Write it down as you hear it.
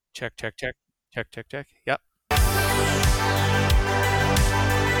Check, check, check. Check, check, check. Yep.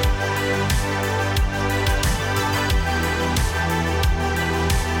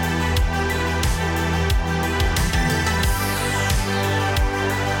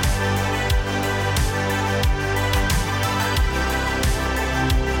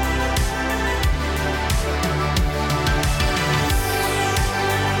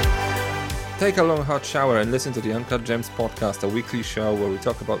 Take a long hot shower and listen to the Uncut Gems podcast, a weekly show where we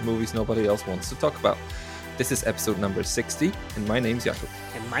talk about movies nobody else wants to talk about. This is episode number 60, and my name's Jakob.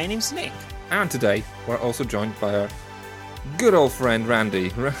 And my name's Nick. And today, we're also joined by our good old friend, Randy.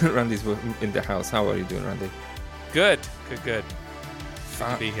 Randy's in the house. How are you doing, Randy? Good. Good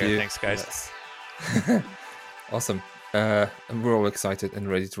to be here. Thanks, guys. Yes. Awesome. And we're all excited and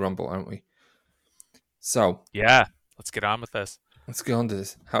ready to rumble, aren't we? So. Yeah, let's get on with this. Let's get on to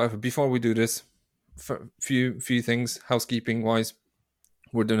this. However, before we do this, for few things, housekeeping wise,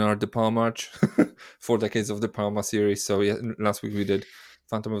 we're doing our De Palma March, 4 decades of De Palma series. So yeah, last week we did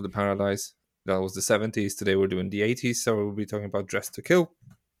Phantom of the Paradise. That was the 70s. Today we're doing the 80s. So we'll be talking about Dressed to Kill.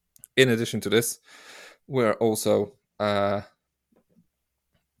 In addition to this, we're also I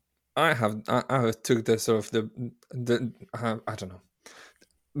took the sort of the I don't know,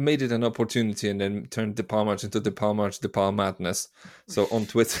 made it an opportunity and then turned De Palma March into De Palma March, De Palma Madness. So on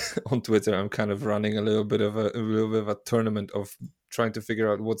Twitter, I'm kind of running a little bit of a tournament of trying to figure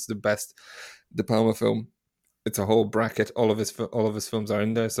out what's the best De Palma film. It's a whole bracket. All of his films are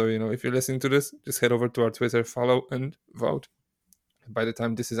in there. So if you're listening to this, just head over to our Twitter, follow and vote. By the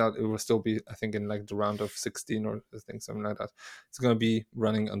time this is out, it will still be, I think, in like the round of 16 or something like that. It's going to be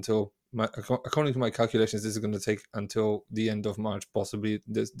running until, according to my calculations, this is going to take until the end of March. Possibly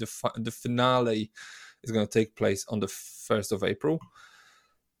the finale is going to take place on the 1st of April.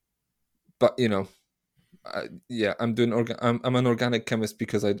 But I'm doing I'm an organic chemist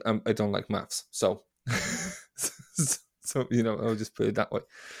because I don't like maths. So I'll just put it that way.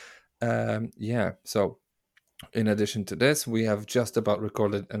 So. In addition to this, we have just about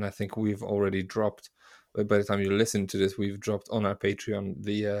recorded, and I think we've already dropped, by the time you listen to this, we've dropped on our Patreon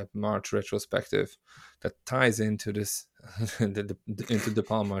the March retrospective that ties into this, into De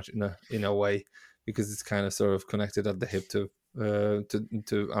Palma March in a way, because it's kind of sort of connected at the hip to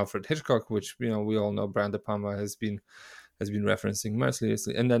Alfred Hitchcock, which we all know Brian De Palma has been referencing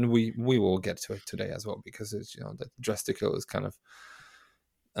mercilessly, and then we will get to it today as well, because it's that Dressed to Kill is kind of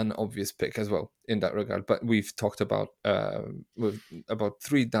an obvious pick as well in that regard. But we've talked about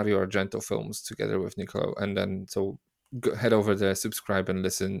 3 Dario Argento films together with Nicolo, and then so head over there, subscribe and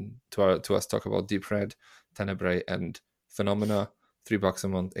listen to us talk about Deep Red, Tenebrae and Phenomena. $3 a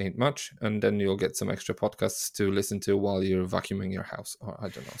month ain't much, and then you'll get some extra podcasts to listen to while you're vacuuming your house, or I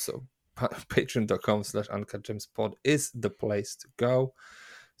don't know. So patreon.com/uncutgemspod is the place to go,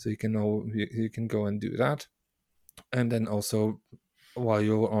 so you can go and do that. And then also, while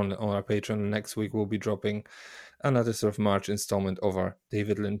you're on our Patreon, next week we'll be dropping another sort of March installment of our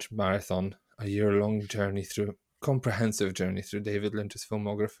David Lynch marathon, a year-long comprehensive journey through David Lynch's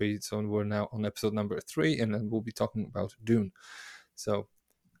filmography. So we're now on episode number 3, and then we'll be talking about Dune. So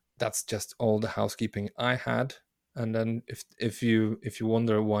that's just all the housekeeping I had. And then if you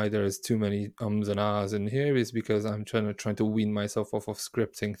wonder why there's too many ums and ahs in here, is because I'm trying to wean myself off of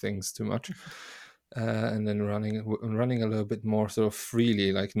scripting things too much. And then running a little bit more sort of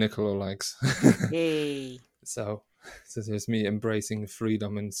freely, like Nicolo likes. Yay! So there's me embracing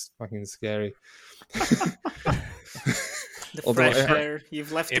freedom, and it's fucking scary. The fresh air.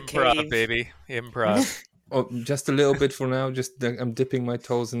 You've left the cave. Improv, baby. Improv. Oh, just a little bit for now. Just I'm dipping my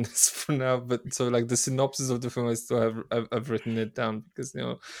toes in this for now. But so like the synopsis of the film, I still I've written it down because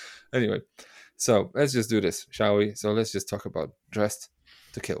Anyway, so let's just do this, shall we? So let's just talk about Dressed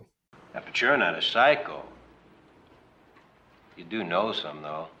to Kill. Yeah, but you're not a psycho. You do know some,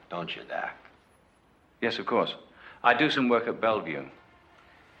 though, don't you, Doc? Yes, of course. I do some work at Bellevue.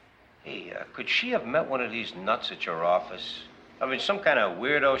 Hey, could she have met one of these nuts at your office? I mean, some kind of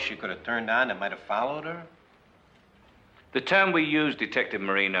weirdo she could have turned on that might have followed her? The term we use, Detective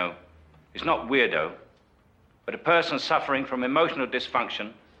Marino, is not weirdo, but a person suffering from emotional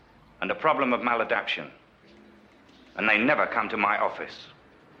dysfunction and a problem of maladaptation. And they never come to my office.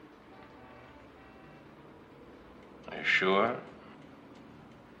 Are you sure?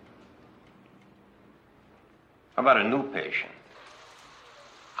 How about a new patient?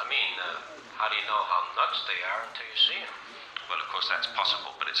 I mean, how do you know how nuts they are until you see them? Well, of course, that's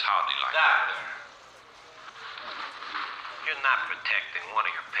possible, but it's hardly like Doctor, that. You're not protecting one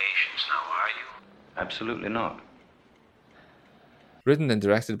of your patients now, are you? Absolutely not. Written and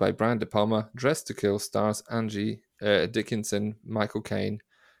directed by Brian De Palma, Dressed to Kill stars Angie Dickinson, Michael Caine,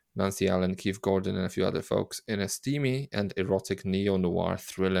 Nancy Allen, Keith Gordon, and a few other folks in a steamy and erotic neo-noir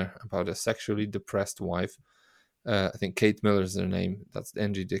thriller about a sexually depressed wife. I think Kate Miller is her name. That's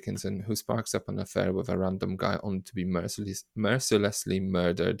Angie Dickinson, who sparks up an affair with a random guy only to be mercilessly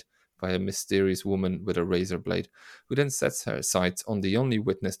murdered by a mysterious woman with a razor blade, who then sets her sights on the only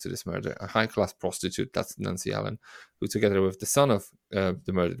witness to this murder, a high-class prostitute, that's Nancy Allen, who together with the son of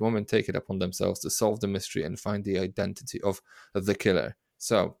the murdered woman take it upon themselves to solve the mystery and find the identity of the killer.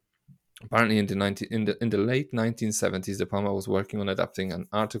 So, apparently in the late 1970s, De Palma was working on adapting an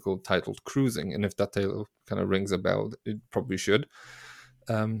article titled Cruising, and if that title kind of rings a bell, it probably should.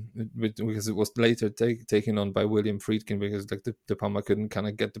 Because it was later taken on by William Friedkin, because like De Palma couldn't kind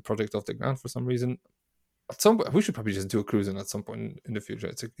of get the project off the ground for some reason. At some point, we should probably just do a Cruising at some point in the future.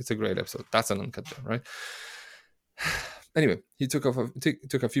 It's a great episode. That's an uncut gem, right? Anyway, he took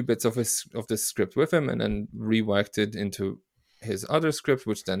a few bits of this script with him and then reworked it into his other script,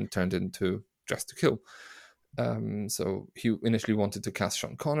 which then turned into Dressed to Kill. So he initially wanted to cast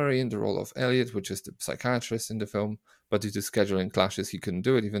Sean Connery in the role of Elliot, which is the psychiatrist in the film, but due to scheduling clashes, he couldn't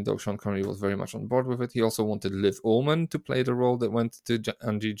do it, even though Sean Connery was very much on board with it. He also wanted Liv Ullmann to play the role that went to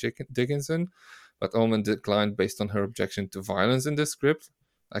Angie Dickinson, but Ullmann declined based on her objection to violence in the script.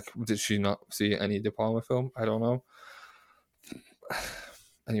 Like, did she not see any De Palma film? I don't know.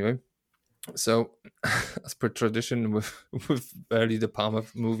 Anyway, so as per tradition with early De Palma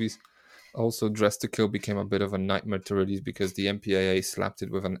movies, also Dressed to Kill became a bit of a nightmare to release because the MPAA slapped it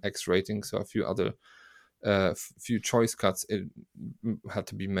with an X rating, so a few other few choice cuts it had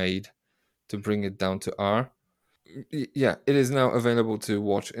to be made to bring it down to R. Yeah, it is now available to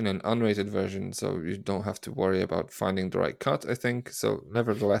watch in an unrated version, so you don't have to worry about finding the right cut, I think. So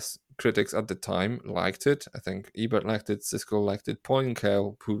nevertheless, critics at the time liked it. I think Ebert liked it, Siskel liked it, Pauline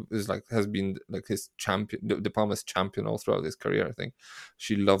Kael, who has been like his champion, De Palma's champion all throughout his career, I think.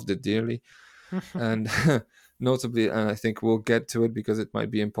 She loved it dearly. And notably, and I think we'll get to it because it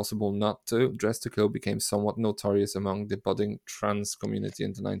might be impossible not to, Dressed to Kill became somewhat notorious among the budding trans community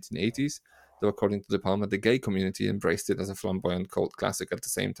in the 1980s. Though according to De Palma, the gay community embraced it as a flamboyant cult classic at the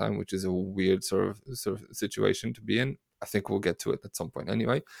same time, which is a weird sort of situation to be in. I think we'll get to it at some point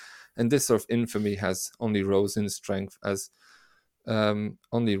anyway. And this sort of infamy has only risen in strength as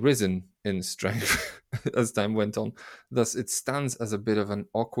as time went on. Thus, it stands as a bit of an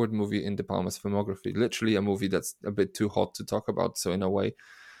awkward movie in De Palma's filmography. Literally a movie that's a bit too hot to talk about. So in a way,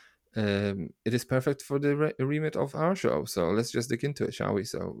 it is perfect for the remit of our show. So let's just dig into it, shall we?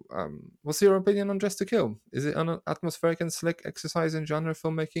 So what's your opinion on Dressed to Kill? Is it an atmospheric and slick exercise in genre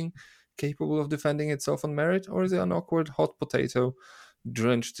filmmaking capable of defending itself on merit, or is it an awkward hot potato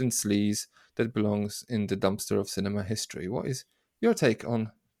drenched in sleaze that belongs in the dumpster of cinema history? What is your take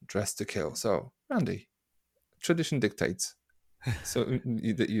on Dressed to Kill? So Randy, tradition dictates so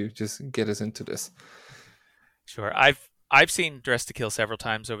that you just get us into this. Sure. I've seen Dressed to Kill several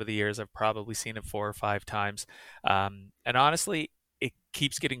times over the years. I've probably seen it 4 or 5 times. And honestly, it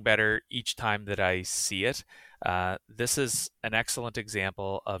keeps getting better each time that I see it. This is an excellent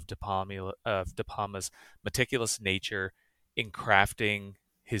example of De Palma's meticulous nature in crafting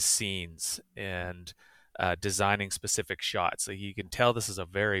his scenes and designing specific shots. So you can tell this is a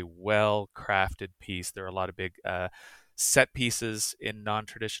very well-crafted piece. There are a lot of big set pieces in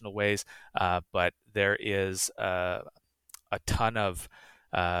non-traditional ways, but there is a ton of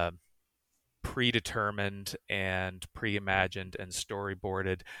predetermined and pre-imagined and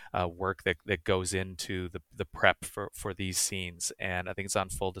storyboarded work that goes into the prep for these scenes, and I think it's on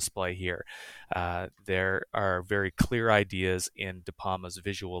full display here. There are very clear ideas in De Palma's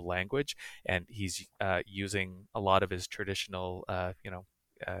visual language, and he's using a lot of his traditional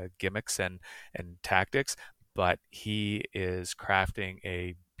gimmicks and tactics, but he is crafting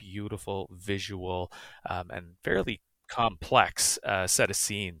a beautiful visual and fairly complex set of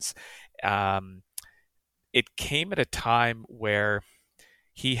scenes. It came at a time where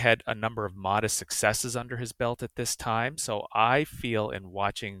he had a number of modest successes under his belt at this time. So I feel in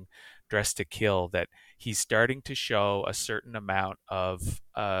watching Dressed to Kill that he's starting to show a certain amount of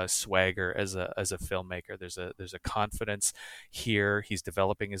swagger as a filmmaker. There's a confidence here. He's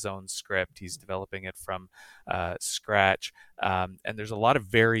developing his own script. He's developing it from scratch. And there's a lot of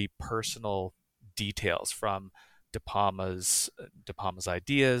very personal details from De Palma's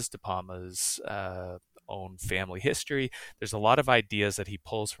ideas, De Palma's own family history. There's a lot of ideas that he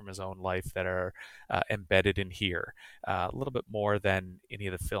pulls from his own life that are embedded in here, a little bit more than any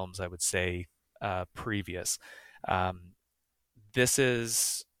of the films I would say previous. This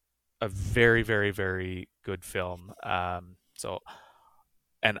is a very, very, very good film. And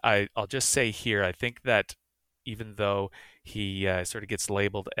I'll just say here, I think that even though he sort of gets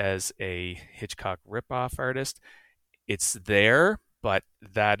labeled as a Hitchcock ripoff artist. It's there, but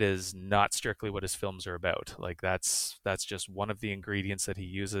that is not strictly what his films are about. Like that's just one of the ingredients that he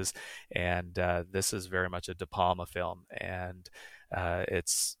uses, and this is very much a De Palma film, and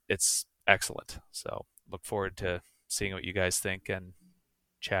it's excellent. So look forward to seeing what you guys think and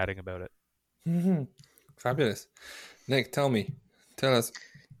chatting about it. Fabulous. Nick, tell us,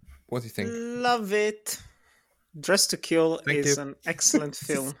 what do you think? Love it. Dress to Kill Thank is you. an excellent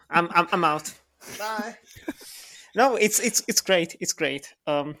film. I'm out. Bye. No, it's great. It's great.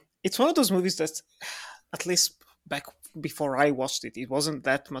 It's one of those movies that, at least back before I watched it, it wasn't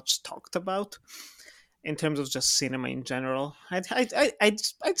that much talked about in terms of just cinema in general. I'd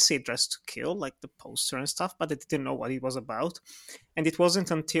say Dress to Kill, like the poster and stuff, but I didn't know what it was about. And it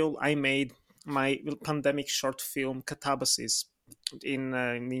wasn't until I made my pandemic short film Catabasis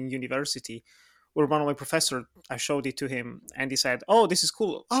in university, where one of my professors, I showed it to him, and he said, "Oh, this is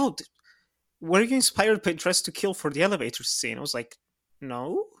cool. Oh, were you inspired by Dress to Kill for the elevator scene?" I was like,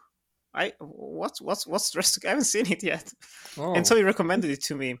 "No, what's Dress to Kill? I haven't seen it yet." Oh, And so he recommended it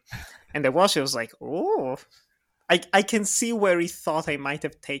to me, and I watched it. I was like, "Oh." I can see where he thought I might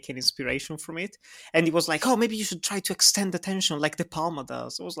have taken inspiration from it. And he was like, "Oh, maybe you should try to extend the tension like De Palma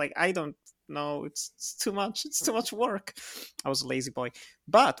does." I was like, "I don't know. It's too much. It's too much work." I was a lazy boy.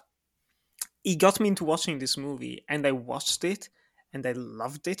 But he got me into watching this movie, and I watched it, and I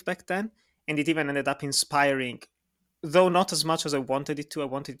loved it back then. And it even ended up inspiring, though not as much as I wanted it to. I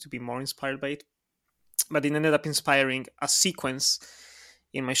wanted to be more inspired by it. But it ended up inspiring a sequence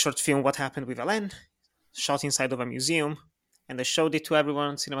in my short film, What Happened with Alain, shot inside of a museum, and I showed it to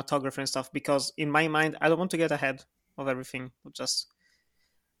everyone, cinematographer and stuff, because in my mind, I don't want to get ahead of everything. Just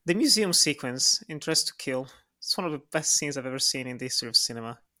the museum sequence in Dress to Kill. It's one of the best scenes I've ever seen in the history of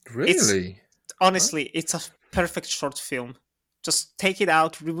cinema. really? Honestly, it's a perfect short film. Just take it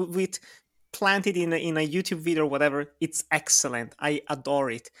out, remove it, plant it in a YouTube video or whatever. It's excellent. I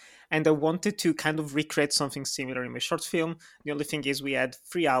adore it. And I wanted to kind of recreate something similar in my short film. The only thing is we had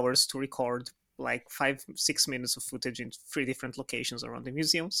 3 hours to record like 5-6 minutes of footage in 3 different locations around the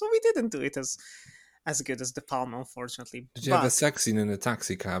museum. So we didn't do it as good as De Palma, unfortunately. Did you have a sex scene in a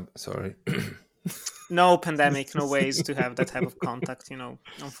taxi cab? Sorry. No pandemic, no ways to have that type of contact,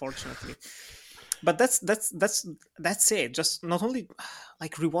 unfortunately. But that's it. Just not only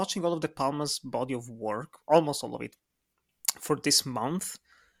like rewatching all of De Palma's body of work, almost all of it, for this month.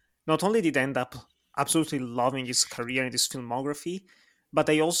 Not only did I end up absolutely loving his career and his filmography, but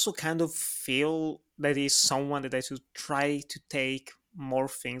I also kind of feel that he's someone that I should try to take more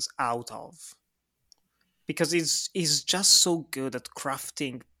things out of. Because he's just so good at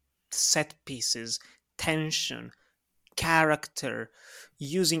crafting set pieces, tension, character,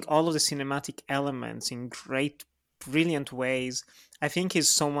 using all of the cinematic elements in great, brilliant ways. I think he's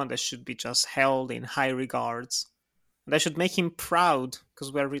someone that should be just held in high regards. And I should make him proud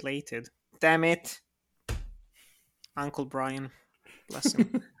because we're related. Damn it. Uncle Brian. Bless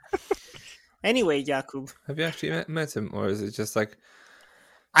him. Anyway, Jakub. Have you actually met him, or is it just like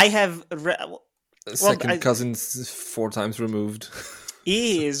I have... second cousins 4 times removed?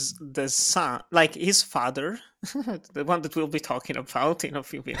 He is the son, like his father, the one that we'll be talking about in a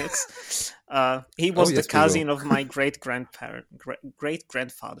few minutes. He was the cousin of my great-grandfather.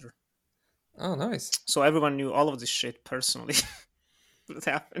 Oh, nice. So everyone knew all of this shit personally that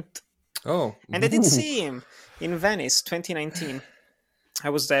happened. Oh. And I did see him in Venice, 2019. I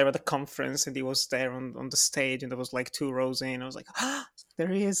was there at a conference, and he was there on the stage, and there was like 2 rows in. I was like, there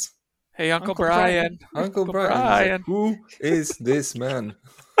he is. Hey, Uncle Brian. Uncle Brian. Like, who is this man?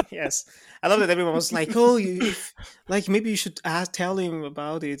 Yes. I love that everyone was like, "Oh, maybe you should tell him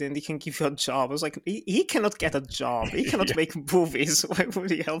about it and he can give you a job." I was like, he cannot get a job. He cannot make movies. Why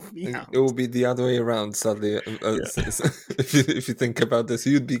would he help me out? It will be the other way around, sadly. If you think about this,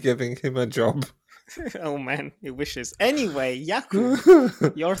 you'd be giving him a job. Oh, man. He wishes. Anyway,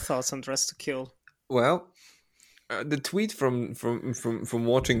 Jakub, your thoughts on Dress to Kill? Well, the tweet from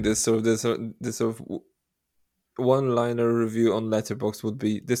watching this sort of one-liner review on Letterboxd would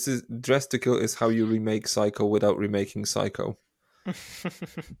be: "This is Dress to Kill is how you remake Psycho without remaking Psycho."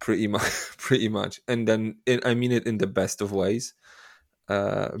 pretty much. And then I mean it in the best of ways,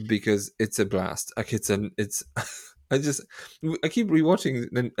 because it's a blast. Like it's I keep rewatching,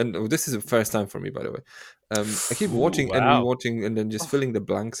 and this is the first time for me, by the way. I keep watching and rewatching, and then just filling the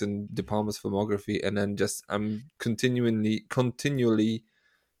blanks in De Palma's filmography, and then I'm continually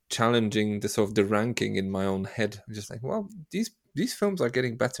challenging the sort of the ranking in my own head. I'm just like, well, these these films are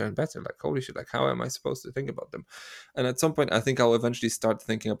getting better and better. Like, holy shit, like, how am I supposed to think about them? And at some point, I think I'll eventually start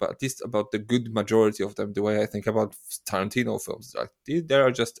thinking about, at least about the good majority of them, the way I think about Tarantino films. Like, they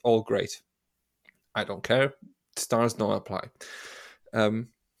are just all great. I don't care. Stars don't apply.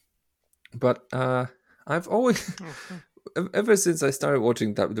 But I've always, ever since I started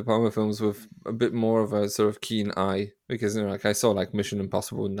watching De Palma films with a bit more of a sort of keen eye, because like I saw like Mission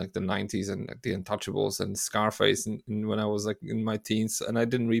Impossible in like the 90s and like The Untouchables and Scarface and when I was like in my teens, and I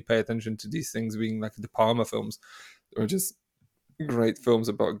didn't really pay attention to these things being like De Palma films. They were just great films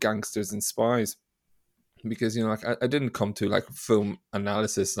about gangsters and spies. Because like I didn't come to like film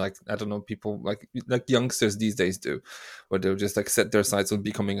analysis like, I don't know, people like youngsters these days do, where they'll just like set their sights on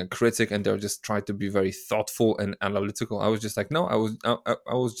becoming a critic and they'll just try to be very thoughtful and analytical. I was just like, no,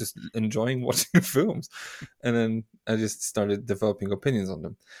 I was just enjoying watching films, and then I just started developing opinions on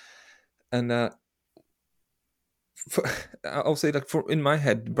them. And I'll say, like, for in my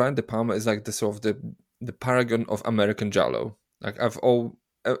head, Brian De Palma is like the sort of the paragon of American giallo. Like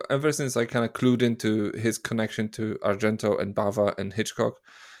ever since I kind of clued into his connection to Argento and Bava and Hitchcock,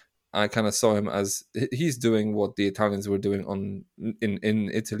 I kind of saw him as he's doing what the Italians were doing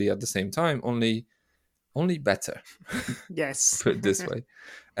in Italy at the same time, only better. Yes. Put it this way.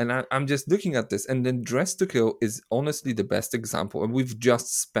 And I'm just looking at this, and then Dressed to Kill is honestly the best example. And we've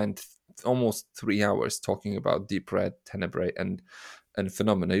just spent almost 3 hours talking about Deep Red, Tenebrae, and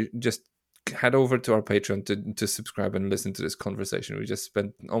Phenomena. Just head over to our Patreon to subscribe and listen to this conversation. We just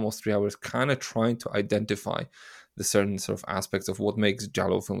spent almost 3 hours kind of trying to identify the certain sort of aspects of what makes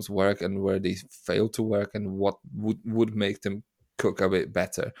giallo films work and where they fail to work and what would make them cook a bit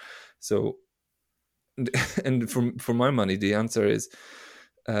better. So, and for my money, the answer is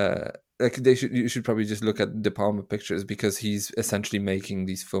like you should probably just look at De Palma pictures, because he's essentially making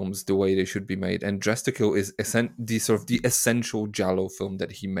these films the way they should be made. And Dressed to Kill is the sort of the essential giallo film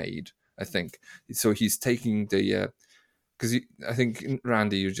that he made, I think. So he's taking the because I think,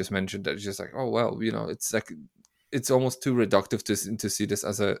 Randy, you just mentioned that it's just like, oh well, it's like it's almost too reductive to see this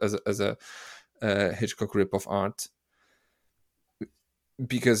as a Hitchcock rip-off art,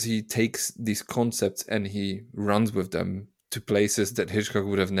 because he takes these concepts and he runs with them to places that Hitchcock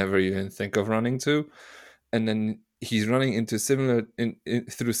would have never even think of running to, and then he's running into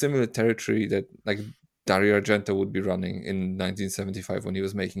through similar territory that like Dario Argento would be running in 1975 when he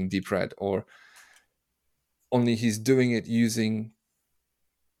was making Deep Red, or only he's doing it using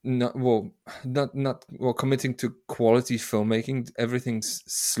committing to quality filmmaking. Everything's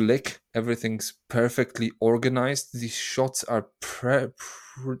slick, everything's perfectly organized. These shots are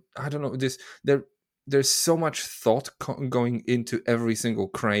I don't know, there's so much thought going into every single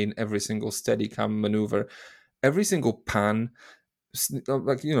crane, every single Steadicam maneuver, every single pan.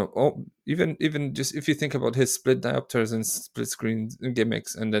 Like, even just if you think about his split diopters and split screen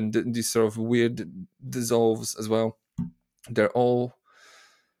gimmicks, and then these sort of weird dissolves as well,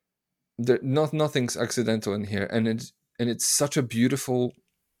 nothing's accidental in here, and it's such a beautiful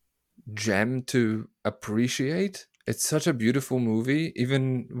gem to appreciate. It's such a beautiful movie,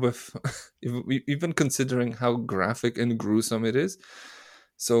 even even considering how graphic and gruesome it is.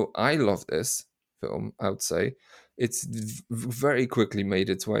 So I love this film. I would say it's very quickly made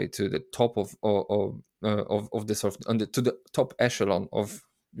its way to the top of the sort of to the top echelon of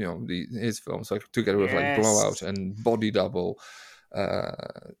his films, like together with like Blowout and Body Double.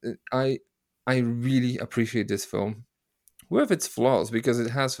 I really appreciate this film with its flaws, because it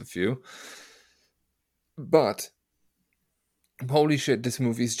has a few, but holy shit, this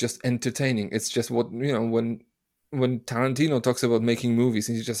movie is just entertaining. It's just what when Tarantino talks about making movies,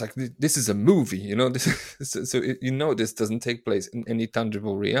 he's just like, this is a movie, this doesn't take place in any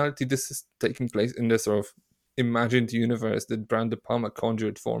tangible reality. This is taking place in this sort of imagined universe that Brian De Palma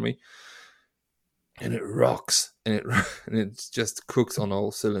conjured for me, and it rocks, and it just cooks on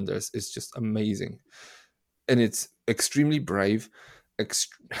all cylinders. It's just amazing, and it's extremely brave,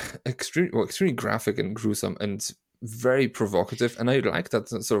 extremely graphic and gruesome, and very provocative. And I like that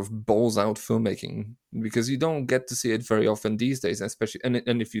sort of balls out filmmaking, because you don't get to see it very often these days, especially,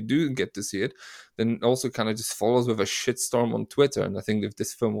 and if you do get to see it, then it also kind of just follows with a shitstorm on Twitter. And I think if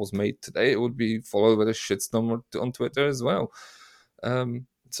this film was made today, it would be followed with a shitstorm on Twitter as well.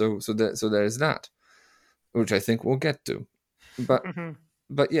 So there's that, which I think we'll get to, but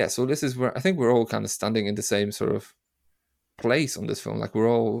yeah. So this is where I think we're all kind of standing in the same sort of place on this film. Like, we're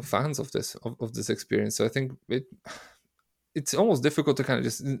all fans of this experience. So I think it's almost difficult to kind of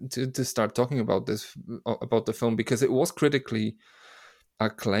just to start talking about the film, because it was critically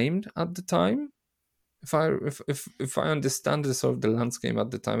acclaimed at the time, if I understand the sort of the landscape at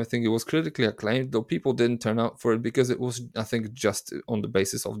the time, I think it was critically acclaimed, though people didn't turn out for it because it was, I think, just on the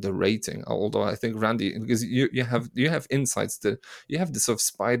basis of the rating. Although I think Randy, because you have insights, that you have this sort of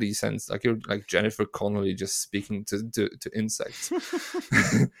spidey sense, like you're like Jennifer Connelly just speaking to insects.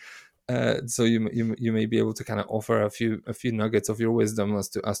 So you may be able to kind of offer a few nuggets of your wisdom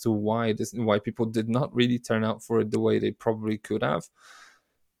as to why people did not really turn out for it the way they probably could have.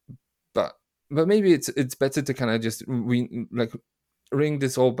 But maybe it's better to kind of just ring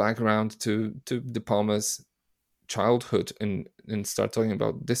this all back around to De Palma's childhood and start talking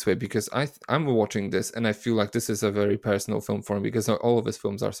about this way, because I'm watching this and I feel like this is a very personal film for him, because all of his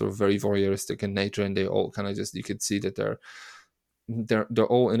films are sort of very voyeuristic in nature, and they all kind of just, you could see that they're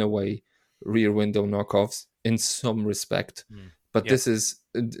all in a way Rear Window knockoffs in some respect. But this is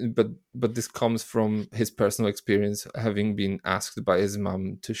but this comes from his personal experience, having been asked by his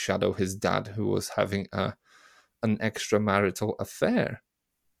mum to shadow his dad, who was having an extramarital affair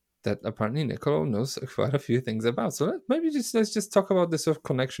that apparently Niccolo knows quite a few things about. So let's just talk about this sort of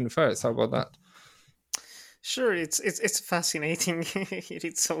connection first. How about that? Sure, it's fascinating in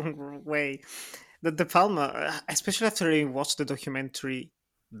its own way. The De Palma, especially after I watched the documentary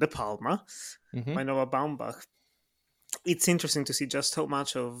De Palma by Noah Baumbach, it's interesting to see just how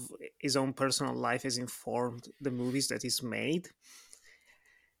much of his own personal life has informed the movies that he's made.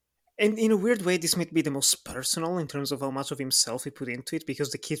 And in a weird way, this might be the most personal in terms of how much of himself he put into it,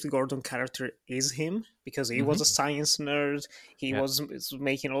 because the Keith Gordon character is him, because he was a science nerd. He was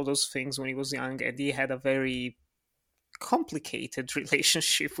making all those things when he was young, and he had a very complicated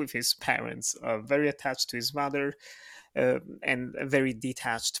relationship with his parents, very attached to his mother, and very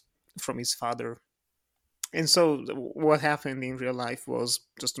detached from his father. And so what happened in real life was,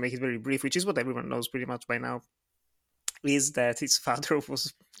 just to make it very brief, which is what everyone knows pretty much by now, is that his father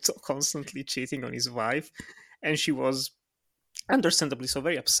was constantly cheating on his wife, and she was understandably so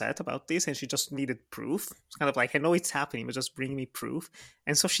very upset about this, and she just needed proof. It's kind of like, I know it's happening, but just bring me proof.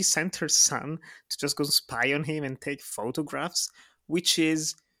 And so she sent her son to just go spy on him and take photographs, which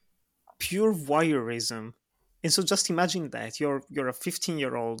is pure voyeurism. And so just imagine that you're a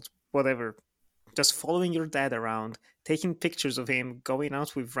 15-year-old, whatever, just following your dad around, taking pictures of him going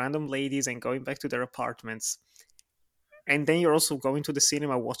out with random ladies and going back to their apartments. And then you're also going to the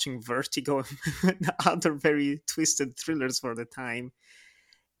cinema watching Vertigo and other very twisted thrillers for the time.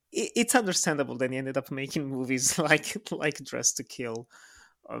 It's understandable that he ended up making movies like Dress to Kill.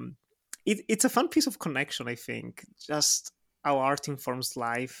 It's a fun piece of connection, I think. Just how art informs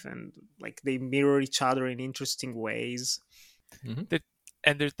life, and like they mirror each other in interesting ways.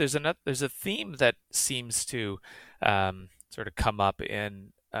 And there's a theme that seems to sort of come up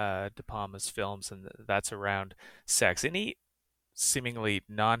in De Palma's films, and that's around sex. Any seemingly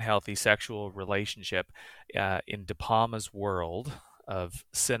non-healthy sexual relationship in De Palma's world of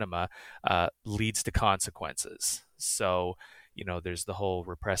cinema leads to consequences. So, there's the whole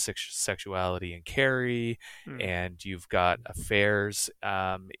repressed sexuality in Carrie, and you've got affairs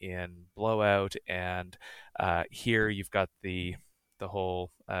in Blowout, and here you've got the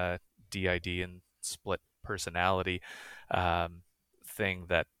whole DID and split personality thing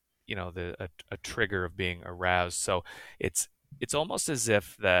that, a trigger of being aroused. So it's almost as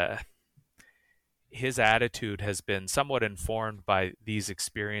if his attitude has been somewhat informed by these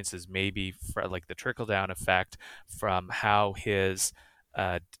experiences, maybe for like the trickle down effect from how his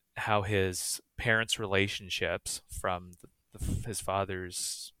parents' relationships from his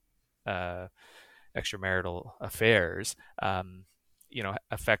father's extramarital affairs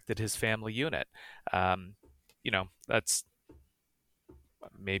affected his family unit. That's,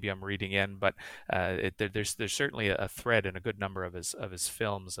 maybe I'm reading in, but there's certainly a thread in a good number of his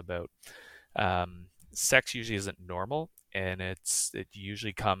films about sex usually isn't normal, and it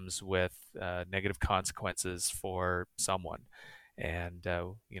usually comes with negative consequences for someone, and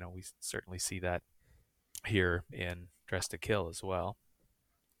we certainly see that here in Dress to Kill as well.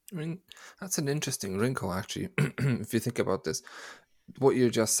 I mean, that's an interesting wrinkle, actually, if you think about this. What you're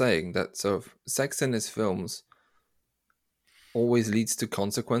just saying, that sort of sex in his films always leads to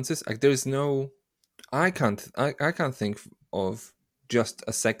consequences. Like, there's no, I can't think of just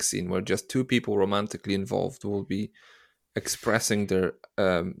a sex scene where just two people romantically involved will be expressing their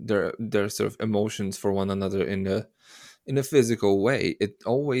sort of emotions for one another in a physical way. It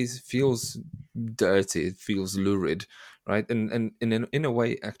always feels dirty. It feels lurid, right? And in a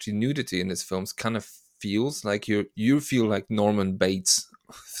way, actually, nudity in his films kind of feels like you feel like Norman Bates,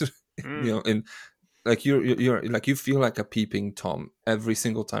 in like you're like, you feel like a peeping Tom every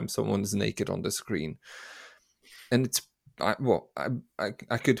single time someone's naked on the screen. And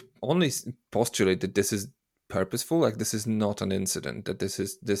I could only postulate that this is purposeful. Like, this is not an incident. That this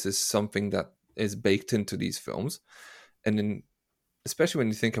is something that is baked into these films, and then especially when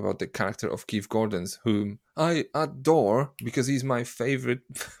you think about the character of Keith Gordon's, whom I adore because he's my favorite,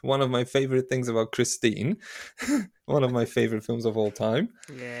 one of my favorite things about Christine, one of my favorite films of all time.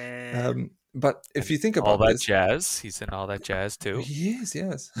 Yeah. But if you think all about that this, jazz, he's in all that jazz too. he is,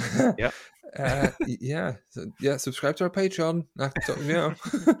 yes. Yep. Yeah. So, yeah. Subscribe to our Patreon.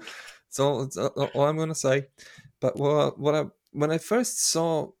 So it's all I'm going to say. But when I first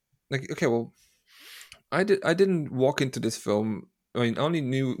saw, like, okay, well, I didn't walk into this film. I mean, I only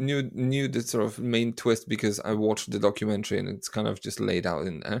knew the sort of main twist because I watched the documentary and it's kind of just laid out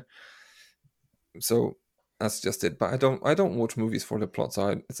in there. So that's just it. But I don't watch movies for the plot.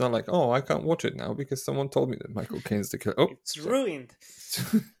 So it's not like, oh, I can't watch it now because someone told me that Michael Caine's the killer. Oh, It's ruined.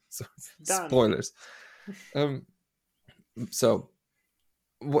 So, Done. spoilers. So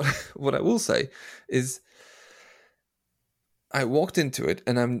what I will say is, I walked into it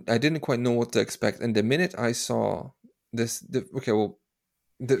and I didn't quite know what to expect. And the minute I saw this, the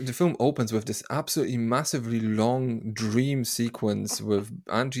film opens with this absolutely massively long dream sequence with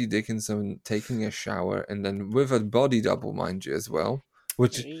Angie Dickinson taking a shower, and then with a body double, mind you, as well.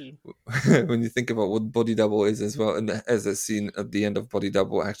 Which, Hey. when you think about what Body Double is as well, and as a scene at the end of Body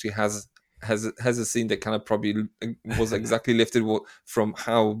Double actually has a scene that kind of probably was exactly lifted from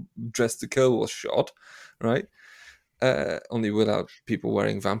how Dressed to Kill was shot, right? Only without people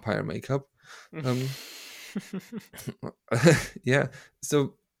wearing vampire makeup. Yeah.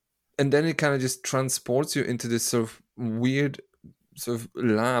 So, and then it kind of just transports you into this sort of weird sort of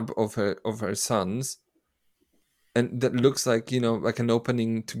lab of her sons, and that looks like, like an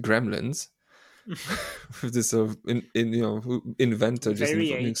opening to Gremlins. With this sort of inventor just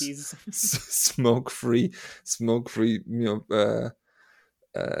Very inventing 80s. smoke-free,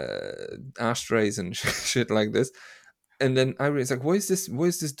 ashtrays and shit like this. And then I realized, like, what is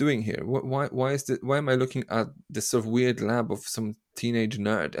this doing here? Why am I looking at this sort of weird lab of some teenage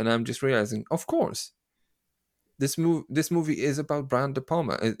nerd? And I'm just realizing, of course, this movie is about Brian De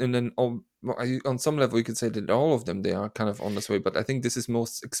Palma. And then on some level you could say that all of them, they are kind of on this way, but I think this is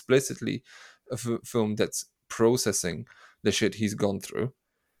most explicitly a film that's processing the shit he's gone through.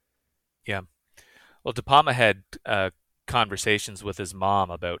 Yeah. Well, De Palma had conversations with his mom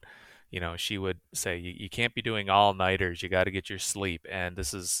about, she would say, you can't be doing all-nighters, you got to get your sleep. And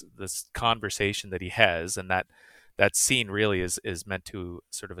this conversation that he has, and that scene really is meant to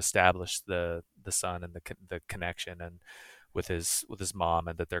sort of establish the son and the connection and with his mom,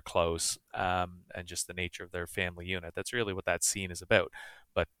 and that they're close, and just the nature of their family unit. That's really what that scene is about.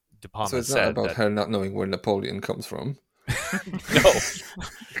 But De Palma so it's said not about her not knowing where Napoleon comes from. No,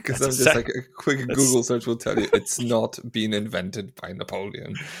 because I'm just like, a quick Google search will tell you it's not been invented by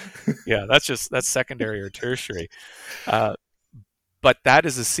Napoleon. Yeah, that's secondary or tertiary. But that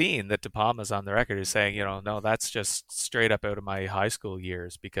is a scene that De Palma's on the record is saying, no, that's just straight up out of my high school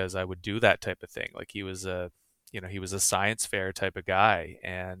years, because I would do that type of thing. Like, he was a science fair type of guy,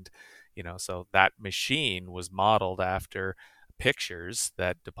 and so that machine was modeled after pictures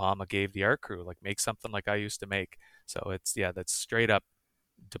that De Palma gave the art crew, like, make something like I used to make. So that's straight up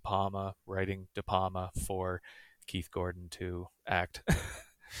De Palma writing De Palma for Keith Gordon to act.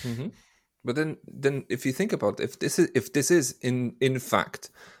 Mm-hmm. But then if you think about it, if this is in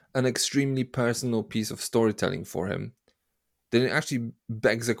fact an extremely personal piece of storytelling for him, then it actually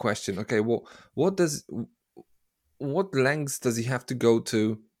begs a question. Okay, well, what lengths does he have to go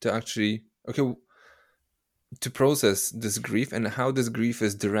to actually to process this grief, and how this grief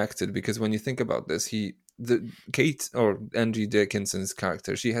is directed? Because when you think about this, Kate, or Angie Dickinson's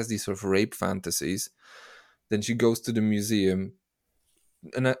character, she has these sort of rape fantasies. Then she goes to the museum,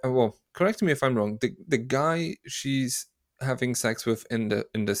 and correct me if I'm wrong. The guy she's having sex with in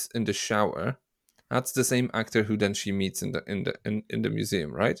the shower, that's the same actor who then she meets in the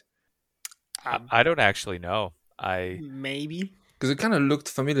museum, right? I don't actually know. Maybe, because it kind of looked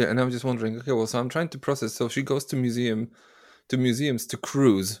familiar, and I'm just wondering. Okay, well, so I'm trying to process. So she goes to museums to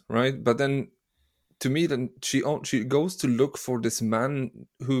cruise, right? But then, to me, then she goes to look for this man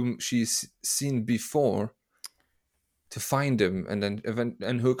whom she's seen before, to find him and then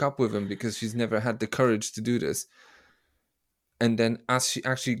and hook up with him, because she's never had the courage to do this. And then, as she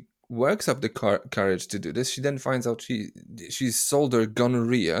actually works up the courage to do this, she then finds out she's sold her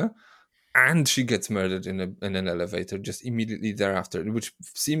gonorrhea, and she gets murdered in an elevator just immediately thereafter, which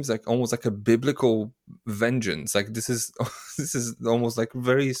seems like almost like a biblical vengeance. Like, this is almost like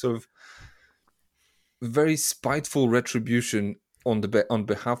very sort of very spiteful retribution on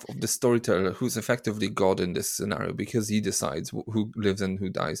behalf of the storyteller, who's effectively God in this scenario, because he decides who lives and who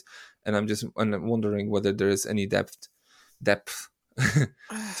dies. And I'm wondering whether there is any depth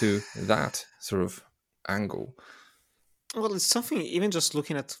to that sort of angle. Well, it's something, even just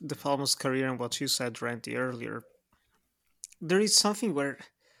looking at De Palma's career and what you said, Randy, earlier, there is something where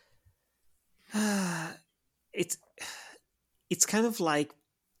it's it's kind of like,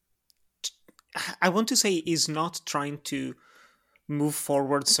 I want to say, is not trying to move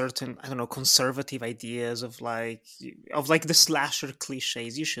forward certain, I don't know, conservative ideas of like the slasher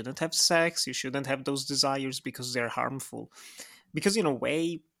cliches. You shouldn't have sex, you shouldn't have those desires because they're harmful. Because in a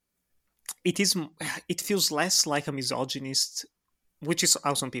way, it feels less like a misogynist, which is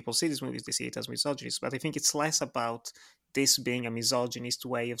how some people see these movies. They see it as misogynist, but I think it's less about this being a misogynist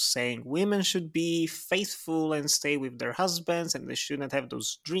way of saying women should be faithful and stay with their husbands and they shouldn't have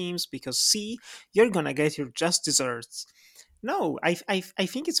those dreams because, see, you're gonna get your just desserts. No, I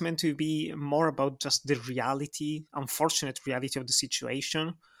think it's meant to be more about just the reality, unfortunate reality of the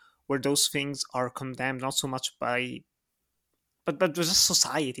situation, where those things are condemned not so much by, but just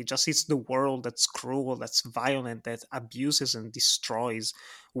society. Just it's the world that's cruel, that's violent, that abuses and destroys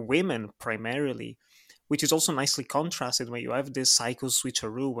women primarily, which is also nicely contrasted when you have this psycho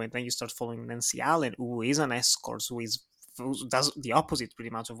switcheroo when then you start following Nancy Allen, who is an escort, who does the opposite pretty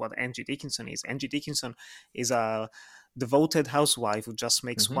much of what Angie Dickinson is. Angie Dickinson is a devoted housewife who just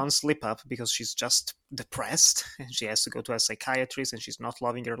makes one slip up because she's just depressed and she has to go to a psychiatrist and she's not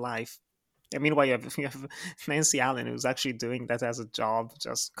loving her life. And meanwhile, you have Nancy Allen, who's actually doing that as a job,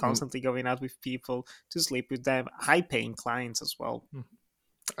 just constantly going out with people to sleep with them, high-paying clients as well.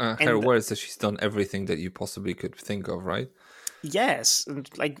 Her words that she's done everything that you possibly could think of, right? Yes,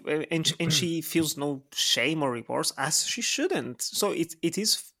 and she feels no shame or remorse, as she shouldn't. So it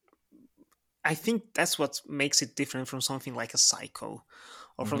is. I think that's what makes it different from something like a Psycho,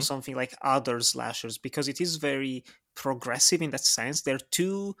 or from something like other slashers, because it is very progressive in that sense. They're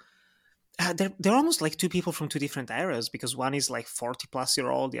two. They're almost like two people from two different eras, because one is like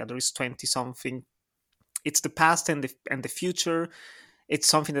 40-plus-year-old, the other is 20 something. It's the past and the future. It's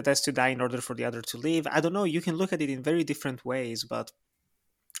something that has to die in order for the other to live. I don't know. You can look at it in very different ways, but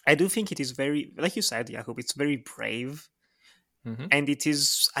I do think it is very, like you said, Jakub, it's very brave. And it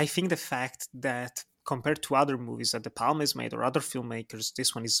is, I think, the fact that compared to other movies that De Palma has made or other filmmakers,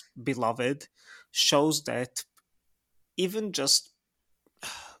 this one is beloved, shows that even just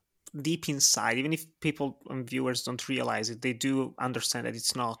deep inside, even if people and viewers don't realize it, they do understand that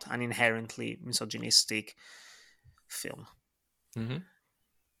it's not an inherently misogynistic film.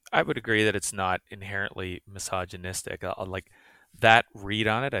 I would agree that it's not inherently misogynistic. Like that read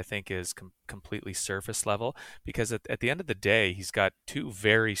on it, I think, is completely surface level, because at the end of the day, he's got two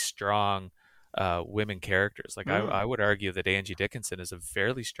very strong women characters. Like I would argue that Angie Dickinson is a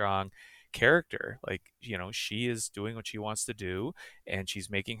fairly strong character. Like, she is doing what she wants to do, and she's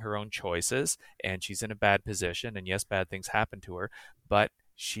making her own choices, and she's in a bad position, and yes, bad things happen to her, but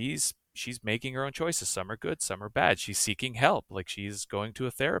she's making her own choices. Some are good, some are bad. She's seeking help. Like, she's going to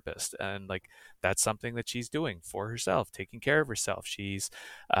a therapist, and like that's something that she's doing for herself, taking care of herself. She's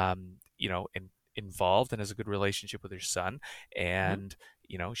involved and has a good relationship with her son, and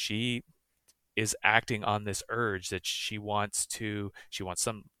she is acting on this urge that she wants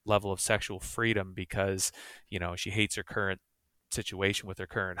some level of sexual freedom, because she hates her current situation with her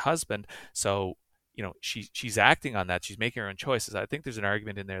current husband. So she's acting on that. She's making her own choices. I think there's an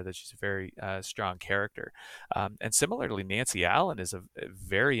argument in there that she's a very strong character. And similarly, Nancy Allen is a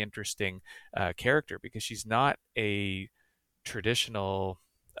very interesting character, because she's not a traditional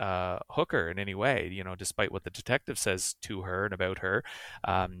hooker in any way, despite what the detective says to her and about her.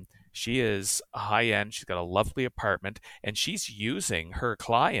 She is high end. She's got a lovely apartment, and she's using her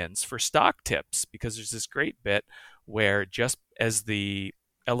clients for stock tips, because there's this great bit where just as the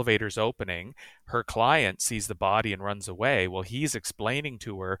elevator's opening, her client sees the body and runs away. Well, he's explaining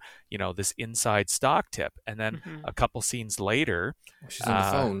to her, this inside stock tip. And then a couple scenes later, she's on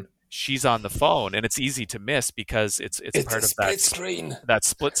the phone. She's on the phone, and it's easy to miss because it's part of that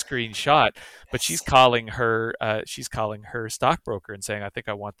split screen shot. But she's calling her stockbroker and saying, I think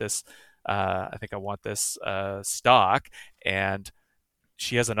I want this stock. And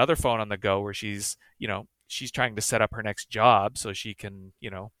she has another phone on the go where she's trying to set up her next job so she can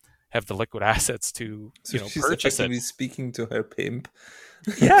have the liquid assets to she's purchase effectively it. Speaking to her pimp.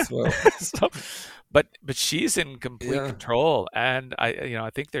 Yeah. As well. But she's in complete control, and I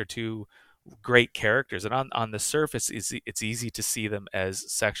think they're two great characters. And on the surface, it's easy to see them as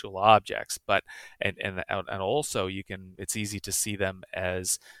sexual objects, but and also it's easy to see them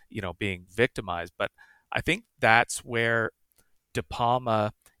as being victimized. But I think that's where De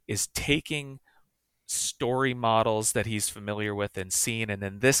Palma is taking story models that he's familiar with and seen, and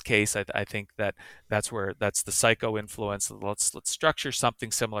in this case, I think that's the Psycho influence. Let's structure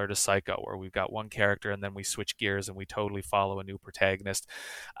something similar to Psycho, where we've got one character and then we switch gears and we totally follow a new protagonist,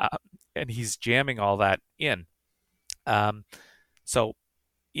 and he's jamming all that in. So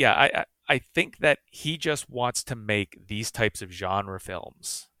yeah, I think that he just wants to make these types of genre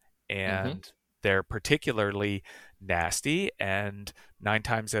films, and they're particularly nasty, and 9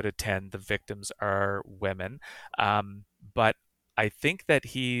 times out of 10 the victims are women. But I think that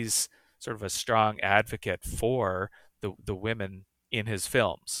he's sort of a strong advocate for the women in his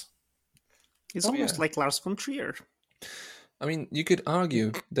films. It's almost like Lars von Trier. I mean, you could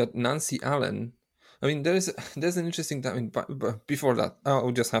argue that Nancy Allen. I mean, there's an interesting. I mean, but before that,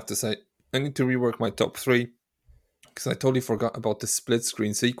 I'll just have to say I need to rework my top 3 because I totally forgot about the split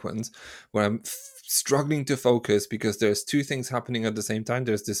screen sequence where I'm struggling to focus because there's 2 things happening at the same time.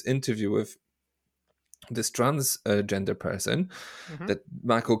 There's this interview with this transgender person that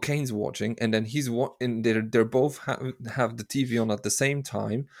Michael Caine's watching, and then they're both have the TV on at the same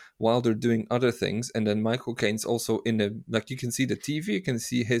time while they're doing other things, and then Michael Caine's also in the, like, you can see the TV, you can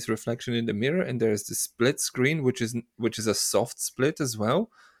see his reflection in the mirror, and there's the split screen which is a soft split as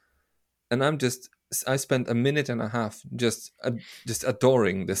well. And I spent a minute and a half just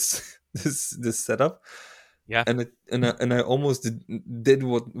adoring this setup. Yeah, and I almost did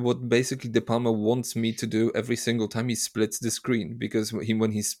what basically De Palma wants me to do every single time he splits the screen, because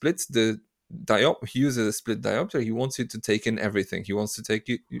when he splits the he uses a split diopter. He wants you to take in everything. He wants to take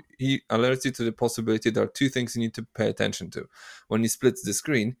you. He alerts you to the possibility there are 2 things you need to pay attention to. When he splits the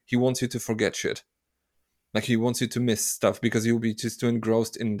screen, he wants you to forget shit. Like, he wants you to miss stuff because you'll be just too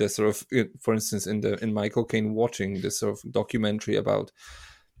engrossed in the sort of, for instance, in Michael Caine watching this sort of documentary about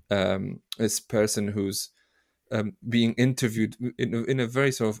this person who's being interviewed in a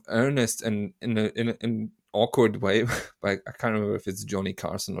very sort of earnest and in an awkward way by, I can't remember if it's Johnny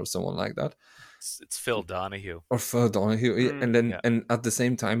Carson or someone like that. It's Phil Donahue. Or Phil Donahue. And then and at the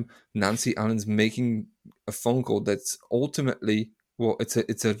same time, Nancy Allen's making a phone call that's ultimately, well,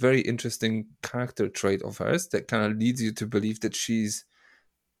 it's a very interesting character trait of hers that kind of leads you to believe that she's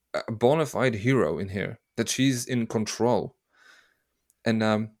a bona fide hero in here, that she's in control.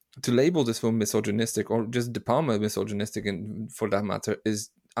 And to label this film misogynistic, or just De Palma misogynistic, and for that matter, is,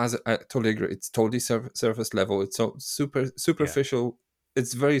 as I totally agree, it's totally surface level. It's so superficial. Yeah.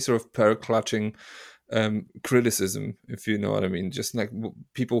 It's very sort of pear-clutching criticism, if you know what I mean. Just like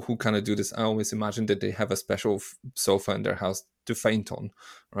people who kind of do this, I always imagine that they have a special sofa in their house to faint on,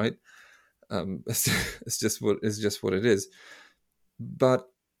 right? It's just what it is. But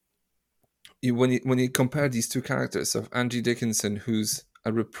when you compare these 2 characters of Angie Dickinson, who's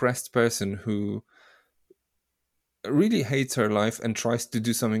a repressed person who really hates her life and tries to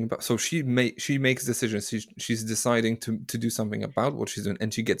do something about, so she makes decisions. She's deciding to do something about what she's doing,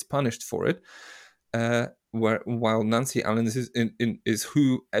 and she gets punished for it. While Nancy Allen is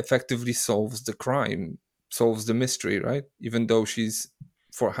who effectively solves the crime, solves the mystery, right? Even though she's,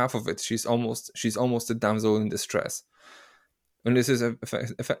 for half of it, she's almost a damsel in distress. And this is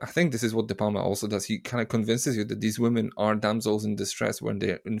I think this is what De Palma also does. He kind of convinces you that these women are damsels in distress when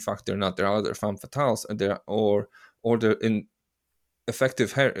they're not. They're either femme fatales, and they're in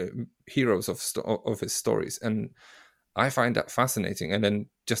effective heroes of his stories. And I find that fascinating. And then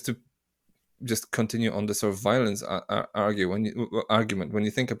just to continue on the sort of violence argument, when you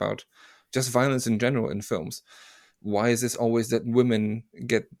think about just violence in general in films, why is this always that women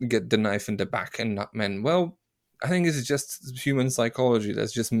get the knife in the back and not men? Well, I think it's just human psychology.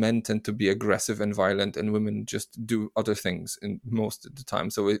 That's just men tend to be aggressive and violent, and women just do other things in most of the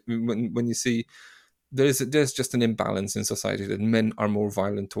time. So when you see there's just an imbalance in society, that men are more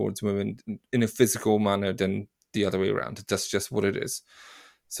violent towards women in a physical manner than the other way around. That's just what it is.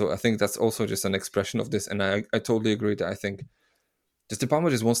 So I think that's also just an expression of this. And I totally agree that I think De Palma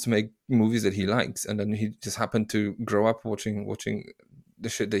just wants to make movies that he likes, and then he just happened to grow up watching the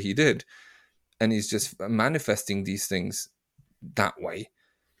shit that he did. And he's just manifesting these things that way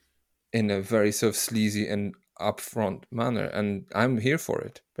in a very sort of sleazy and upfront manner. And I'm here for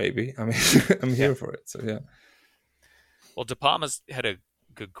it, baby. I'm here for it. So, yeah. Well, De Palma's had a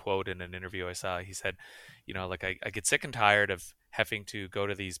good quote in an interview I saw. He said, like, I get sick and tired of having to go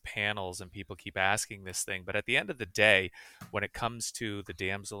to these panels and people keep asking this thing. But at the end of the day, when it comes to the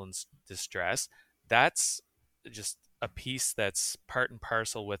damsel in distress, that's just a piece that's part and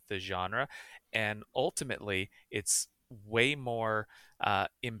parcel with the genre. And ultimately, it's way more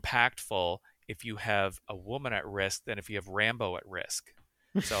impactful if you have a woman at risk than if you have Rambo at risk.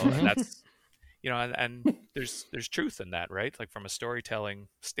 So that's, and there's truth in that, right? Like from a storytelling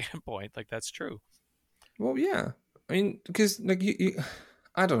standpoint, like that's true. Well, yeah. I mean, because like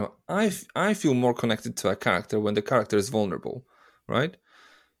I don't know. I feel more connected to a character when the character is vulnerable, right?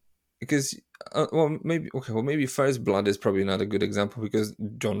 Because well, maybe First Blood is probably not a good example because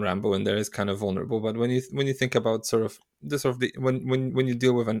John Rambo in there is kind of vulnerable. But when you think about sort of when you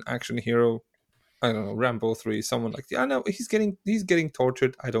deal with an action hero, I don't know, Rambo 3, someone like, yeah, no, he's getting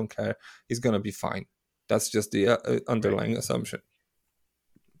tortured. I don't care. He's gonna be fine. That's just the underlying assumption.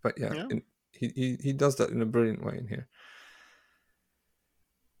 But yeah, Yeah. he does that in a brilliant way in here.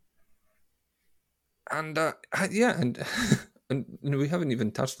 And yeah, and and we haven't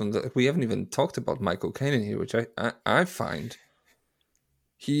even touched on that. We haven't even talked about Michael Caine in here, which I find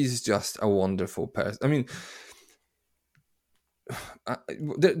he's just a wonderful person. I mean,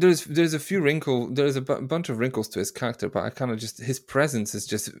 there's a few wrinkles. There's a bunch of wrinkles to his character, but I kind of just his presence is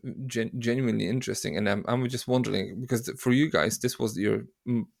just genuinely interesting, and I'm just wondering because for you guys, this was your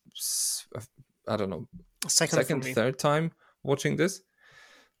I don't know second, third time watching this,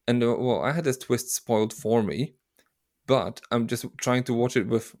 and well, I had this twist spoiled for me, but I'm just trying to watch it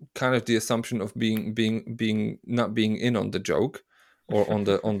with kind of the assumption of being not being in on the joke or on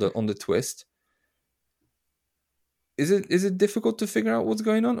the twist. Is it difficult to figure out what's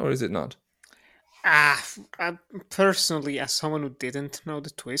going on, or is it not? Personally, as someone who didn't know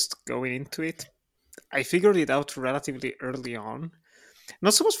the twist going into it, I figured it out relatively early on.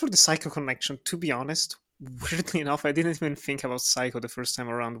 Not so much for the Psycho connection, to be honest. Weirdly enough, I didn't even think about Psycho the first time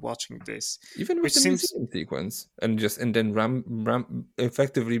around watching this. Even with which the seems museum sequence, and then Ram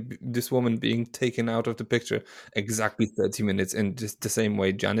effectively this woman being taken out of the picture exactly 30 minutes in just the same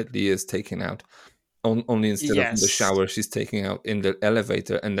way Janet Leigh is taken out. Only instead of in the yes. shower, she's taking out in the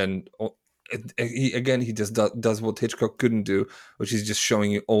elevator, and then he just does what Hitchcock couldn't do, which is just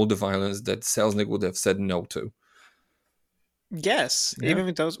showing you all the violence that Selznick would have said no to. Yes, Yeah. even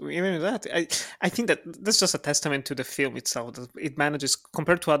with that, I think that that's just a testament to the film itself. That it manages,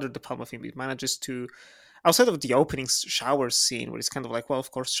 compared to other De Palma films, it manages to, outside of the opening shower scene, where it's kind of like, well,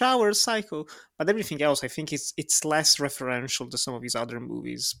 of course, showers, Psycho, but everything else, I think it's less referential to some of his other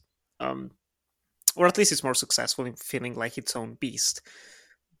movies, or at least it's more successful in feeling like its own beast.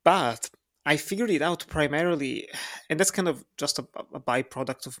 But I figured it out primarily, and that's kind of just a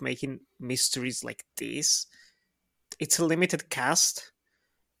byproduct of making mysteries like this. It's a limited cast.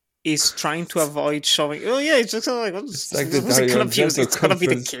 Is trying to avoid showing. Oh yeah, it's just like, It's like the who's it gonna Dario be? It's gonna be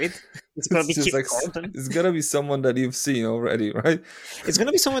the kid. It's gonna be just Kid like Gordon. it's gonna be someone that you've seen already, right? It's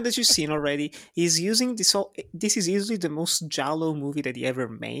gonna be someone that you've seen already. He's using this. This is easily the most giallo movie that he ever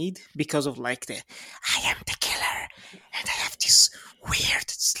made because of like the I am the killer, and I have this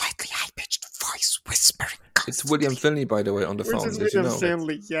weird, slightly high pitched voice whispering. It's William Finley, by the way, on the phone. Which is Did you William know?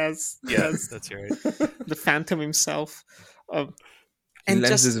 Finley, yes, Yes, that's right. the Phantom himself. He And lends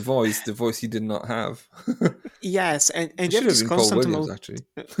just his voice, the voice he did not have. yes, and It you should have have this been Paul constant Williams, actually.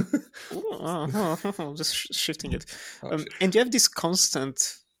 just shifting it, and you have this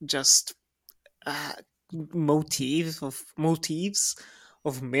constant just motives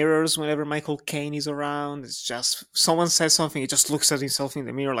of mirrors whenever Michael Caine is around. It's just someone says something, he just looks at himself in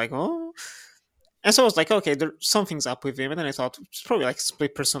the mirror like, oh. And so I was like, okay, something's up with him, and then I thought it's probably like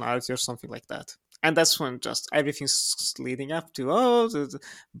split personality or something like that. And that's when just everything's leading up to,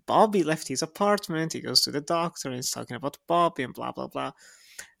 Bobby left his apartment, he goes to the doctor and he's talking about Bobby and blah blah blah.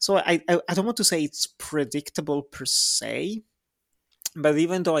 So I don't want to say it's predictable per se, but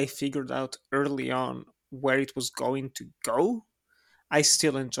even though I figured out early on where it was going to go, I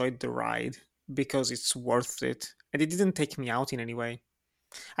still enjoyed the ride because it's worth it, and it didn't take me out in any way.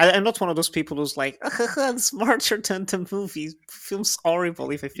 I'm not one of those people who's like, I'm smarter than the movie. Film's horrible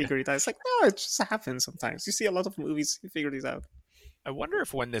if I figure it out. It's like, no, it just happens sometimes. You see a lot of movies, you figure this out. I wonder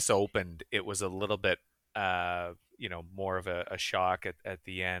if when this opened, it was a little bit, more of a shock at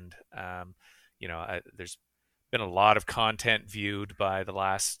the end. There's been a lot of content viewed by the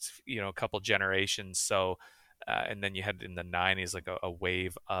last, couple generations. So, and then you had in the 90s like a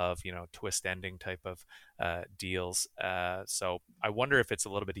wave of twist ending type of deals. So I wonder if it's a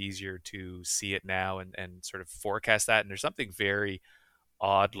little bit easier to see it now and sort of forecast that. And there's something very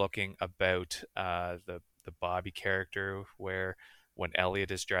odd looking about the Bobby character where when Elliot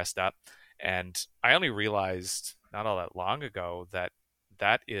is dressed up, and I only realized not all that long ago that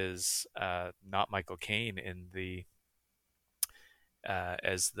is not Michael Caine in the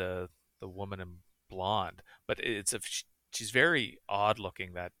as the woman in blonde, but she's very odd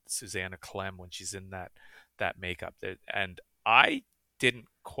looking, that Susanna Clem, when she's in that makeup. And I didn't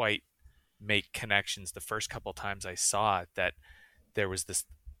quite make connections the first couple times I saw it that there was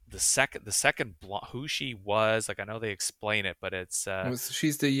second who she was. Like I know they explain it, but it's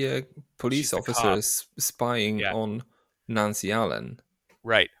She's the police she's the officer cop. spying Yeah, on Nancy Allen.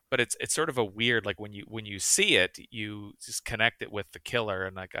 right. But it's sort of a weird, like when you see it, you just connect it with the killer,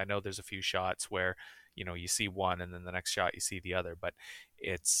 and like I know there's a few shots where you see one, and then the next shot you see the other, but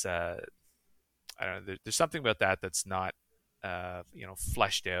it's I don't know. There's something about that that's not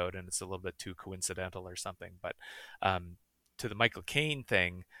fleshed out, and it's a little bit too coincidental or something. But to the Michael Caine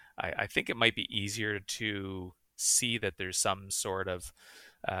thing, I think it might be easier to see that there's some sort of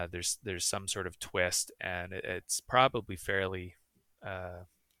there's some sort of twist, and it's probably fairly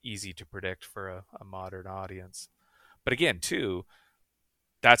easy to predict for a modern audience. But again, too,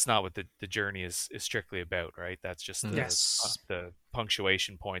 that's not what the journey is strictly about, right? That's just Yes. the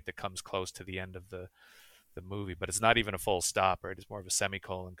punctuation point that comes close to the end of the movie, but it's not even a full stop, right? It's more of a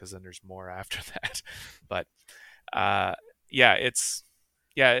semicolon because then there's more after that. But uh, yeah, it's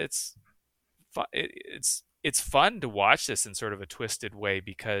fun to watch this in sort of a twisted way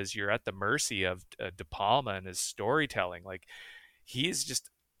because you're at the mercy of De Palma and his storytelling. Like he is just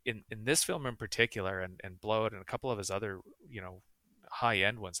in this film in particular, and Blow It and a couple of his other high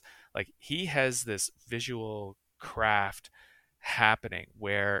end ones. Like he has this visual craft happening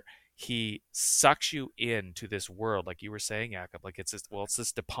where he sucks you into this world, like you were saying, Jakob. Like it's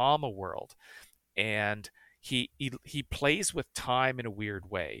this De Palma world, and he plays with time in a weird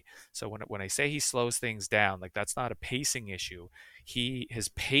way. So when I say he slows things down, like that's not a pacing issue. His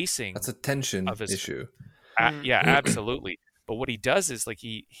pacing That's a tension of his issue. yeah, absolutely. But what he does is like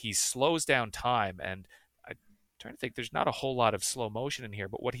he slows down time, and I'm trying to think. There's not a whole lot of slow motion in here,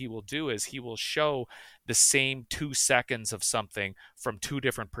 but what he will do is he will show the same 2 seconds of something from two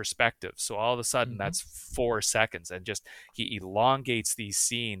different perspectives. So all of a sudden, that's 4 seconds, and just he elongates these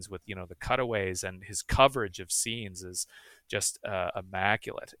scenes with the cutaways, and his coverage of scenes is just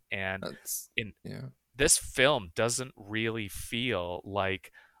immaculate. And Yeah. this film doesn't really feel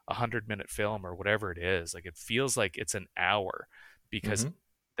like a 100-minute film or whatever it is. Like it feels like it's an hour because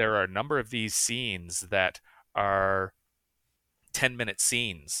there are a number of these scenes that are 10-minute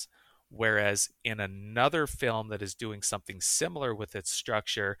scenes, whereas in another film that is doing something similar with its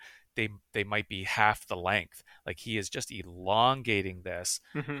structure, they might be half the length. Like he is just elongating this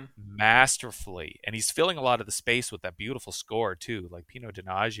masterfully, and he's filling a lot of the space with that beautiful score too. Like Pino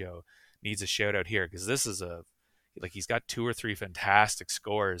Donaggio needs a shout out here because this is he's got 2 or 3 fantastic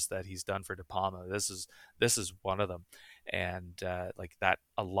scores that he's done for De Palma. This is one of them, and like that,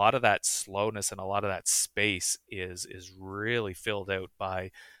 a lot of that slowness and a lot of that space is really filled out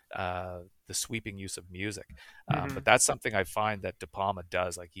by the sweeping use of music. But that's something I find that De Palma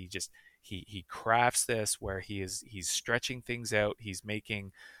does. Like he crafts this where he's stretching things out. He's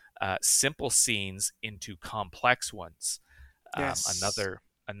making simple scenes into complex ones. Yes.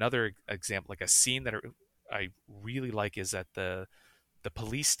 Another example, like a scene that I really like, is at the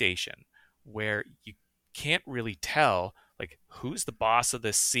police station, where you can't really tell like who's the boss of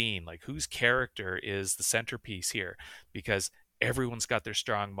this scene, like whose character is the centerpiece here, because everyone's got their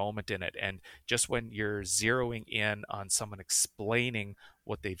strong moment in it. And just when you're zeroing in on someone explaining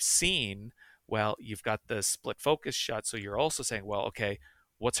what they've seen, well, you've got the split focus shot, so you're also saying, well, okay,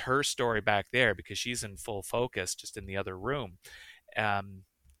 what's her story back there, because she's in full focus just in the other room.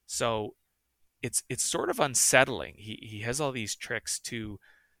 So it's sort of unsettling. He has all these tricks to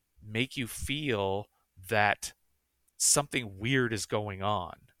make you feel that something weird is going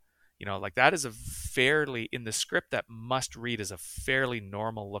on. Like that is a fairly, in the script, that must read as a fairly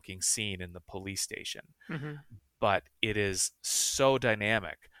normal looking scene in the police station. But it is so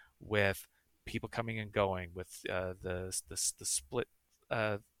dynamic with people coming and going, with the split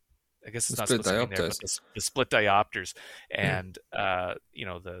I guess it's not supposed to be in there, but the split diopters, and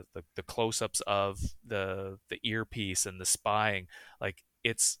the close-ups of the earpiece and the spying. Like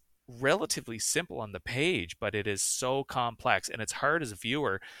it's relatively simple on the page, but it is so complex, and it's hard as a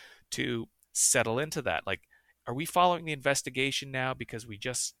viewer to settle into that. Like, are we following the investigation now because we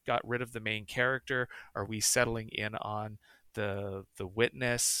just got rid of the main character? Are we settling in on the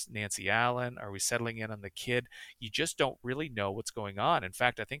witness, Nancy Allen? Are we settling in on the kid? You just don't really know what's going on. In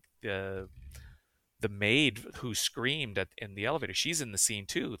fact, I think the maid who screamed in the elevator, she's in the scene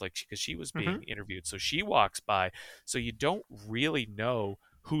too, like because she was being interviewed. So she walks by. So you don't really know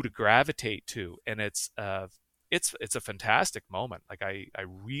who to gravitate to, and it's a fantastic moment. Like I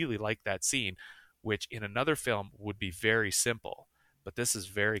really like that scene, which in another film would be very simple, but this is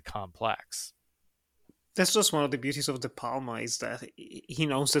very complex. That's just one of the beauties of De Palma, is that he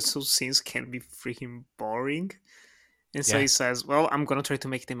knows that those scenes can be freaking boring. And so he says, well, I'm going to try to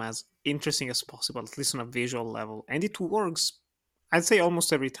make them as interesting as possible, at least on a visual level. And it works I'd say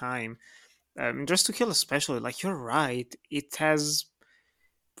almost every time. Dressed to Kill especially, like you're right, it has,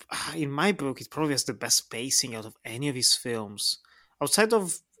 in my book, it probably has the best pacing out of any of his films. Outside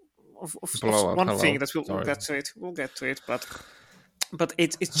of Blowout. one Hello. thing that we'll Sorry. get to it. We'll get to it, but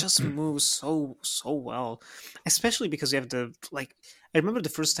it just moves so well, especially because you have the like. I remember the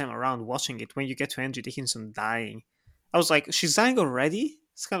first time around watching it when you get to Angie Dickinson dying. I was like, she's dying already.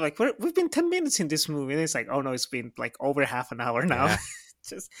 It's kind of like we've been 10 minutes in this movie, and it's like, oh no, it's been like over half an hour now. Yeah.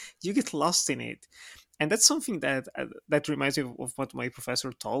 Just you get lost in it, and that's something that reminds me of what my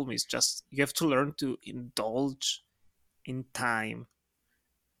professor told me. Is just you have to learn to indulge in time,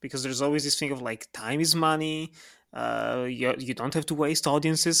 because there's always this thing of like time is money. You don't have to waste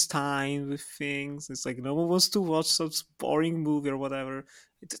audiences' time with things. It's like no one wants to watch some boring movie or whatever.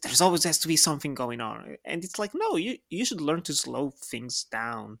 There's always has to be something going on, and it's like no, you should learn to slow things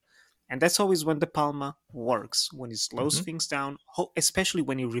down, and that's always when De Palma works, when he slows Mhm. things down, especially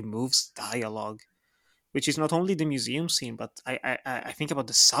when he removes dialogue, which is not only the museum scene, but I think about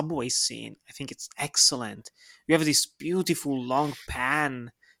the subway scene. I think it's excellent. You have this beautiful long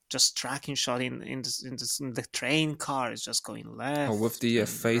pan, just tracking shot in the train car. It's just going left. Oh, with the and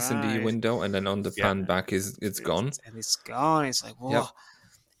face in the right, window, and then on the Yeah. pan back it's gone. and it's gone. It's like whoa. Yep.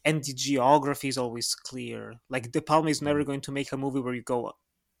 And the geography is always clear. Like De Palma is never going to make a movie where you go,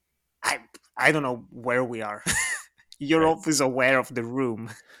 I don't know where we are. You're Right. always aware of the room.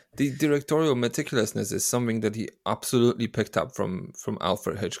 The directorial meticulousness is something that he absolutely picked up from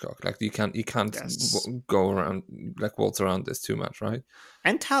Alfred Hitchcock. Like you can't Yes. go around like waltz around this too much, right?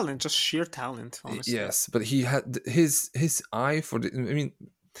 And talent, just sheer talent, honestly. Yes, but he had his eye for the. I mean,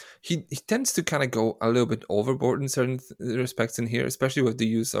 he tends to kind of go a little bit overboard in certain respects in here, especially with the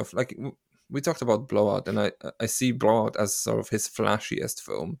use of like we talked about Blowout, and I see Blowout as sort of his flashiest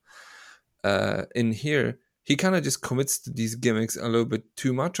film. In here, he kind of just commits to these gimmicks a little bit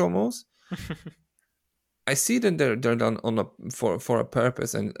too much, almost. I see that they're done for a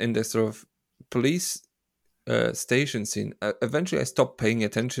purpose, and in this sort of police station scene, eventually I stopped paying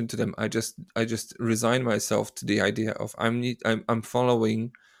attention to them. I just resign myself to the idea of I'm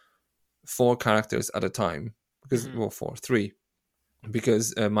following 4 characters at a time, because Mhm. 3,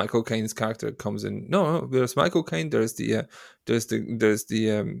 because Michael Caine's character comes in. No, there's Michael Caine. There's the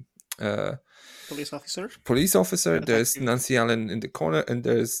Police officer. police officer. There's Detective. Nancy Allen in the corner, and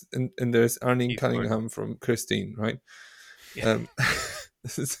there's Arlene Keith Cunningham from Christine, right? Yeah.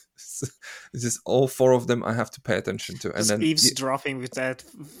 This is it's just all 4 of them I have to pay attention to, and Just then eavesdropping with that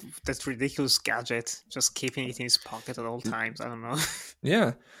ridiculous gadget, just keeping it in his pocket at all times. I don't know.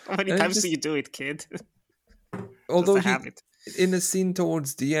 yeah. How many And it times just- do you do it, kid? Although Just a he, habit. in a scene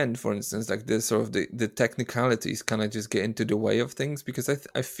towards the end, for instance, like the sort of the technicalities kind of just get into the way of things, because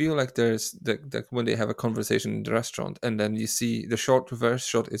I feel like there's the when they have a conversation in the restaurant, and then you see the short reverse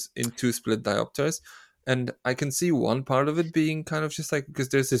shot is in 2 split diopters, and I can see one part of it being kind of just like, because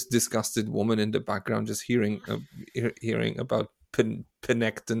there's this disgusted woman in the background just hearing about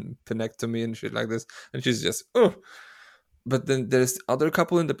penectomy and shit like this, and she's just oh. But then there's other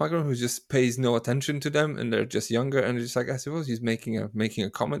couple in the background who just pays no attention to them, and they're just younger, and it's just like, I suppose he's making a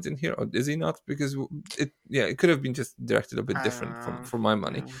comment in here, or is he not? Because it could have been just directed a bit different for my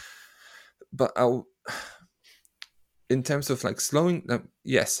money. Yeah. But in terms of like slowing,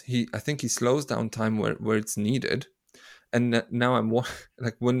 yes, I think he slows down time where it's needed. And now I'm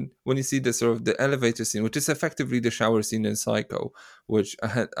like when you see the sort of the elevator scene, which is effectively the shower scene in Psycho, which I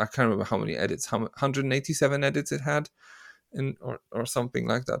can't remember how many edits, 187 edits it had. Or something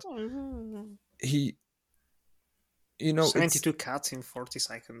like that. He, 72 cuts in 40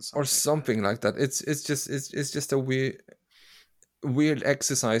 seconds, or something like that. It's just a weird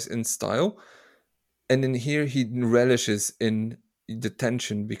exercise in style, and in here he relishes in the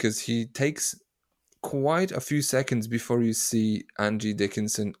tension, because he takes quite a few seconds before you see Angie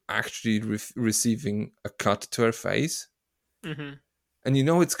Dickinson actually receiving a cut to her face, Mm-hmm. and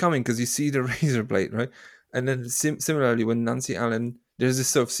it's coming because you see the razor blade, right? And then similarly, when Nancy Allen, there's this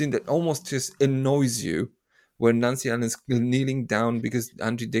sort of scene that almost just annoys you, where Nancy Allen's kneeling down because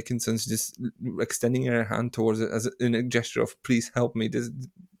Angie Dickinson's just extending her hand towards it in a gesture of "please help me,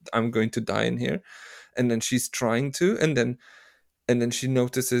 I'm going to die in here," and then she's trying to, and then she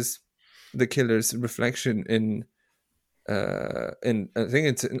notices the killer's reflection in I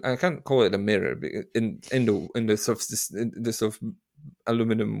think I can't call it a mirror, in the sort of this sort of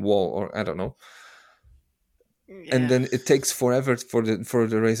aluminum wall, or I don't know. Yeah. And then it takes forever for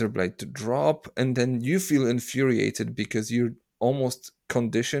the razor blade to drop, and then you feel infuriated because you're almost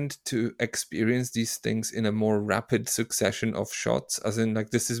conditioned to experience these things in a more rapid succession of shots, as in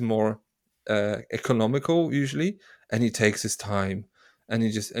like this is more economical usually, and he takes his time, and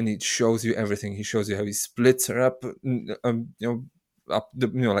he shows you everything. He shows you how he splits her up, up the,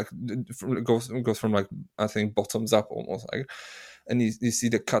 like goes from like, I think, bottoms up almost, like, and you see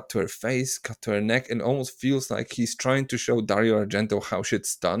the cut to her face, cut to her neck, and almost feels like he's trying to show Dario Argento how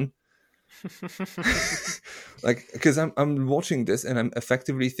shit's done. Like, because I'm watching this and I'm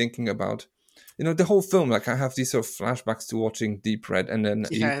effectively thinking about, the whole film. Like, I have these sort of flashbacks to watching Deep Red, and then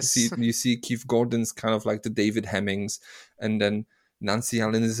Yes. you see Keith Gordon's kind of like the David Hemmings, and then Nancy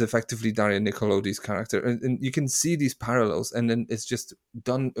Allen is effectively Daria Nicolodi's character, and you can see these parallels, and then it's just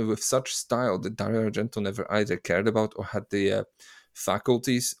done with such style that Dario Argento never either cared about or had the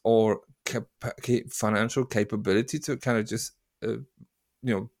faculties or financial capability to kind of just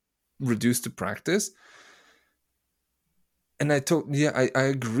reduce to practice. And I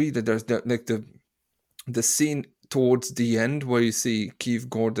agree that there's the scene towards the end where you see Keith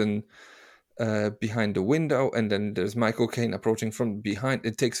Gordon behind the window, and then there's Michael Caine approaching from behind.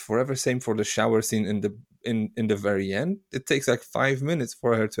 It takes forever. Same for the shower scene in the very end. It takes like 5 minutes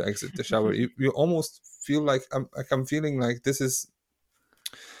for her to exit the shower. you almost feel like I'm feeling like this is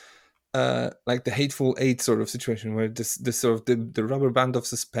like the Hateful Eight sort of situation, where this sort of the rubber band of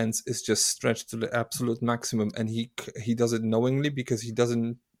suspense is just stretched to the absolute maximum, and he does it knowingly, because he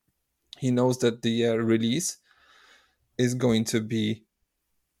knows that the release is going to be.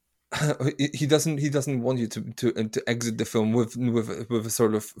 He doesn't want you to exit the film with a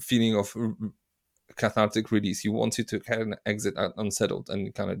sort of feeling of cathartic release. He wants you to kind of exit unsettled, and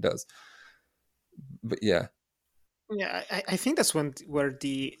it kind of does. But yeah. Yeah, I think that's where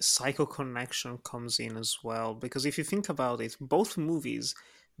the Psycho connection comes in as well. Because if you think about it, both movies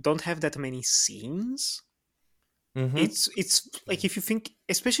don't have that many scenes. Mm-hmm. It's like, if you think,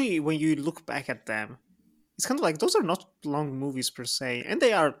 especially when you look back at them, it's kind of like, those are not long movies per se, and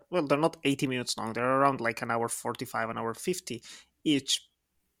they're not 80 minutes long. They're around like an hour 45, an hour 50 each.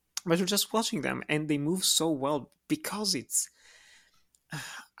 But you're just watching them, and they move so well because it's.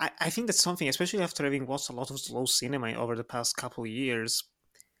 I think that's something, especially after having watched a lot of slow cinema over the past couple of years.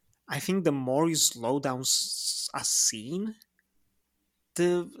 I think the more you slow down a scene,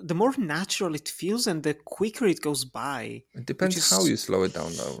 the more natural it feels, and the quicker it goes by. It depends how you slow it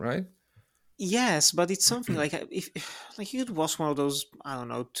down, though, right? Yes, but it's something like, if like you could watch one of those, I don't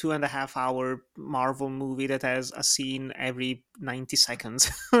know, 2.5 hour Marvel movie that has a scene every 90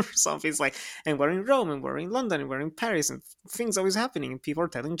 seconds or something. It's like, and we're in Rome, and we're in London, and we're in Paris, and things always happening, and people are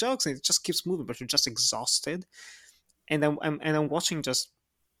telling jokes, and it just keeps moving, but you're just exhausted. And I'm watching just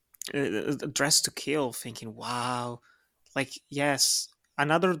Dress to Kill, thinking, wow, like, yes,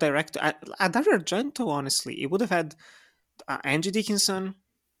 another director, another Argento. Honestly, it would have had Angie Dickinson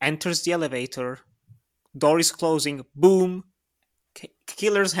enters the elevator, door is closing, boom,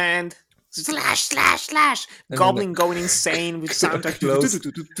 killer's hand, slash, slash, slash, goblin going insane with soundtrack.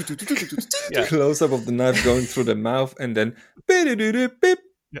 Close up of the knife going through the mouth, and then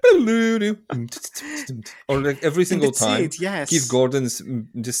or like every single time yes. Keith Gordon's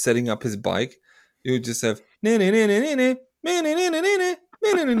just setting up his bike, you just have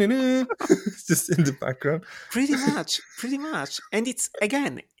just in the background. Pretty much. And it's,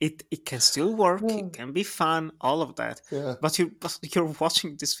 again, it can still work, it can be fun, all of that. Yeah. But you're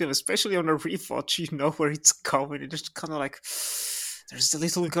watching this film, especially on a rewatch, you know where it's going. It's just kind of like, there's the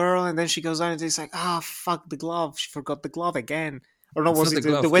little girl, and then she goes on, and it's like, fuck, the glove. She forgot the glove again. Or no, was it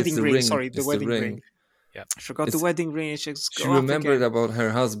the wedding ring? Ring. Sorry, the wedding ring. Yeah. I forgot the wedding ring. She remembered about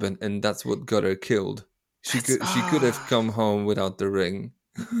her husband, and that's what got her killed. She could have come home without the ring.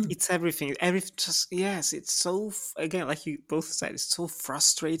 It's everything. It's so, again, like you both said, it's so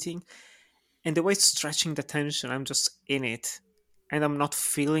frustrating. And the way it's stretching the tension, I'm just in it. And I'm not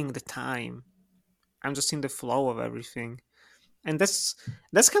feeling the time. I'm just in the flow of everything. And that's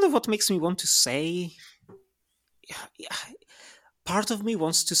kind of what makes me want to say. Part of me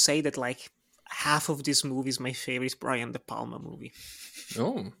wants to say that, like, half of this movie is my favorite Brian De Palma movie.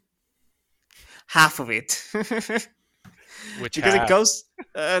 Oh. Half of it. Which because half? It goes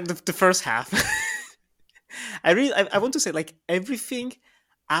the first half. I want to say, like, everything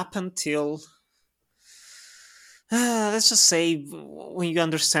up until let's just say when you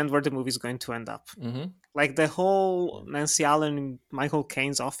understand where the movie is going to end up. Mm-hmm. Like the whole Nancy Allen in Michael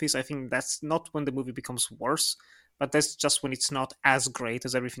Caine's office, I think that's not when the movie becomes worse, but that's just when it's not as great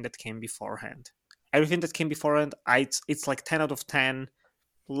as everything that came beforehand. Everything that came beforehand, it's like 10 out of 10.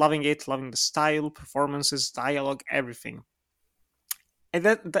 Loving it, loving the style, performances, dialogue, everything. And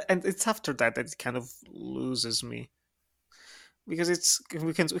and it's after that it kind of loses me, because it's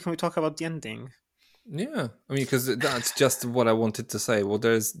we talk about the ending. Yeah, I mean, because that's just what I wanted to say. Well,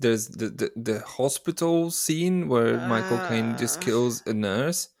 there's the hospital scene where Michael Caine just Uh, kills a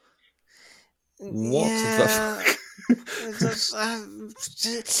nurse. What the yeah. fuck?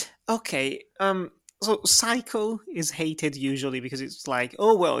 That's, okay. So Psycho is hated usually because it's like,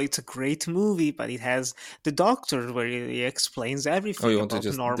 oh well, it's a great movie, but it has the Doctor where he explains Oh, everything you want to about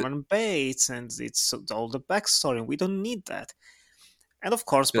just Norman Bates and it's all the backstory. And we don't need that. And of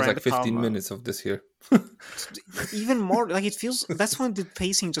course, there's Brian like De 15 Palma. minutes of this here. Even more like it feels. That's when the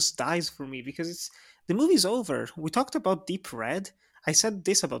pacing just dies for me because it's the movie's over. We talked about Deep Red. I said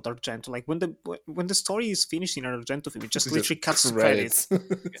this about Argento. Like when the story is finished in an Argento film, it just It's literally cuts to credits. credits.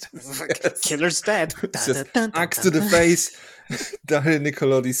 Yes. Killer's dead. It's just axe to the face. Dario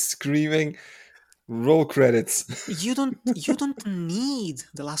Nicolodi screaming. Roll credits. You don't need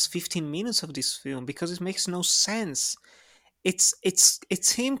the last 15 minutes of this film because it makes no sense.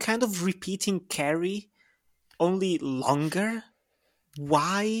 It's him kind of repeating Carrie only longer.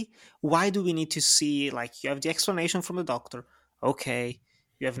 Why do we need to see, like, you have the explanation from the Doctor, okay,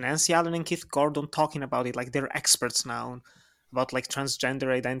 you have Nancy Allen and Keith Gordon talking about it like they're experts now about like transgender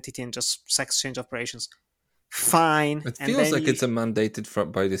identity and just sex change operations, fine, It and feels then like you, it's a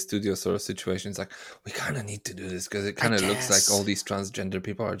mandated by the studio sort of situation. It's like, we kind of need to do this because it I kind of looks like all guess, these transgender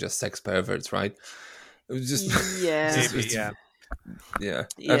people are just sex perverts, right? It was just, yeah, Maybe, yeah. yeah.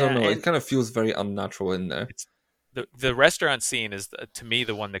 I don't yeah, know. It and kind of feels very unnatural in there. It's the restaurant scene is to me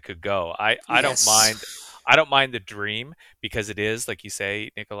the one that could go. I don't yes, mind. I don't mind the dream because it is like you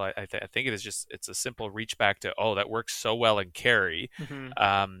say, Nicola. I think it is just it's a simple reach back to that works so well in Carrie. mhm.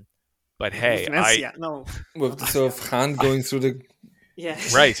 Um, but With hey, Nancy, no, With not the Nancy sort Allen. of hand going through the. Yeah,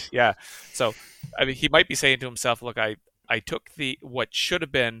 right, yeah. So I mean, he might be saying to himself, "Look, I took what should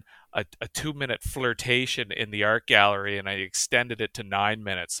have been a 2 minute flirtation in the art gallery and I extended it to 9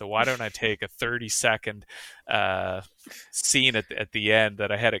 minutes. So why don't I take a 30-second scene at the end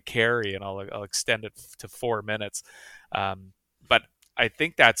that I had at Carrie and I'll extend it to 4 minutes." But I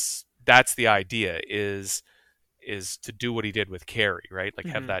think that's the idea is to do what he did with Carrie, right? Like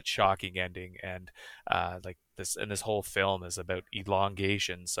have mhm. that shocking ending and like this whole film is about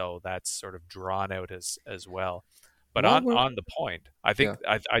elongation, so that's sort of drawn out as well. But While on we're. on the point, I think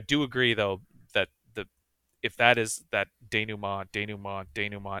Yeah. I do agree though that the if that is that denouement,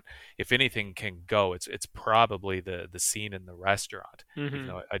 if anything can go, it's probably the scene in the restaurant. Even Mhm.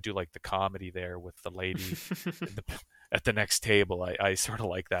 though I do like the comedy there with the lady in the, at the next table, I sort of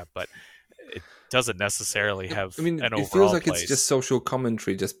like that, but it doesn't necessarily have I mean, an it feels overall like it's just place. social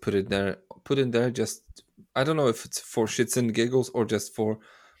commentary. Just put it there. Put in there. Just I don't know if it's for shits and giggles or just for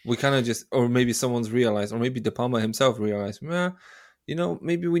we kind of just or maybe someone's realized or maybe De Palma himself realized.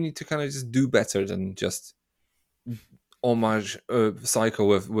 Maybe we need to kind of just do better than just homage Psycho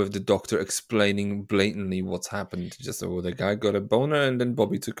with the Doctor explaining blatantly what's happened. Just the guy got a boner and then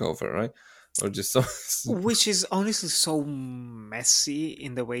Bobby took over, right? Or just so. Which is honestly so messy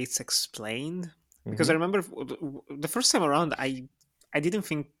in the way it's explained. Because I Mhm. remember the first time around, I didn't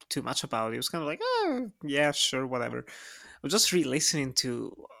think too much about it. It was kind of like, oh, yeah, sure, whatever. I'm just re-listening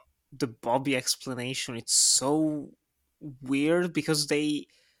to the Bobby explanation. It's so weird because they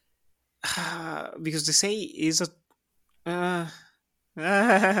say is a uh,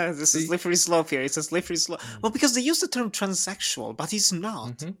 this is See, slippery slope here. It's a slippery slope. Mm. Well, because they use the term transsexual, but he's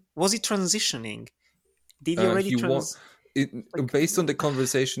not. mhm. Was he transitioning? Did he already He want like? based on the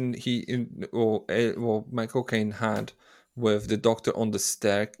conversation Michael Caine had with the doctor on the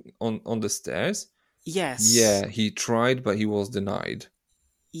on the stairs. Yes, Yeah, he tried, but he was denied.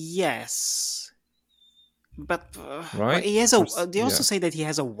 yes, but Right? he has Or they also yeah. say that he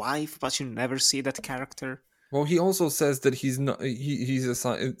has a wife, but you never see that character. Well, he also says that he's not. He's a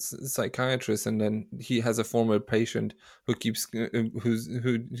psychiatrist, and then he has a former patient who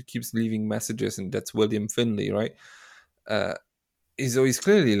keeps leaving messages, and that's William Finley, right? Uh, he's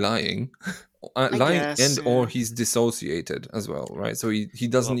clearly lying, I lying, guess. and or he's dissociated as well, right? So he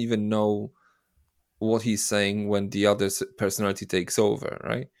doesn't Well, even know what he's saying when the other personality takes over,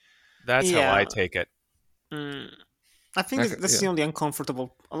 right? that's how I Yeah. take it. Mm, I think that's Yeah. the only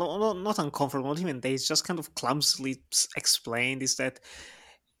uncomfortable, not uncomfortable, not even they. It's just kind of clumsily explained. Is that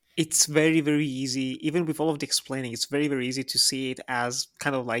it's very very easy, even with all of the explaining. It's very very easy to see it as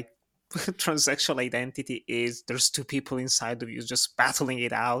kind of like transsexual identity is there's two people inside of you just battling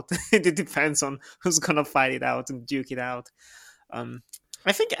it out. It depends on who's gonna fight it out and duke it out. um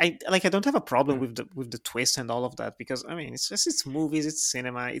I think I don't have a problem with the twist and all of that because I mean it's movies, it's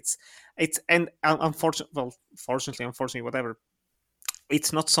cinema, it's and unfortunately, well, fortunately, unfortunately, whatever,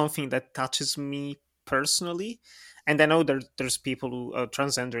 it's not something that touches me personally, and I know there's people who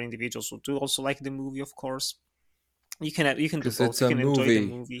transgender individuals who do also like the movie, of course. You can do Because both. it's You a can enjoy the movie.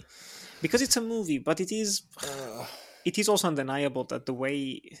 movie because it's a movie, but it is also undeniable that the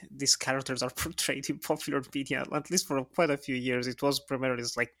way these characters are portrayed in popular media, at least for quite a few years, it was primarily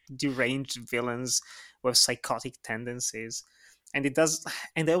as like deranged villains with psychotic tendencies, and it does.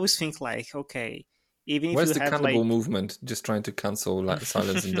 And I always think like, okay, even if Where's you the have cannibal like, movement just trying to cancel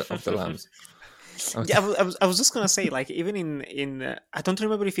Silence of the Lambs? yeah, I was just gonna say like, even in I don't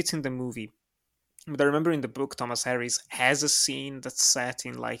remember if it's in the movie, but I remember in the book, Thomas Harris has a scene that's set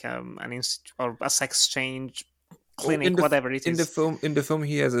in like or a sex change Oh, clinic, whatever it is. in the film,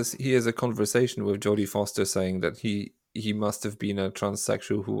 he has a conversation with Jodie Foster saying that he must have been a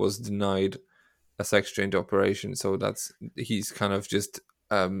transsexual who was denied a sex change operation. So he's kind of just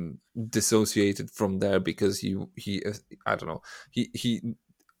dissociated from there because he I don't know, he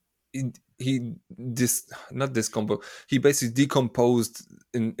not discomposed, he basically decomposed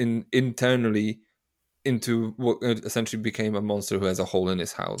in internally into what essentially became a monster who has a hole in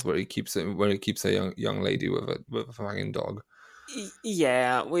his house where he keeps a young lady with a fucking dog.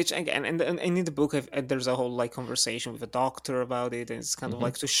 Yeah, which again, and in the book, there's a whole like conversation with a doctor about it, and it's kind of Mhm.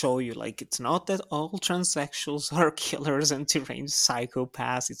 like to show you like it's not that all transsexuals are killers and deranged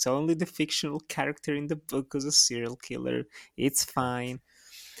psychopaths. It's only the fictional character in the book who's a serial killer. It's fine.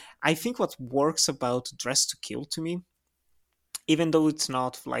 I think what works about Dress to Kill to me, even though it's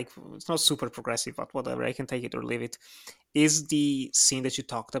not super progressive, but whatever, I can take it or leave it, is the scene that you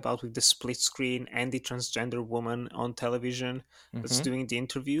talked about with the split screen and the transgender woman on television that's Mhm. doing the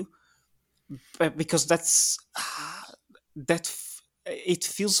interview. Because it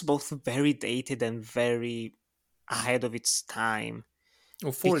feels both very dated and very ahead of its time.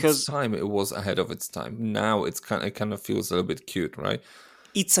 Well, for its Because time, it was ahead of its time. Now it kind of feels a little bit cute, right?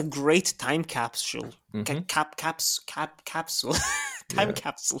 it's a great time capsule. Mhm. Capsule. Time Yeah.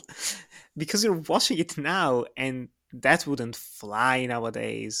 capsule. Because you're watching it now and that wouldn't fly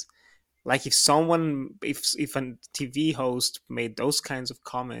nowadays. Like if a TV host made those kinds of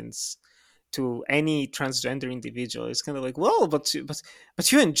comments to any transgender individual, it's kind of like, well, but you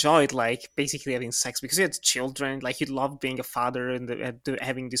enjoyed like basically having sex because you had children, like you loved being a father and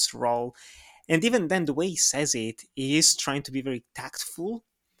having this role. And even then, the way he says it, he is trying to be very tactful,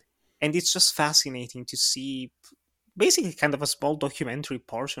 and it's just fascinating to see basically kind of a small documentary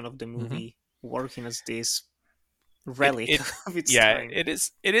portion of the Mhm. movie working as this It relic it of its yeah, time. it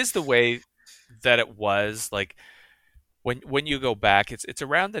is the way that it was. Like when you go back, it's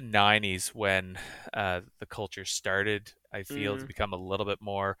around the '90s when the culture started, I feel, to Mm, become a little bit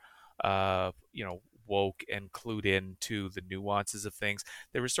more woke and clued in to the nuances of things.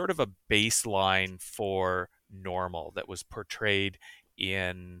 There was sort of a baseline for normal that was portrayed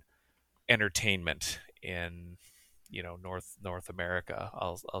in entertainment in North America,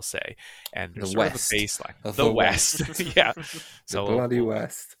 I'll say. And The there's sort of a West. baseline, the The West. West. Yeah. The So bloody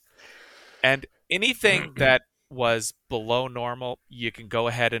West. and anything that was below normal, you can go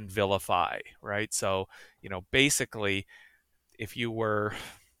ahead and vilify, right? So, basically, if you were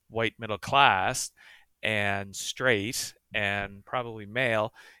white middle class and straight and probably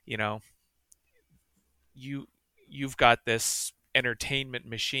male, you know, you you've got this entertainment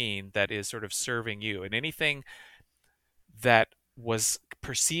machine that is sort of serving you, and anything that was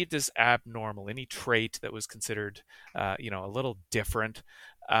perceived as abnormal, any trait that was considered, a little different,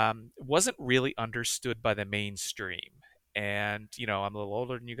 wasn't really understood by the mainstream. And I'm a little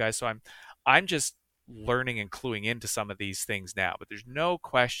older than you guys, so I'm just learning and cluing into some of these things now. But there's no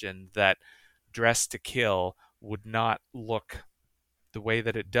question that Dress to Kill would not look the way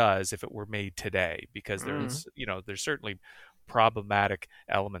that it does if it were made today, because mm. there's certainly problematic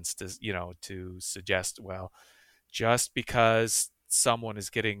elements to suggest, well, just because someone is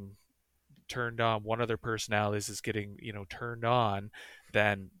getting turned on, one of their personalities is getting turned on,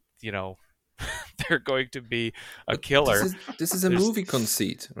 then they're going to be a But this killer. is a There's movie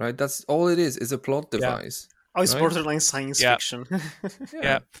conceit, right? That's all it is a plot Yeah, device, Oh, it's right? borderline science yeah, fiction.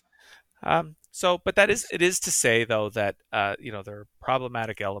 yeah. Yeah. But it is to say though that there are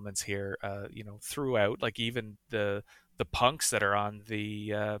problematic elements here, throughout, like even the punks that are on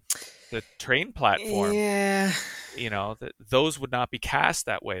the train platform. Yeah. That those would not be cast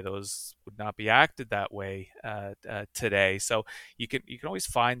that way, those would not be acted that way today. So you can always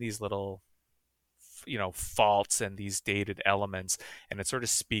find these little faults and these dated elements, and it sort of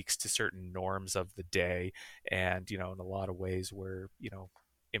speaks to certain norms of the day. And in a lot of ways we're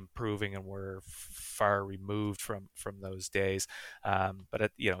improving, and we're far removed from those days.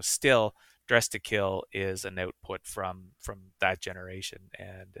 But still, Dress to Kill is an output from that generation,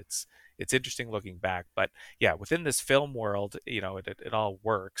 and it's interesting looking back. But yeah, within this film world, it all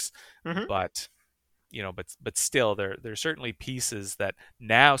works, Hmm. but but still, there's certainly pieces that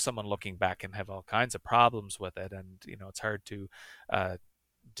now someone looking back can have all kinds of problems with it, and it's hard to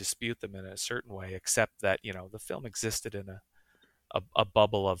dispute them in a certain way, except that the film existed in a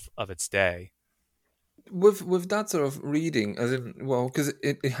bubble of its day. With that sort of reading, as in, well, because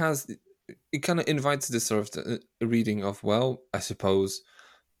it kind of invites this sort of reading of, well, I suppose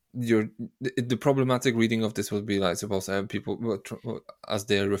the problematic reading of this would be like, suppose people, as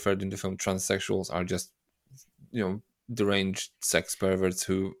they are referred in the film, transsexuals are just deranged sex perverts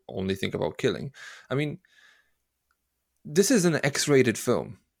who only think about killing. I mean, this is an X-rated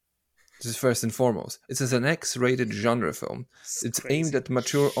film. This is first and foremost. It is an X-rated genre film. It's aimed at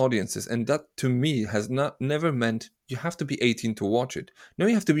mature audiences, and that to me has never meant you have to be 18 to watch it. No,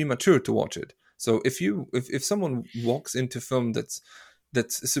 you have to be mature to watch it. So if someone walks into film that's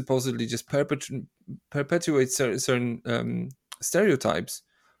supposedly just perpetuates certain stereotypes,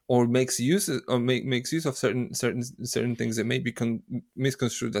 or makes use of certain things that may be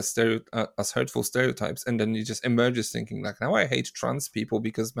misconstrued as hurtful stereotypes, and then he just emerges thinking like, now I hate trans people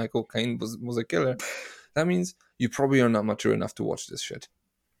because Michael Caine was a killer. That means you probably are not mature enough to watch this shit.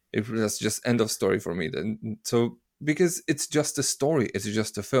 If that's just end of story for me, then. So because it's just a story, it's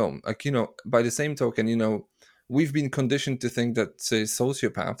just a film. Like, by the same token, we've been conditioned to think that, say,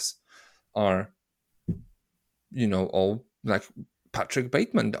 sociopaths are, all like Patrick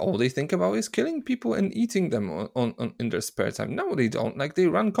Bateman. All they think about is killing people and eating them on in their spare time. No, they don't. Like, they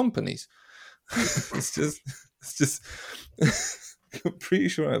run companies. it's just I'm pretty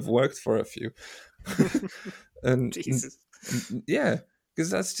sure I've worked for a few. And Jesus. yeah, because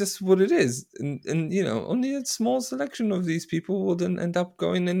that's just what it is. And only a small selection of these people will then end up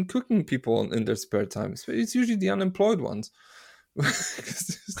going and cooking people in their spare time. So it's usually the unemployed ones. It's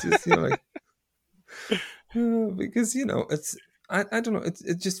just, because it's I don't know.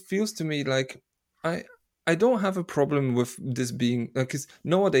 It just feels to me like I don't have a problem with this being, because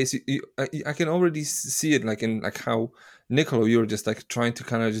nowadays I can already see it, like in like how Nicolo, you're just like trying to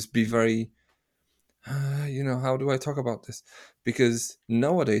kind of just be very how do I talk about this? Because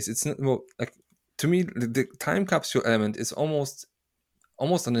nowadays it's not, well, like, to me the time capsule element is almost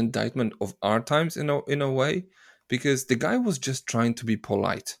an indictment of our times in a way, because the guy was just trying to be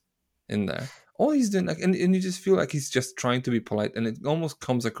polite in there. All he's doing, like, and you just feel like he's just trying to be polite, and it almost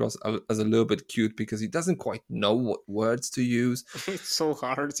comes across as a little bit cute because he doesn't quite know what words to use. It's so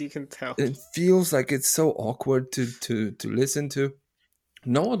hard, you can tell. It feels like it's so awkward to listen to.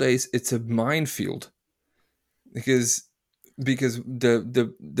 Nowadays, it's a minefield because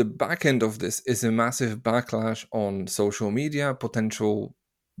the back end of this is a massive backlash on social media, potential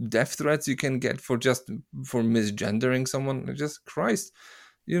death threats you can get for misgendering someone. Just Christ,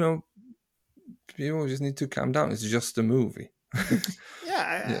 people just need to calm down. It's just a movie.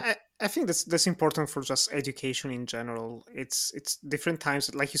 I think that's important for just education in general. It's different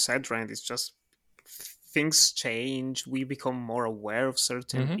times, like you said, Rand. It's just things change. We become more aware of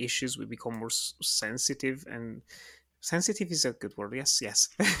certain issues. We become more sensitive, and sensitive is a good word. Yes,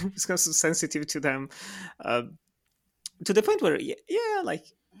 because sensitive to them, to the point where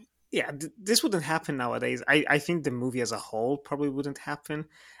this wouldn't happen nowadays. I think the movie as a whole probably wouldn't happen.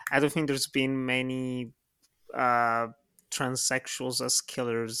 I don't think there's been many transsexuals as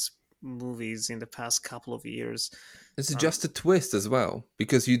killers movies in the past couple of years. It's just a twist as well,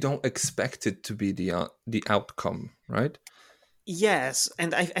 because you don't expect it to be the outcome, right? Yes,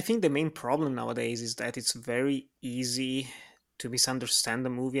 and I think the main problem nowadays is that it's very easy to misunderstand the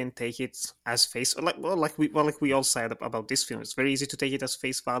movie and take it as face, like we all said about this film. It's very easy to take it as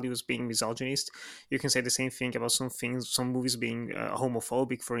face value as being misogynist. You can say the same thing about some movies being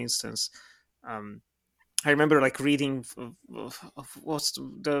homophobic, for instance. I remember like reading what's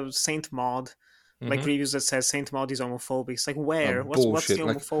the Saint Maud, like reviews that says Saint Maud is homophobic. It's like, where? What's the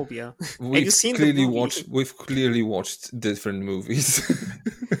homophobia? Have you seen the movie? We've clearly watched different movies.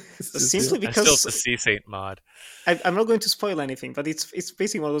 Simply because I still have to see Saint Maud. I'm not going to spoil anything, but it's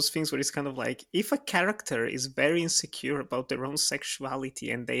basically one of those things where it's kind of like, if a character is very insecure about their own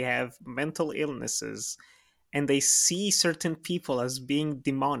sexuality and they have mental illnesses, and they see certain people as being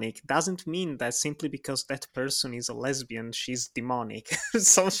demonic, doesn't mean that simply because that person is a lesbian, she's demonic.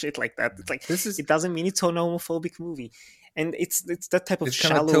 Some shit like that. It's like, it doesn't mean it's an homophobic movie. And it's that type of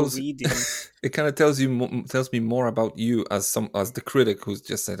shallow reading. It kind of tells me more about you as the critic who's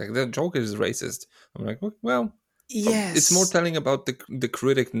just said like, the Joker is racist. I'm like, well, yes, it's more telling about the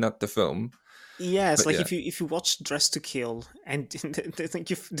critic, not the film. Yes, But like yeah, if you watch Dress to Kill and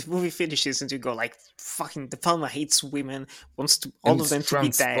the movie finishes and you go like, fucking De Palma hates women, wants to and all of it's them to be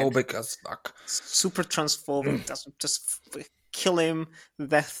dead, transphobic as fuck. super transphobic, just kill him,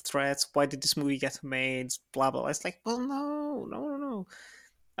 death threats. Why did this movie get made? Blah blah. It's like, well, no.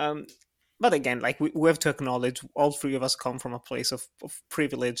 Um, but again, like we have to acknowledge all three of us come from a place of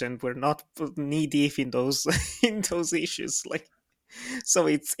privilege, and we're not knee deep in those in those issues. Like, so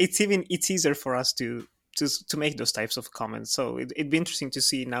it's easier for us to make those types of comments. So it'd be interesting to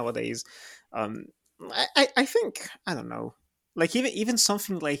see nowadays. Um, I think, I don't know, like even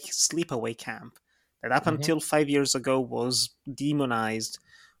something like Sleepaway Camp, that up Mhm. until 5 years ago was demonized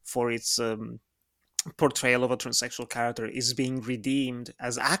for its portrayal of a transsexual character, is being redeemed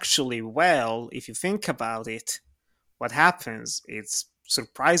as, actually, well, if you think about it, what happens, it's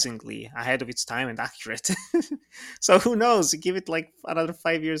surprisingly ahead of its time and accurate. So who knows, give it like another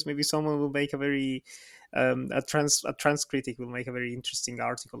 5 years, maybe someone will make a very a trans critic will make a very interesting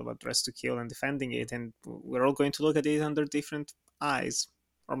article about Dress to Kill and defending it, and we're all going to look at it under different eyes,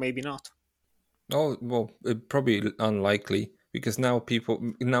 or maybe not. Oh well, probably unlikely because now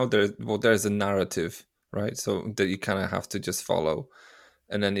there's a narrative, right? So that you kind of have to just follow,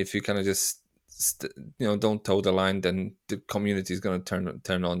 and then if you kind of just don't toe the line, then the community is gonna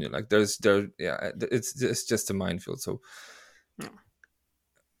turn on you. Like it's just a minefield. So No.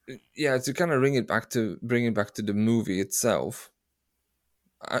 yeah, to kind of bring it back to the movie itself.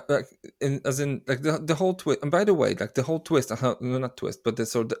 Like as in like the whole twist, and by the way, like the whole twist, no, not twist, but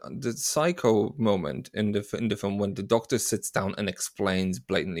the psycho moment in the film when the doctor sits down and explains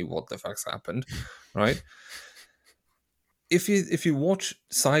blatantly what the fuck's happened, right? If you watch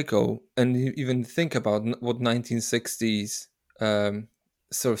Psycho and you even think about what 1960s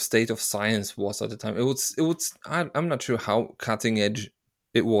sort of state of science was at the time, I'm not sure how cutting edge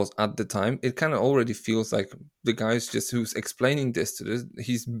it was at the time. It kind of already feels like the guy's just who's explaining this to this,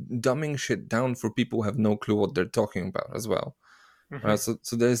 he's dumbing shit down for people who have no clue what they're talking about as well. Mhm. Right? So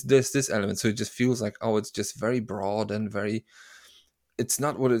there's this element. So it just feels like, oh, it's just very broad and very. It's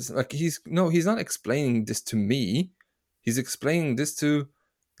not what it's like. He's not explaining this to me. He's explaining this to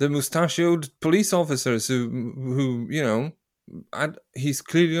the mustachioed police officers who he's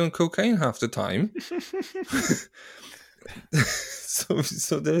clearly on cocaine half the time.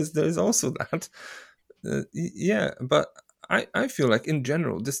 So there's also that. Yeah, but I feel like in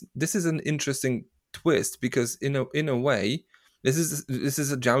general this is an interesting twist because in a way this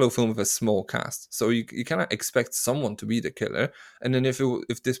is a Giallo film with a small cast, so you cannot expect someone to be the killer, and then if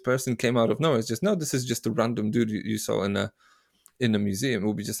this person came out of nowhere, it's just no, this is just a random dude you saw in a museum. It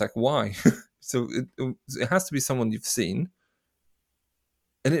would be just like, why? So it has to be someone you've seen,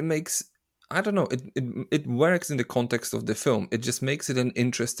 and it makes, I don't know, it works in the context of the film. It just makes it an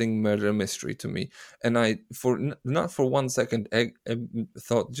interesting murder mystery to me, and I not for 1 second I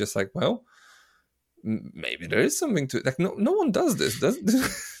thought just like, well, maybe there is something to it. Like no one does this.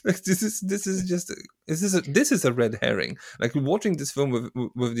 Like this is a red herring. Like watching this film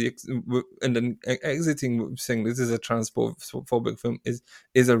and then exiting saying this is a transphobic film is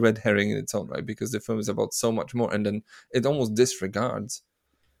a red herring in its own right, because the film is about so much more, and then it almost disregards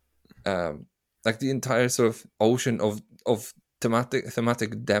like the entire sort of ocean of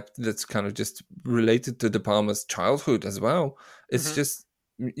thematic depth that's kind of just related to De Palma's childhood as well. It's just,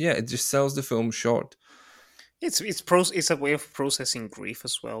 yeah, it just sells the film short. It's a way of processing grief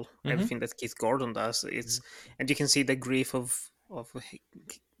as well. Everything that Keith Gordon does, and you can see the grief of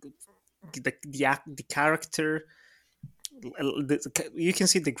the character. You can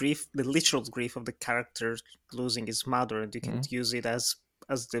see the literal grief of the character losing his mother, and you can use it as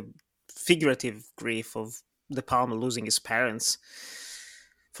the figurative grief of De Palma losing his parents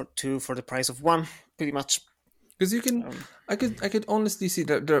for the price of one, pretty much. Because you can, I could honestly see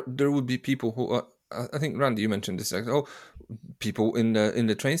that there would be people who are, I think Randy, you mentioned this, like, oh, people in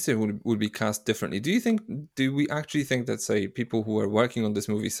the train station would be cast differently. Do we actually think that, say, people who are working on this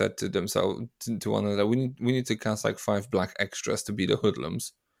movie said to themselves, to one another, we need to cast like 5 black extras to be the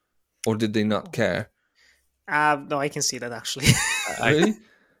hoodlums, or did they not care? No, I can see that actually. Really?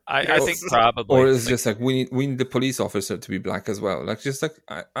 I think probably, or it's just like we need the police officer to be black as well. Like, just like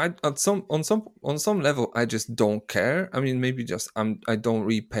I on some level I just don't care. I mean, maybe just I don't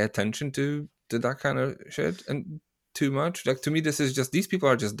really pay attention to that kind of shit and too much. Like, to me, this is just, these people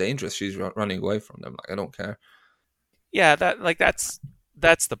are just dangerous. She's running away from them. Like, I don't care. yeah, that's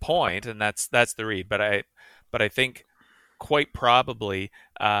the point, and that's the read. But I think quite probably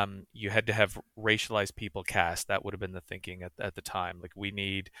you had to have racialized people cast. That would have been the thinking at the time. Like, we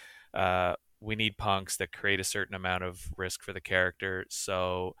need punks that create a certain amount of risk for the character.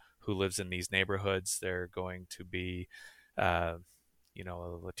 So who lives in these neighborhoods. They're going to be, uh, a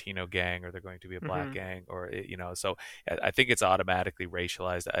Latino gang, or they're going to be a black Hmm. gang, or So I think it's automatically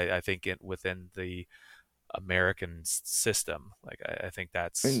racialized. I think within the American system, like I think I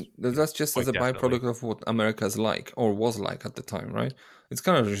that's mean, that's just as quite a definitely. byproduct of what America's like or was like at the time, right? It's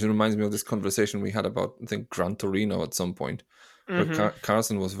kind of just reminds me of this conversation we had about, I think, Gran Torino at some point, where Hmm.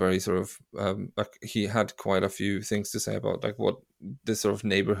 Carson was very sort of like he had quite a few things to say about like what this sort of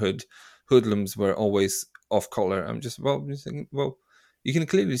neighborhood hoodlums were always off color. I'm just just thinking, well, you can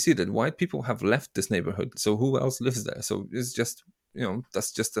clearly see that white people have left this neighborhood, so who else lives there? So it's just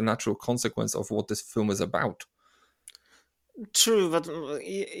that's just a natural consequence of what this film is about. True, but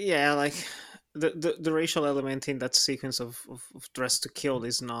yeah, like the racial element in that sequence of Dress to Kill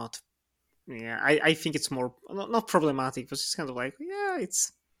is not. Yeah, I think it's more not problematic, but it's kind of like, yeah,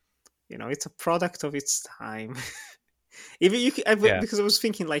 it's a product of its time. Even Yeah, because I was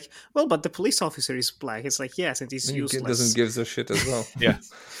thinking like, well, but the police officer is black. It's like, yes, and he's And doesn't useless. gives a shit as well. yeah,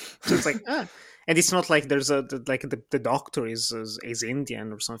 So it's like, and it's not like there's like the doctor is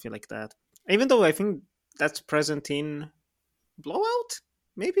Indian or something like that. Even though I think that's present in Blowout.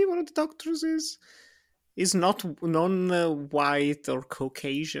 Maybe one of the doctors is not non-white or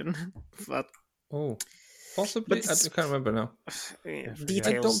Caucasian, but Oh, possibly. I it's can't remember now. I forget.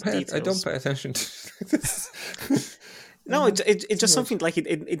 details. I don't Details. pay attention to this. No, it's Too just much. something like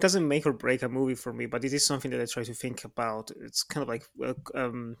it doesn't make or break a movie for me, but it is something that I try to think about. It's kind of like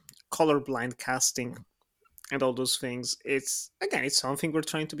colorblind casting and all those things. It's again, it's something we're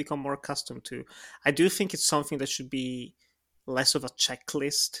trying to become more accustomed to. I do think it's something that should be less of a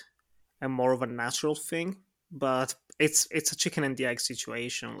checklist and more of a natural thing. But it's a chicken and the egg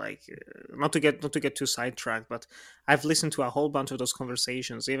situation. Like not to get too sidetracked, but I've listened to a whole bunch of those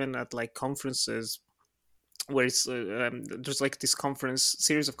conversations, even at like conferences where there's like this conference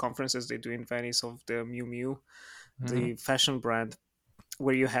series of conferences they do in Venice of the Miu Miu, Mhm. the fashion brand,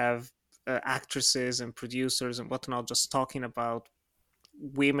 where you have actresses and producers and whatnot just talking about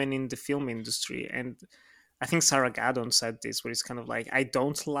women in the film industry. And I think Sarah Gadon said this, where it's kind of like, I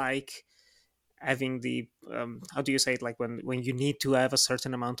don't like having the how do you say it, like when you need to have a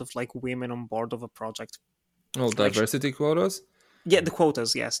certain amount of like women on board of a project, Oh, like diversity quotas. yeah, the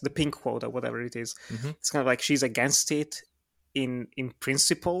quotas, yes, the pink quota, whatever it is. Hmm. It's kind of like she's against it in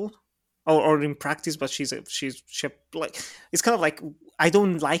principle or in practice, but she like, it's kind of like, I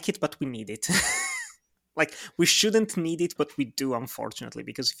don't like it, but we need it. Like, we shouldn't need it, but we do, unfortunately,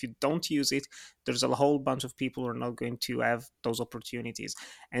 because if you don't use it, there's a whole bunch of people who are not going to have those opportunities.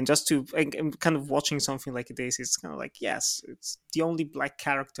 And just to and kind of watching something like this, it's kind of like, yes, it's the only black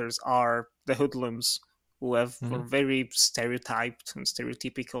characters are the hoodlums who have Hmm. were very stereotyped and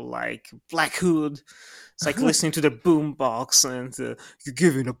stereotypical, like Black Hood. It's like listening to the boombox and you're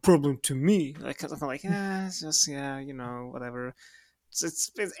giving a problem to me. Like, I'm like, it's just, yeah, whatever.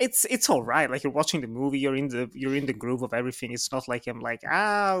 It's all right. Like, you're watching the movie, you're in the groove of everything. It's not like I'm like,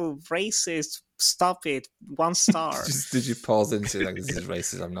 racist, stop it, 1 star. Just did you pause and say like this is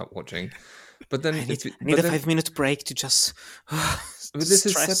racist? I'm not watching. But I then need it's I need but a then 5 minute break to just but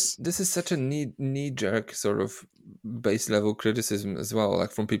stress. this is such a knee jerk sort of base level criticism as well,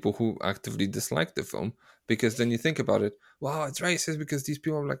 like from people who actively dislike the film. Because then you think about it, wow, it's racist because these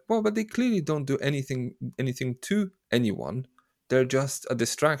people are like, well, but they clearly don't do anything to anyone. They're just a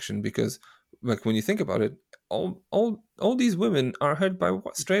distraction because, like, when you think about it, all these women are hurt by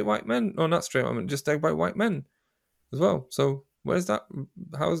straight white men, or not straight white men, just like by white men as well. So where's that?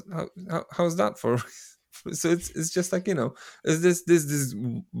 How's that for? So it's just like is this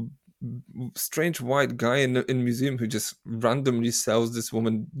strange white guy in museum who just randomly sells this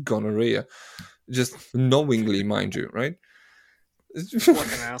woman gonorrhea, just knowingly, mind you, right?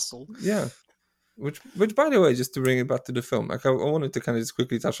 What an asshole. Yeah. Which by the way, just to bring it back to the film, like I wanted to kind of just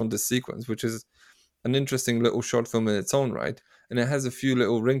quickly touch on this sequence, which is an interesting little short film in its own right, and it has a few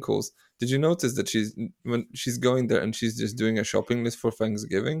little wrinkles. Did you notice that when she's going there and she's just doing a shopping list for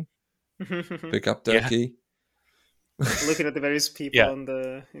Thanksgiving, pick up yeah, turkey? Looking at the various people yeah. in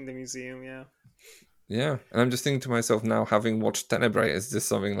the museum, yeah. Yeah, and I'm just thinking to myself now, having watched Tenebrae, is this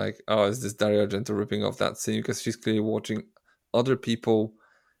something like, oh, is this Dario Argento ripping off that scene? Because she's clearly watching other people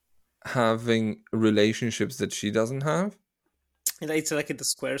having relationships that she doesn't have. It's like in the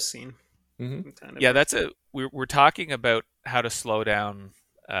square scene. Hmm. Yeah, Right. we're talking about uh, how to slow down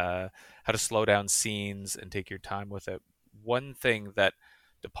scenes and take your time with it. One thing that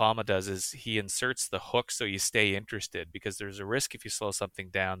De Palma does is he inserts the hook so you stay interested, because there's a risk if you slow something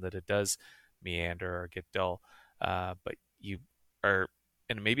down that it does meander or get dull. But you are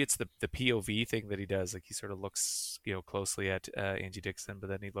and maybe it's the POV thing that he does. Like he sort of looks, closely at Angie Dickinson, but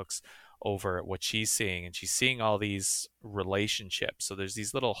then he looks over at what she's seeing, and she's seeing all these relationships. So there's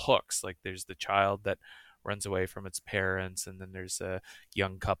these little hooks. Like there's the child that runs away from its parents, and then there's a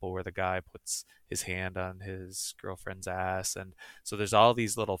young couple where the guy puts his hand on his girlfriend's ass, and so there's all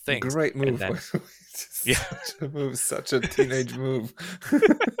these little things. Great move. Then, yeah, such a move, such a teenage move.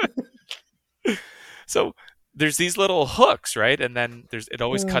 So there's these little hooks, right? And then it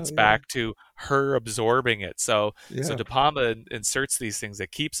always cuts back to her absorbing it. So De Palma inserts these things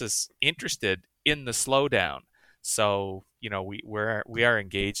that keeps us interested in the slowdown. So we are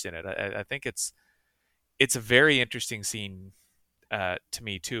engaged in it. I think it's a very interesting scene to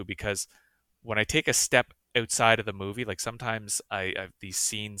me too, because when I take a step outside of the movie, like sometimes I have these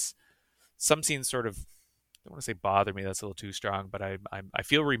scenes, some scenes sort of, I don't want to say bother me, that's a little too strong, but I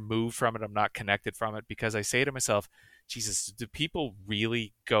feel removed from it. I'm not connected from it, because I say to myself, Jesus, do people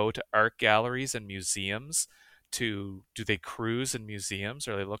really go to art galleries and museums? Do they cruise in museums?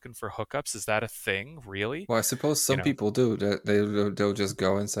 Are they looking for hookups? Is that a thing, really? Well, I suppose some people do. They'll just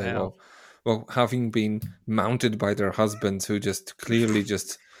go and say, well, having been mounted by their husbands, who just clearly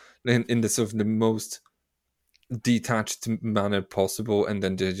just in the sort of the most detached manner possible, and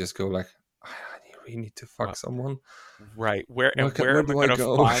then they just go like, we need to fuck someone, right? Where am I going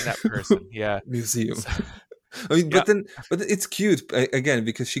to find that person? Yeah, museum. I mean, but it's cute again,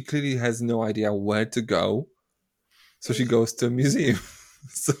 because she clearly has no idea where to go, so she goes to a museum.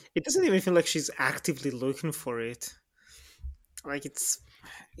 So it doesn't even feel like she's actively looking for it. Like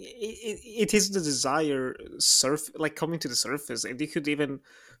it is the desire coming to the surface, and you could even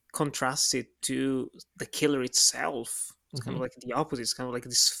contrast it to the killer itself. It's kind of like the opposite. It's kind of like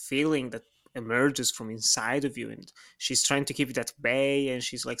this feeling that emerges from inside of you, and she's trying to keep it at bay, and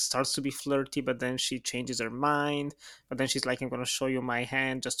she's like starts to be flirty, but then she changes her mind, but then she's like, I'm gonna show you my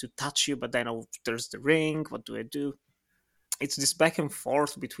hand just to touch you, but then there's the ring, what do I do? It's this back and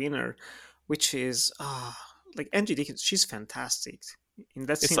forth between her, which is like Angie Dickinson, she's fantastic in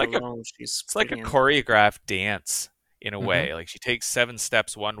that scene alone. It's like a choreographed dance in a way. Like she takes 7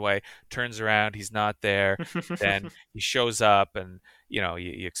 steps one way, turns around, he's not there, then he shows up, and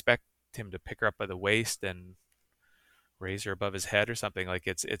you expect him to pick her up by the waist and raise her above his head or something. Like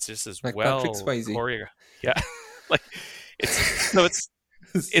it's just as like well choreographed. Yeah, like it's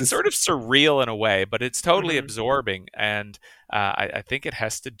sort of surreal in a way, but it's totally absorbing, and I think it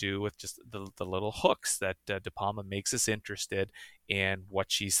has to do with just the little hooks that De Palma makes us interested in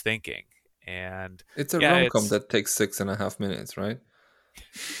what she's thinking. And it's a rom-com that takes 6.5 minutes, right?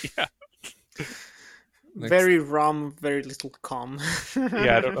 Yeah. Very rom, very little com.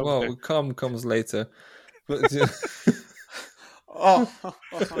 Yeah, I don't know. Well, com comes later. But, oh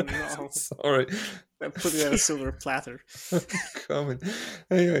no! Sorry, I put it on a silver platter. Coming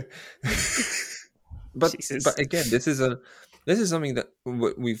anyway. But again, this is something that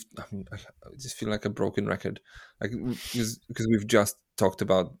we've. I just feel like a broken record, like because we've just talked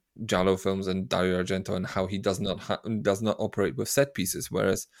about Giallo films and Dario Argento and how he does not operate with set pieces,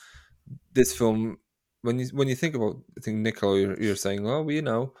 whereas this film, when you think about, I think Nicola, you're saying, well,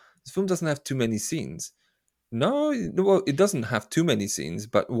 this film doesn't have too many scenes. No, well, it doesn't have too many scenes,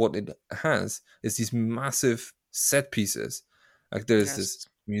 but what it has is these massive set pieces. Like there's this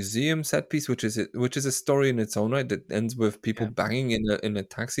museum set piece, which is a story in its own right, that ends with people banging in a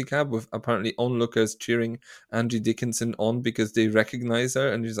taxi cab, with apparently onlookers cheering Angie Dickinson on because they recognize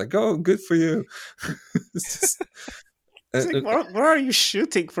her, and she's like, "Oh, good for you." It's like, where are you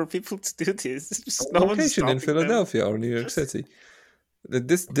shooting for people to do this? It's just location in Philadelphia or New York City.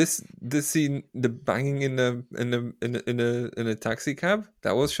 This scene, the banging in a taxi cab,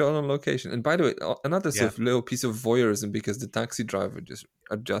 that was shot on location. And by the way, another sort of little piece of voyeurism, because the taxi driver just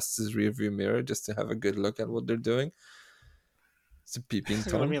adjusts his rearview mirror just to have a good look at what they're doing. It's a peeping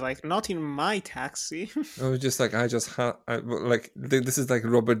Tom. I mean, like, not in my taxi. I was just like, this is like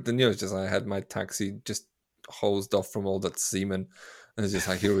Robert De Niro. Just I had my taxi just hosed off from all that semen, and it's just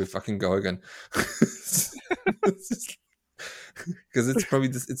like, here we fucking go again. Because it's probably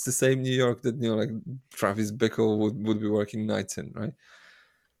it's the same New York that like Travis Bickle would be working nights in, right?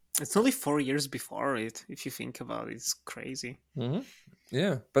 It's only 4 years before it, if you think about it. It's crazy. Mm-hmm.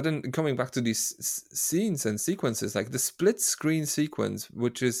 Yeah, but then coming back to these scenes and sequences, like the split screen sequence,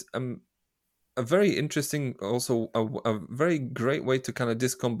 which is a very interesting, also a very great way to kind of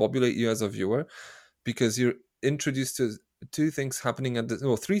discombobulate you as a viewer, because you're introduced to three things happening at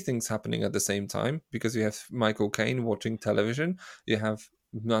the same time, because you have Michael Caine watching television, you have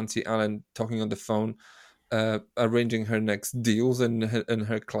Nancy Allen talking on the phone, arranging her next deals and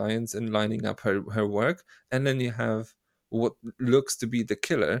her clients and lining up her work, and then you have what looks to be the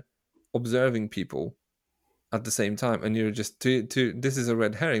killer observing people at the same time, and you're just this is a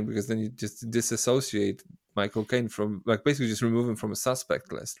red herring, because then you just disassociate Michael Caine from, like, basically just remove him from a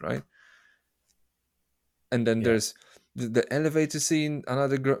suspect list, right? And then there's the elevator scene,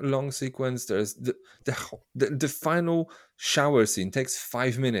 another long sequence. There's the final shower scene takes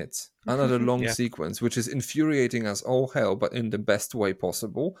 5 minutes, another long sequence, which is infuriating as all hell, but in the best way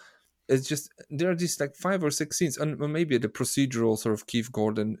possible. It's just, there are these like 5 or 6 scenes, and maybe the procedural sort of Keith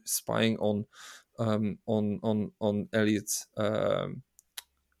Gordon spying on Elliot's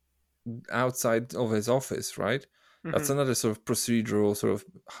outside of his office, right? That's another sort of procedural sort of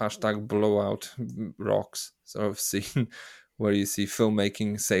hashtag blowout rocks sort of scene where you see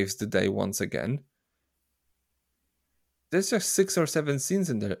filmmaking saves the day once again. There's just 6 or 7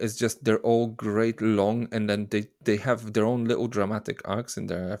 scenes in there. It's just, they're all great long, and then they have their own little dramatic arcs in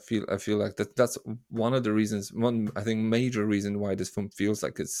there. I feel like that's one of the reasons, I think major reason why this film feels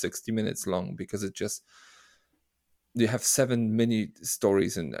like it's 60 minutes long, because it just, you have 7 mini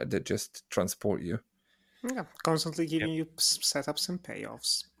stories in there that just transport you. Yeah, constantly giving you setups and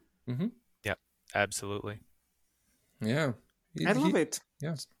payoffs. Yeah, absolutely. Yeah. I love it.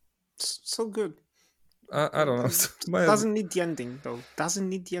 Yeah. It's so good. I don't know. Doesn't need the ending, though. Doesn't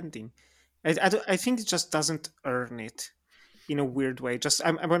need the ending. I think it just doesn't earn it in a weird way. Just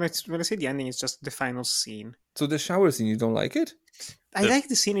when I say the ending, it's just the final scene. So the shower scene, you don't like it? I like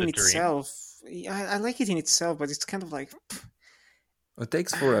the scene in dream. itself. I like it in itself, but it's kind of like... It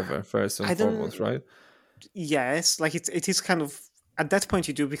takes forever, first and foremost, right? Yes, like it is kind of, at that point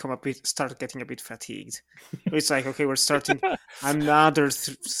you do become start getting a bit fatigued. It's like, okay, we're starting another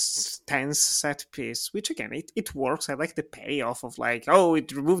tense set piece, which again, it works. I like the payoff of like, oh,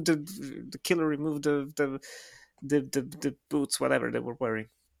 it removed the killer removed the boots, whatever they were wearing,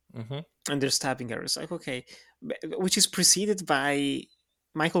 and they're stabbing her. It's like, okay, which is preceded by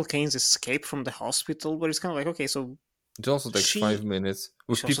Michael Caine's escape from the hospital, where it's kind of like, okay, so it also takes 5 minutes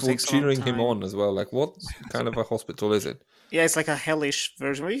with people takes a long cheering him time. on as well. Like, what kind of a hospital is it? Yeah, it's like a hellish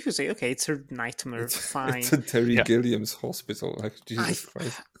version where you could say, okay, it's her nightmare. Fine. It's a Terry Gilliam's hospital. Like, Jesus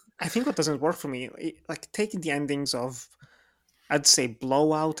Christ. I think what doesn't work for me, like taking the endings of, I'd say,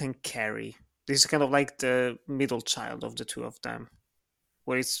 Blowout and Carrie. This is kind of like the middle child of the two of them,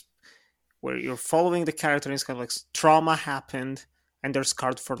 where you're following the character and it's kind of like trauma happened and they're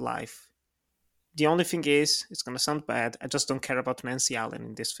scarred for life. The only thing is, it's going to sound bad, I just don't care about Nancy Allen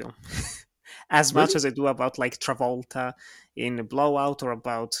in this film. As much as I do about like Travolta in Blowout, or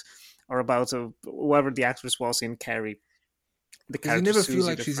about whoever the actress was in Carrie. You never feel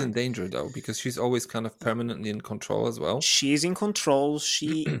like she's in danger, though, because she's always kind of permanently in control as well. She's in control.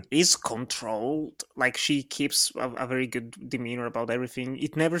 She is controlled. Like, she keeps a very good demeanor about everything.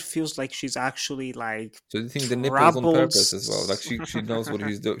 It never feels like she's actually like. So you think the nipples on purpose as well? Like she knows what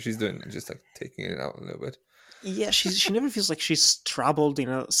she's doing, and just like taking it out a little bit. Yeah, she never feels like she's troubled in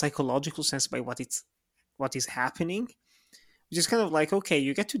a psychological sense by what is happening. Which is kind of like, okay,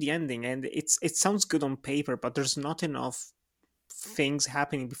 you get to the ending and it sounds good on paper, but there's not enough things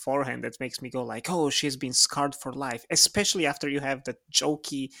happening beforehand that makes me go like, oh, she's been scarred for life, especially after you have that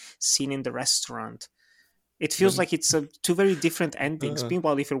jokey scene in the restaurant. It feels like it's two very different endings.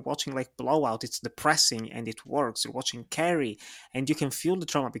 Meanwhile, if you're watching like Blowout, it's depressing and it works. You're watching Carrie and you can feel the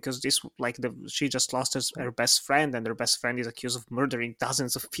trauma, because she just lost her best friend, and her best friend is accused of murdering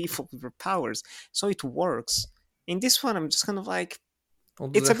dozens of people with her powers. So it works. In this one, I'm just kind of like,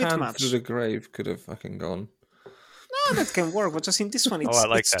 it's a bit much. Through the grave could have fucking gone. No, that can work, but just in this one,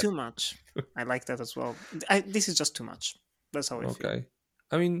 it's that. too much. I like that as well. This is just too much. That's how I feel. Okay.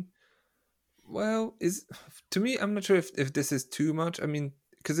 I mean, well, to me, I'm not sure if this is too much. I mean,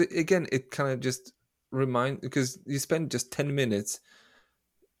 because it kind of just because you spend just 10 minutes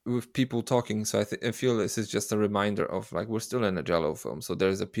with people talking. So I feel this is just a reminder of like, we're still in a Giallo film. So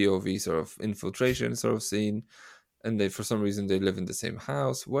there's a POV sort of infiltration sort of scene. And for some reason, they live in the same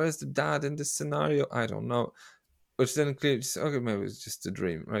house. Where's the dad in this scenario? I don't know. Which then clearly, okay, maybe it's just a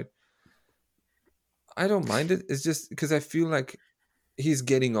dream, right? I don't mind it. It's just because I feel like he's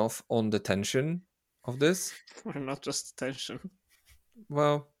getting off on the tension of this. Or not just tension.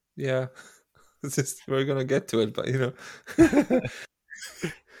 Well, yeah. We're going to get to it, but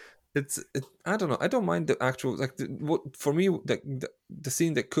I don't know. I don't mind the actual, like, for me, the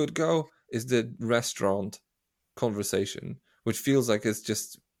scene that could go is the restaurant conversation, which feels like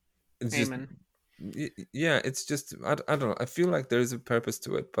it's Amen. Yeah, it's just I don't know. I feel like there is a purpose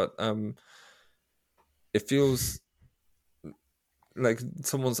to it, but it feels like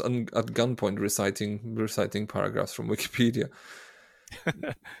someone's at gunpoint reciting paragraphs from Wikipedia.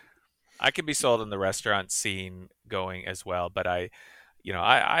 I can be sold on the restaurant scene going as well, but I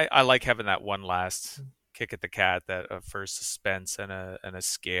like having that one last kick at the cat, that first suspense and a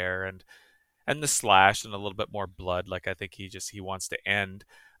scare, and the slash and a little bit more blood. Like I think he wants to end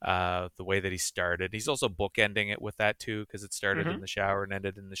the way that he started. He's also bookending it with that too, because it started in Hmm. the shower and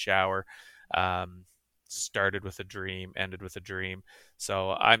ended in the shower. Um, Started with a dream, ended with a dream.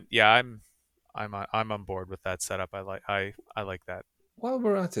 So I'm on board with that setup. I like that. While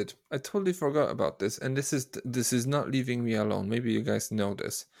we're at it, I totally forgot about this, and this is not leaving me alone. Maybe you guys know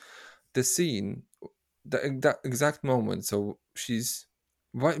this. The scene, that exact moment. So she's.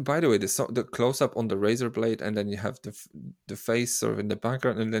 By the way, the close up on the razor blade, and then you have the face sort of in the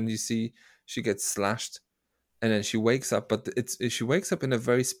background, and then you see she gets slashed, and then she wakes up, but she wakes up in a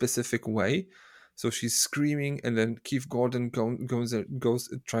very specific way. So she's screaming, and then Keith Gordon goes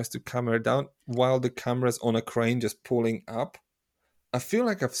tries to calm her down while the camera's on a crane just pulling up. I feel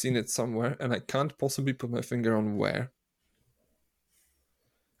like I've seen it somewhere, and I can't possibly put my finger on where.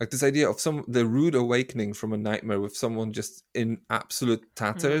 Like this idea of the rude awakening from a nightmare with someone just in absolute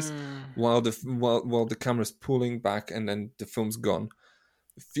tatters, while the camera's pulling back and then the film's gone.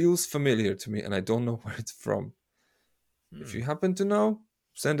 It feels familiar to me, and I don't know where it's from. If you happen to know,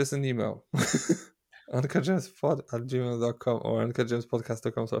 send us an email. uncutgemspod@gmail.com or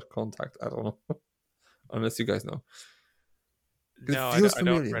uncutgemspodcast.com/contact. I don't know. Unless you guys know. It No, feels I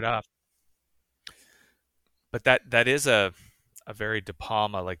don't familiar. right off. But that is a very De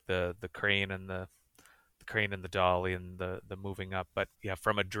Palma, like the crane and the crane and the dolly and the moving up. But yeah,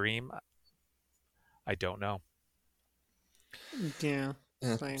 from a dream, I don't know. Yeah,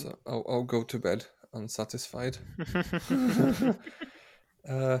 Yeah, same. so I'll go to bed unsatisfied.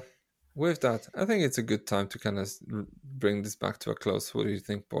 With that, I think it's a good time to kind of bring this back to a close. What do you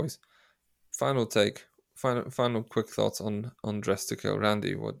think, boys? Final take, final quick thoughts on Dress to Kill.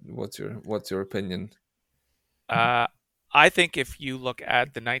 Randy, what's your opinion? Uh, I think if you look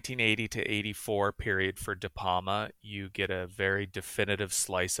at the 1980 to 84 period for De Palma, you get a very definitive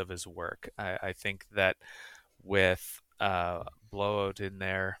slice of his work. I think that with Blowout in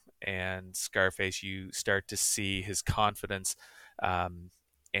there and Scarface, you start to see his confidence, um,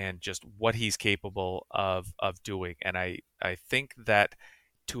 and just what he's capable of doing. And I think that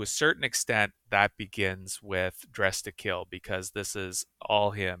to a certain extent that begins with Dress to Kill, because this is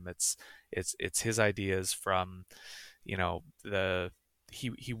all him. It's his ideas from, the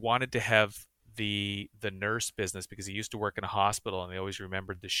he wanted to have the nurse business because he used to work in a hospital and they always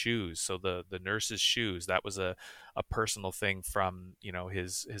remembered the shoes. So the nurse's shoes, that was a personal thing from,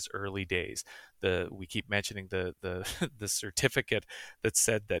 his early days. We keep mentioning the the certificate that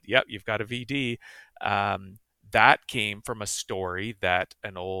said that, yep, you've got a VD. That came from a story that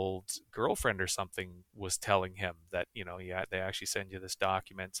an old girlfriend or something was telling him, that, yeah, they actually send you this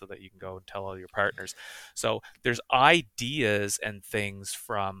document so that you can go and tell all your partners. So there's ideas and things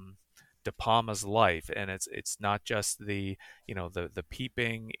from De Palma's life, and it's not just the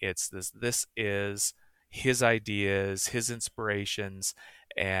peeping. It's this is his ideas, his inspirations,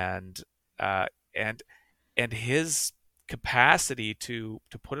 and uh, and and his capacity to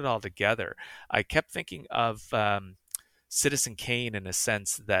put it all together. I kept thinking of Citizen Kane, in a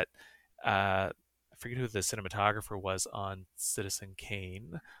sense that I forget who the cinematographer was on Citizen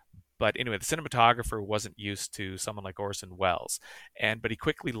Kane, but anyway, the cinematographer wasn't used to someone like Orson Welles, but he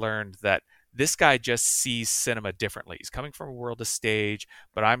quickly learned that this guy just sees cinema differently. He's coming from a world of stage,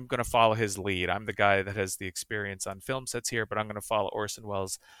 but I'm going to follow his lead. I'm the guy that has the experience on film sets here, but I'm going to follow Orson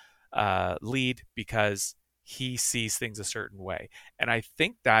Welles' lead because he sees things a certain way. And I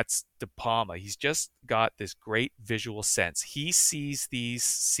think that's De Palma. He's just got this great visual sense. He sees these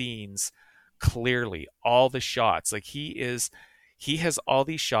scenes clearly, all the shots. Like he has all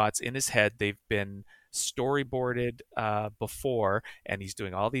these shots in his head. They've been storyboarded before, and he's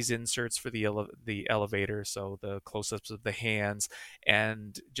doing all these inserts for the elevator, so the close-ups of the hands,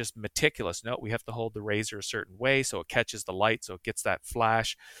 and just meticulous. No, we have to hold the razor a certain way so it catches the light, so it gets that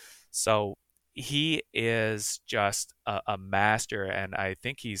flash. So he is just a master, and I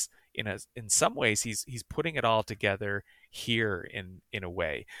think he's in some ways he's putting it all together here in a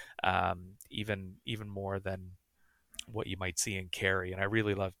way, even more than what you might see in Carrie. And I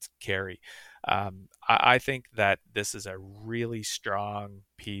really loved Carrie. I think that this is a really strong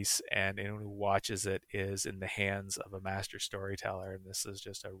piece, and anyone who watches it is in the hands of a master storyteller. And this is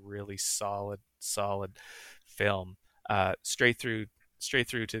just a really solid film, straight through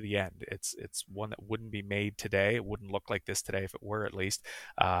to the end. It's one that wouldn't be made today. It wouldn't look like this today if it were, at least.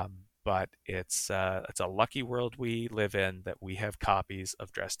 But it's a lucky world we live in that we have copies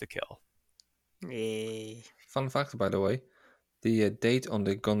of Dress to Kill. Yay. Fun fact, by the way, The date on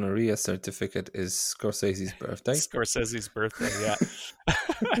the gonorrhea certificate is Scorsese's birthday. Scorsese's birthday, yeah.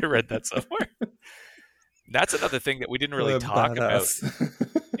 I read that somewhere. That's another thing that we didn't really talk about.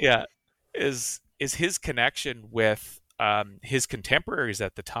 Yeah, is his connection with his contemporaries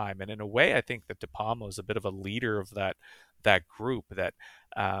at the time, and in a way, I think that De Palma was a bit of a leader of that group. That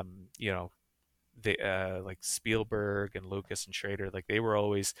you know, they like Spielberg and Lucas and Schrader, like they were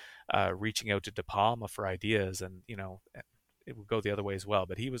always reaching out to De Palma for ideas, and it would go the other way as well.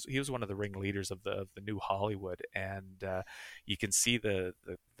 But he was one of the ringleaders of the new Hollywood, and you can see the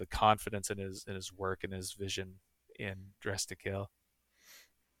confidence in his work and his vision in Dressed to Kill.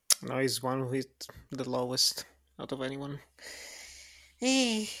 No, he's one with the lowest out of anyone.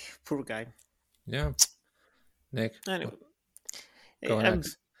 Poor guy. Yeah. Nick. Anyway, Go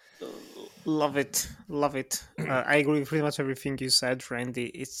next. Love it. I agree with pretty much everything you said, Randy.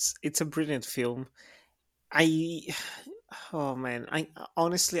 It's a brilliant film. Oh man, I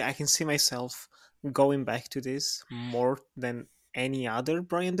honestly I can see myself going back to this more than any other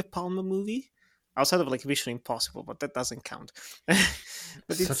Brian De Palma movie, outside of like Mission Impossible, but that doesn't count. But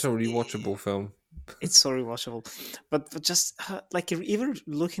it's such a rewatchable film. It's so rewatchable, but just like even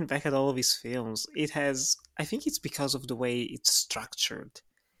looking back at all of his films, I think it's because of the way it's structured.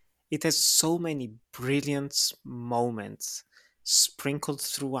 It has so many brilliant moments sprinkled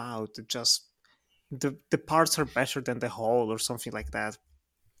throughout. Just the parts are better than the whole, or something like that.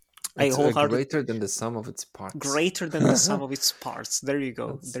 It's greater than the sum of its parts. Greater than the sum of its parts. There you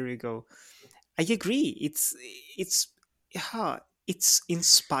go. There you go. I agree. It's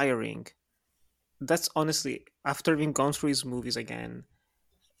inspiring. That's honestly, after having gone through his movies again,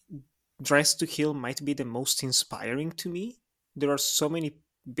 Dressed to Kill might be the most inspiring to me. There are so many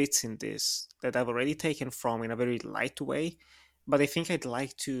bits in this that I've already taken from in a very light way, but I think I'd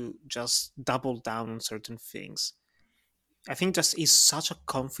like to just double down on certain things. I think just he's such a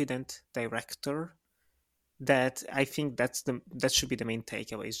confident director that I think that should be the main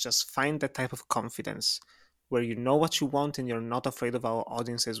takeaway, is just find that type of confidence where you know what you want and you're not afraid of how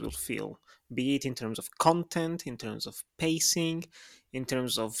audiences will feel, be it in terms of content, in terms of pacing, in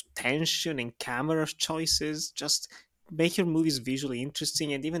terms of tension and camera choices. Just make your movies visually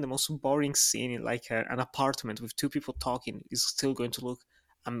interesting, and even the most boring scene in like an apartment with two people talking is still going to look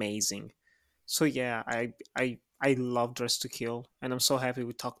amazing. So yeah, I love Dressed to Kill, and I'm so happy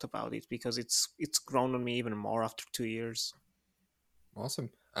we talked about it because it's grown on me even more after 2 years. Awesome.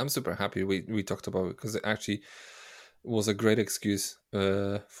 I'm super happy we talked about it, because it actually was a great excuse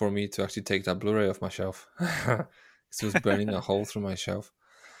for me to actually take that Blu-ray off my shelf. It was burning a hole through my shelf.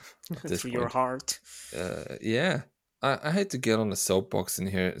 Through your heart. Yeah. I hate to get on a soapbox in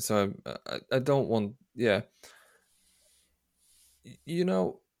here, so I don't want... Yeah.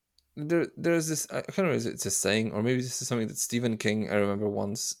 There's this... I can't remember if it's a saying, or maybe this is something that Stephen King, I remember,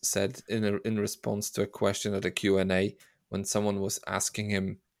 once said in response to a question at a Q&A, when someone was asking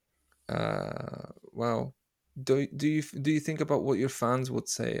him, well, do you think about what your fans would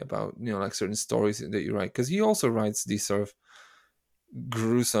say about, like certain stories that you write? Because he also writes these sort of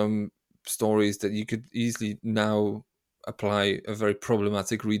gruesome stories that you could easily now apply a very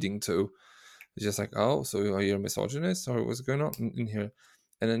problematic reading to. It's just like, oh, so are you a misogynist, or what's going on in here?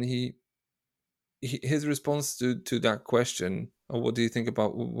 And then his response to that question, or what do you think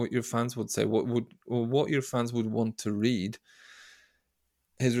about what your fans would say, what your fans would want to read?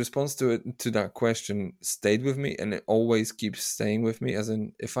 His response to that question stayed with me, and it always keeps staying with me. As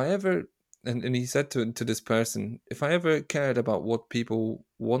in, if I ever, and he said to this person, if I ever cared about what people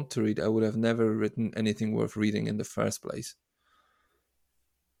want to read, I would have never written anything worth reading in the first place.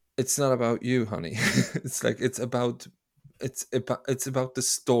 It's not about you, honey. It's about the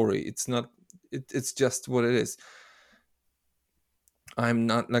story. It's not. It's just what it is. I'm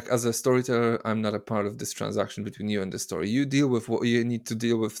not, like, as a storyteller, I'm not a part of this transaction between you and the story. You deal with what you need to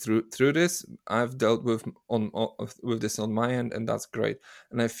deal with through this. I've dealt with this on my end, and that's great.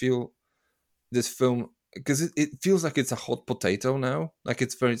 And I feel this film, because it feels like it's a hot potato now. Like,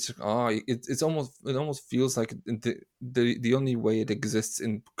 it's very it almost feels like the only way it exists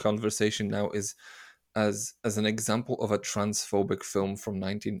in conversation now is as an example of a transphobic film from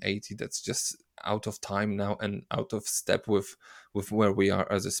 1980 that's just out of time now and out of step with where we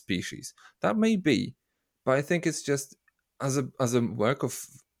are as a species. That may be, but I think it's just, as a work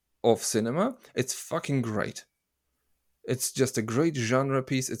of cinema, it's fucking great. It's just a great genre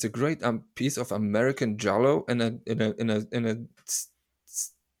piece. It's a great piece of American giallo, and in a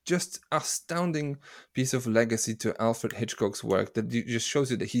just astounding piece of legacy to Alfred Hitchcock's work, that just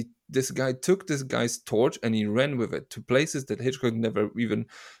shows you that this guy took this guy's torch and he ran with it to places that Hitchcock never even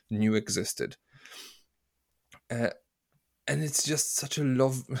knew existed. and it's just such a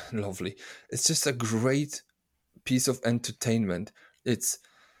lovely. It's just a great piece of entertainment. It's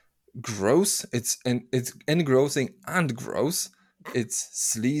gross. It's engrossing and gross. It's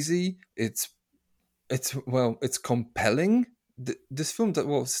sleazy. It's compelling. This film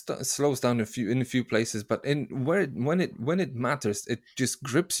that slows down in a few places, but when it matters, it just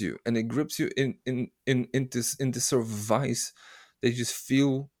grips you, and it grips you in this sort of vice. They just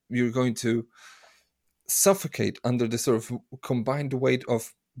feel you're going to suffocate under the sort of combined weight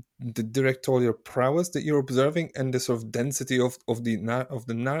of the directorial prowess that you're observing and the sort of density of the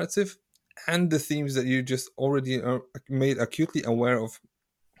narrative and the themes that you just already are made acutely aware of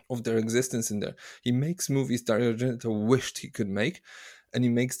their existence in there. He makes movies that Argento wished he could make, and he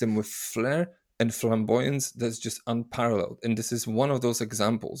makes them with flair and flamboyance that's just unparalleled. And this is one of those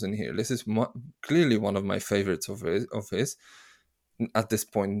examples in here. This is clearly one of my favorites of his at this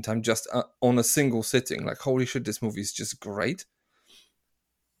point in time, just on a single sitting. Like, holy shit, this movie is just great.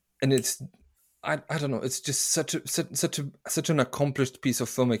 And it's I don't know, it's just such an accomplished piece of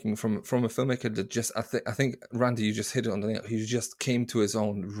filmmaking from a filmmaker that just I think Randy, you just hit it on the nail. He just came to his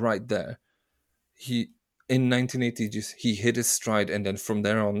own right there. He in 1980 he hit his stride, and then from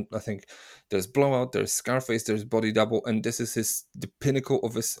there on, I think there's Blowout, there's Scarface, there's Body Double, and this is the pinnacle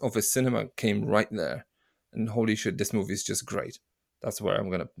of his cinema came right there. And holy shit, this movie is just great. That's how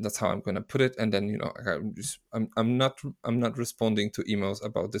I'm gonna put it. And then, you know, I'm not responding to emails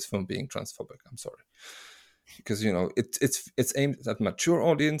about this film being transphobic. I'm sorry, because, you know, it's aimed at mature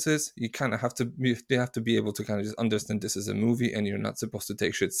audiences. You kind of they have to be able to kind of just understand this is a movie, and you're not supposed to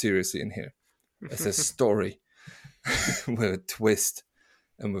take shit seriously in here. It's a story with a twist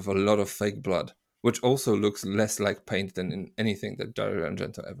and with a lot of fake blood, which also looks less like paint than in anything that Dario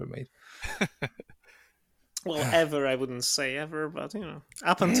Argento ever made. Well, ever, I wouldn't say ever, but, you know,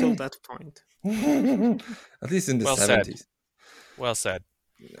 up until that point. At least in the 70s. Well said.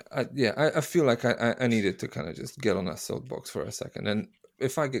 I feel like I needed to kind of just get on a soapbox for a second. And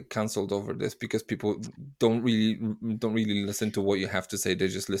if I get cancelled over this because people don't really listen to what you have to say, they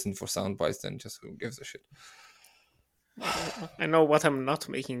just listen for sound bites, then just who gives a shit? I know what I'm not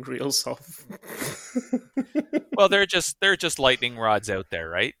making reels of. Well, they're just lightning rods out there,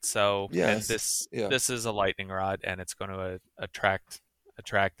 right? So, yes, and this is a lightning rod, and it's going to attract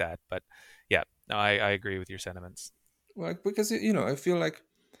that. But yeah, no, I agree with your sentiments. Well, because, you know, I feel like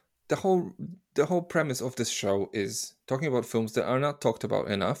the whole premise of this show is talking about films that are not talked about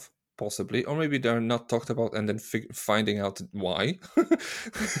enough, possibly, or maybe they're not talked about and then finding out why,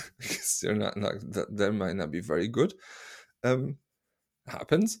 because they're not they might not be very good.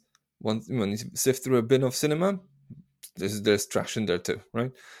 Happens when you sift through a bin of cinema, there's trash in there too,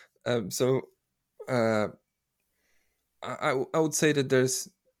 right? So I would say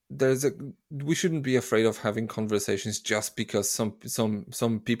that we shouldn't be afraid of having conversations just because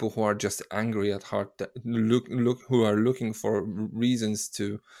some people who are just angry at heart, that who are looking for reasons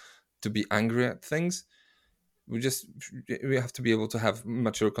to be angry at things. We have to be able to have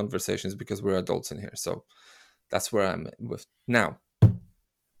mature conversations because we're adults in here. So that's where I'm with now.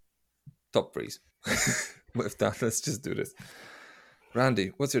 Top threes. With that, let's just do this.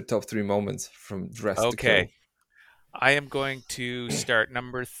 Randy, what's your top 3 moments from Dressed to Kill? Okay. I am going to start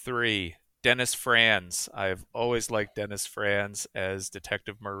number 3, Dennis Franz. I've always liked Dennis Franz as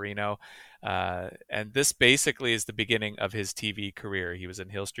Detective Marino. And this basically is the beginning of his TV career. He was in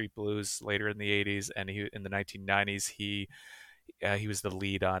Hill Street Blues later in the 80s, and in the 1990s, he was the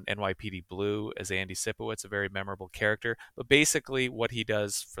lead on NYPD Blue as Andy Sipowicz, a very memorable character. But basically what he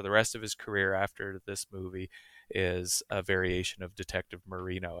does for the rest of his career after this movie is a variation of Detective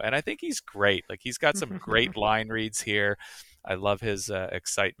Marino. And I think he's great. Like, he's got some great line reads here. I love his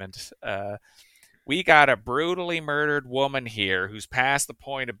excitement. We got a brutally murdered woman here who's past the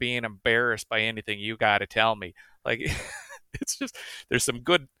point of being embarrassed by anything you got to tell me. Like, it's just, there's some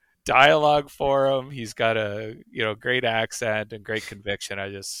good dialogue for him. He's got a great accent and great conviction. I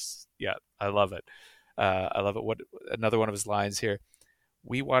love it. I love it. What another one of his lines here: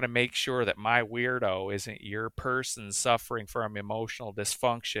 "We want to make sure that my weirdo isn't your person suffering from emotional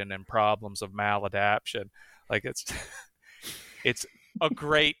dysfunction and problems of maladaption." Like, it's a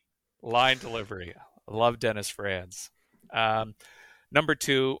great line delivery. I love Dennis Franz. Number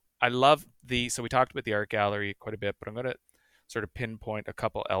 2, I love so we talked about the art gallery quite a bit, but I'm going to sort of pinpoint a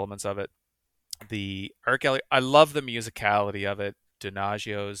couple elements of it. The art gallery, I love the musicality of it.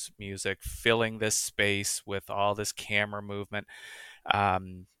 DiNaggio's music filling this space with all this camera movement.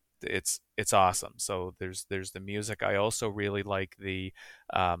 It's awesome. So there's the music. I also really like the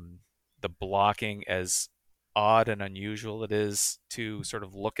blocking, as odd and unusual it is to sort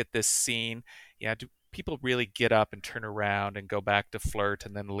of look at this scene. You people really get up and turn around and go back to flirt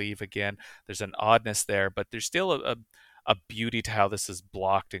and then leave again. There's an oddness there, but there's still a beauty to how this is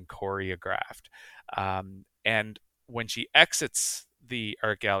blocked and choreographed. And when she exits the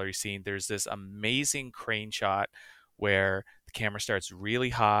art gallery scene, there's this amazing crane shot where the camera starts really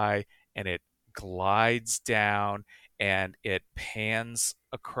high and it glides down and it pans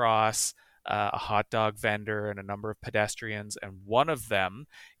across a hot dog vendor and a number of pedestrians, and one of them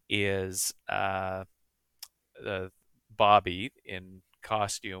is Bobby in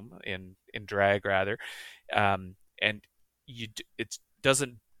costume, in drag rather, and it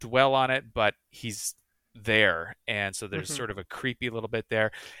doesn't dwell on it, but he's there, and so there's sort of a creepy little bit there,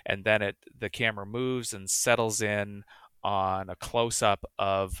 and then the camera moves and settles in on a close-up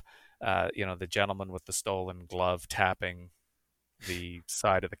of the gentleman with the stolen glove tapping the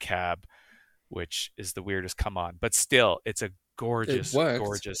side of the cab, which is the weirdest come on, but still it's a gorgeous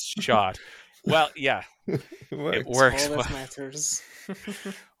shot. Well, yeah, it works. All that matters.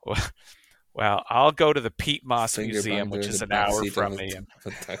 Well, I'll go to the Pete Moss Museum, which is an hour from me.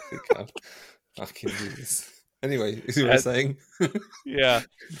 Fucking Jesus. Anyway, you were saying? Yeah.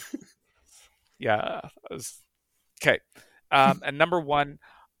 Okay. And number one,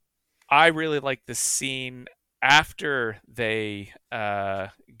 I really like the scene after they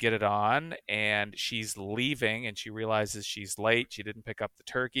get it on and she's leaving and she realizes she's late. She didn't pick up the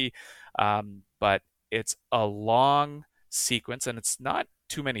turkey. But it's a long sequence and it's not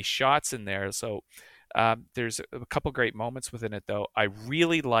too many shots in there. So there's a couple great moments within it, though. I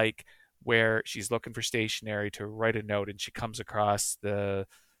really like where she's looking for stationery to write a note and she comes across the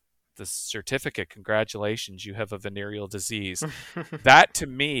certificate. Congratulations, you have a venereal disease. That, to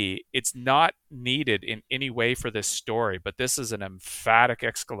me, it's not needed in any way for this story, but this is an emphatic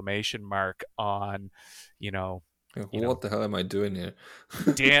exclamation mark on, what the hell am I doing here?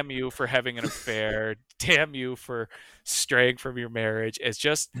 Damn you for having an affair. Damn you for straying from your marriage. It's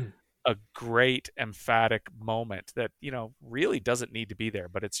just a great emphatic moment that, really doesn't need to be there,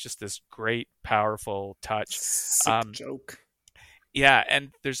 but it's just this great, powerful touch. Sick joke. Yeah,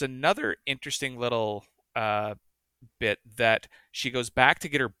 and there's another interesting little bit that she goes back to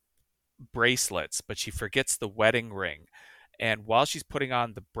get her bracelets, but she forgets the wedding ring. And while she's putting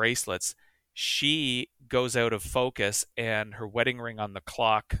on the bracelets, she goes out of focus and her wedding ring on the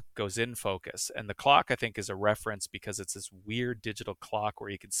clock goes in focus. And the clock, I think, is a reference because it's this weird digital clock where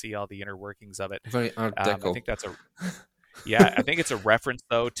you can see all the inner workings of it. Very Art Deco. I think that's yeah, I think it's a reference,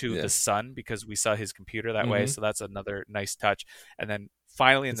 though, to the sun because we saw his computer that way. So that's another nice touch. And then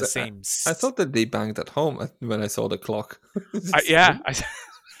finally in the same... I thought that they banged at home when I saw the clock. I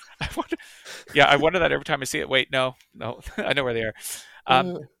wonder that every time I see it. Wait, no, I know where they are.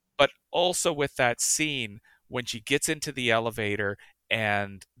 But also with that scene, when she gets into the elevator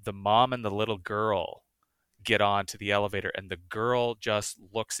and the mom and the little girl get onto the elevator and the girl just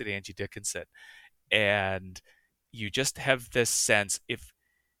looks at Angie Dickinson and... you just have this sense if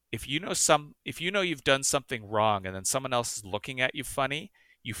you know you've done something wrong and then someone else is looking at you funny,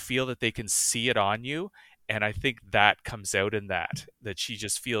 you feel that they can see it on you, and I think that comes out in that she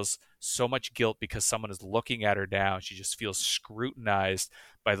just feels so much guilt because someone is looking at her down. She just feels scrutinized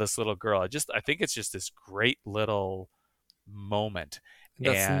by this little girl. I think it's just this great little moment.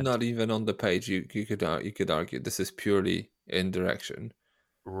 That's not even on the page. You could argue this is purely in direction.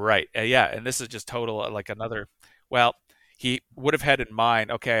 Right. Yeah, and this is just total another. Well, he would have had in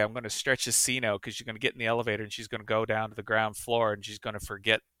mind, okay, I'm going to stretch the scene out because she's going to get in the elevator and she's going to go down to the ground floor and she's going to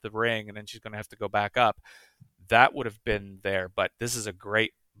forget the ring and then she's going to have to go back up. That would have been there, but this is a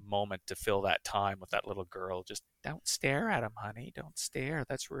great moment to fill that time with that little girl. Just don't stare at him, honey. Don't stare.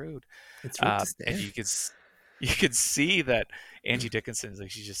 That's rude. It's rude to stare. And you could see that Angie Dickinson's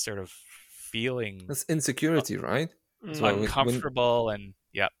she's just sort of feeling... That's insecurity, right? Uncomfortable and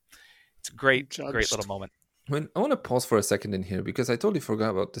it's a great little moment. I want to pause for a second in here because I totally forgot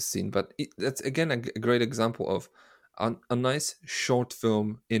about this scene, but that's again a great example of a nice short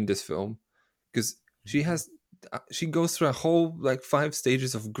film in this film because she goes through a whole 5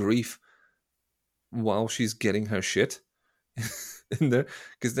 stages of grief while she's getting her shit in there,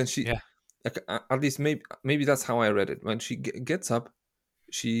 because then she at least maybe that's how I read it. When she gets up,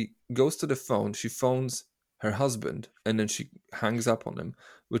 she goes to the phone, she phones her husband, and then she hangs up on him,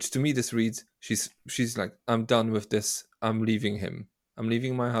 which to me this reads she's like, I'm done with this, I'm leaving him, I'm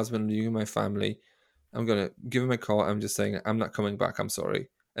leaving my husband, leaving my family, I'm gonna give him a call, I'm just saying I'm not coming back, I'm sorry.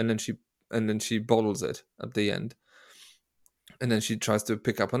 And then she bottles it at the end, and then she tries to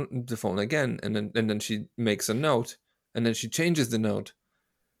pick up on the phone again, and then she makes a note, and then she changes the note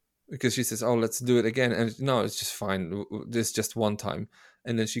because she says, oh, let's do it again, and no, it's just fine, this just one time.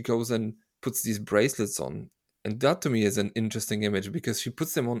 And then she goes and puts these bracelets on, and that to me is an interesting image because she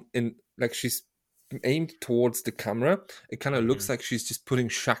puts them on in like she's aimed towards the camera. It kind of looks like she's just putting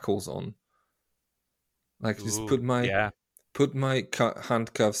shackles on. Like just Ooh, yeah. put my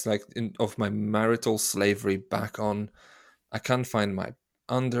handcuffs of my marital slavery back on. I can't find my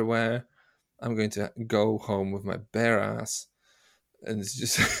underwear. I'm going to go home with my bare ass, and it's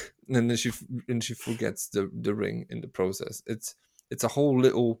just and then she forgets the ring in the process. It's a whole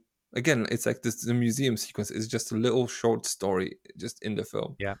little, again, it's like this, the museum sequence is just a little short story just in the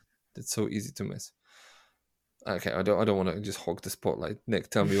film. Yeah. It's so easy to miss. Okay, I don't want to just hog the spotlight. Nick,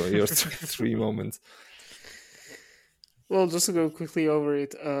 tell me what your three moments. Well, just to go quickly over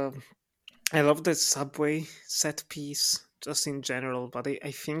it, I love the subway set piece just in general, but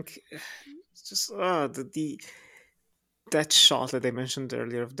I think just that shot that I mentioned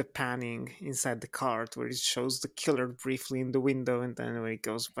earlier of the panning inside the cart where it shows the killer briefly in the window and then when it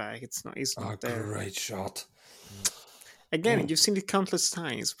goes back, it's not there. Great shot. Again, you've seen it countless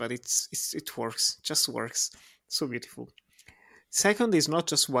times, but it works, just works. So beautiful. Second is not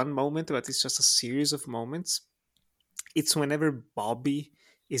just one moment, but it's just a series of moments. It's whenever Bobby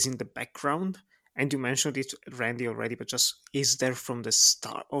is in the background, and you mentioned it, Randy, already, but just is there from the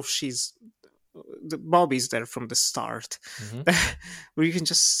start, or Bobby's there from the start, where you can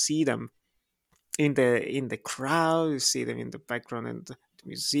just see them in the crowd, you see them in the background and the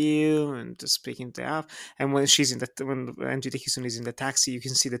museum and just speaking to up. And when Angie Dickinson is in the taxi, you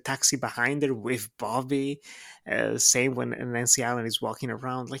can see the taxi behind her with Bobby. Same when Nancy Allen is walking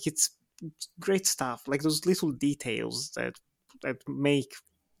around. Like, it's great stuff. Like those little details that make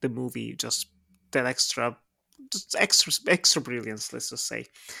the movie just that extra brilliance, let's just say.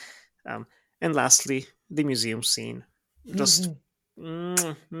 And lastly, the museum scene. Just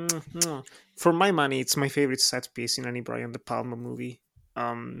for my money, it's my favorite set piece in any Brian De Palma movie.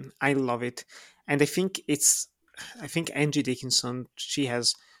 I love it, and I think Angie Dickinson, she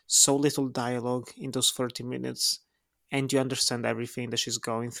has so little dialogue in those 30 minutes, and you understand everything that she's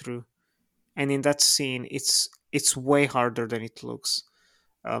going through. And in that scene, it's way harder than it looks.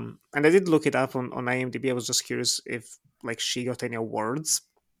 And I did look it up on IMDb. I was just curious if like she got any awards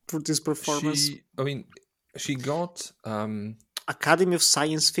for this performance. She got Academy of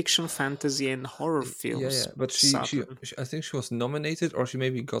Science Fiction, Fantasy, and Horror Films. Yeah, but she I think she was nominated, or she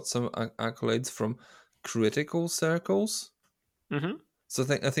maybe got some accolades from critical circles. Mm-hmm. So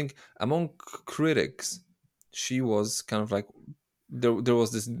I think among critics, she was kind of like there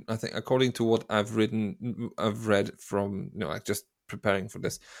was this. I think according to what I've read from like just preparing for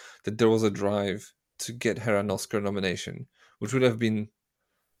this, that there was a drive to get her an Oscar nomination, which would have been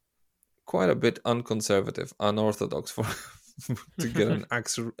quite a bit unconservative, unorthodox for to get an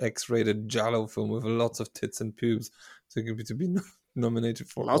X-rated giallo film with lots of tits and pubes to be nominated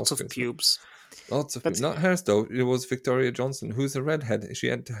for lots Oscars. Of pubes. Lots of pubes. Not hers though. It was Victoria Johnson, who's a redhead. She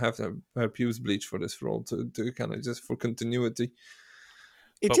had to have her pubes bleached for this role to kind of just for continuity.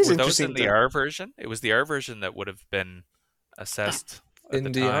 But were those in the R version? It was the R version that would have been assessed at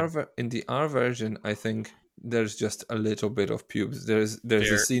the time. In the R version, I think there's just a little bit of pubes. There's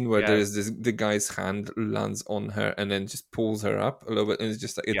a scene where there's the guy's hand lands on her and then just pulls her up a little bit, and it's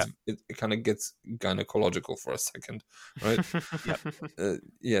just like it kind of gets gynecological for a second, right?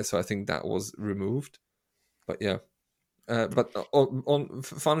 So I think that was removed, but yeah. But on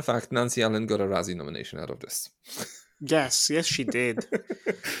fun fact, Nancy Allen got a Razzie nomination out of this. Yes, she did.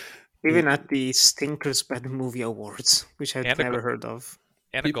 Even at the Stinkers Bad Movie Awards, which I'd never heard of.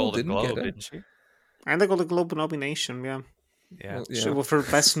 And a Golden Globe, didn't she? And I got a Globe nomination, Yeah. Well, for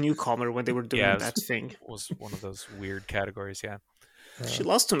Best Newcomer when they were doing that thing. It was one of those weird categories, yeah. She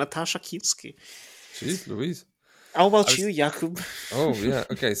lost to Natasha Kinski. Jeez Louise. How about you, Jakub? Oh, yeah.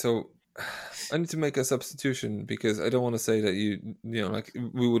 Okay, so I need to make a substitution because I don't want to say that like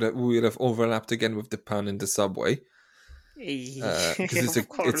we would have overlapped again with the pan in the subway. Because it's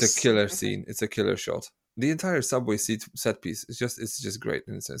a killer scene. It's a killer shot. The entire subway set piece it's just great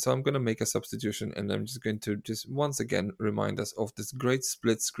in a sense. So I'm going to make a substitution, and I'm just going to just once again remind us of this great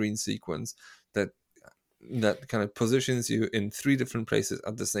split screen sequence that kind of positions you in three different places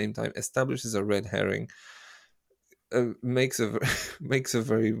at the same time, establishes a red herring, makes a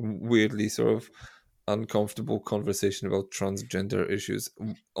very weirdly sort of uncomfortable conversation about transgender issues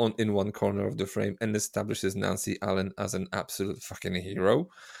in one corner of the frame, and establishes Nancy Allen as an absolute fucking hero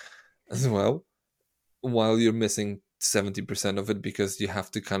as well, while you're missing 70% of it because you have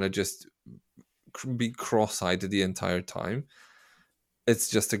to kind of just be cross-eyed the entire time. It's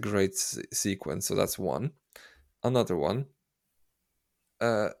just a great sequence. So that's one. Another one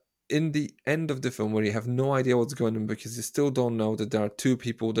in the end of the film, where you have no idea what's going on because you still don't know that there are two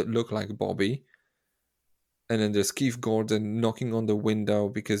people that look like Bobby, and then there's Keith Gordon knocking on the window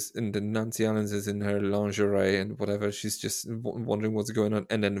because and then Nancy Allen is in her lingerie and whatever. She's just wondering what's going on.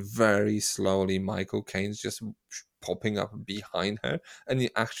 And then very slowly, Michael Caine's just popping up behind her. And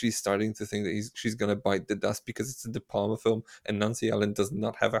you're actually starting to think that she's going to bite the dust because it's a De Palma film. And Nancy Allen does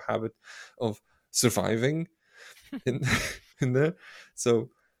not have a habit of surviving in there. So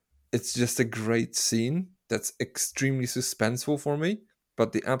it's just a great scene that's extremely suspenseful for me.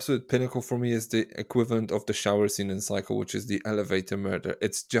 But the absolute pinnacle for me is the equivalent of the shower scene in Psycho, which is the elevator murder.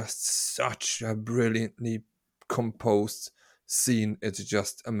 It's just such a brilliantly composed scene. It's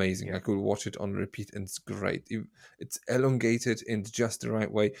just amazing. Yeah. I could watch it on repeat and it's great. It's elongated in just the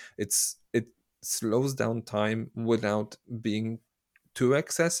right way. It slows down time without being too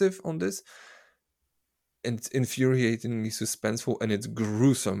excessive on this. And it's infuriatingly suspenseful, and it's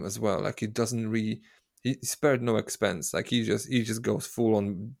gruesome as well. Like, it doesn't really... He spared no expense. Like, he just goes full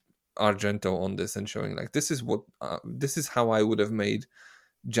on Argento on this and showing like this is how I would have made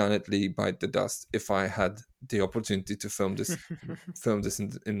Janet Leigh bite the dust if I had the opportunity to film this in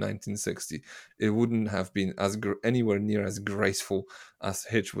 1960. It wouldn't have been anywhere near as graceful as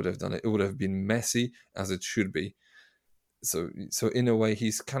Hitch would have done it. It would have been messy as it should be. So in a way,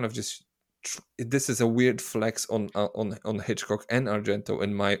 he's kind of just... This is a weird flex on Hitchcock and Argento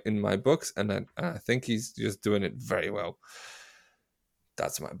in my books, and I think he's just doing it very well.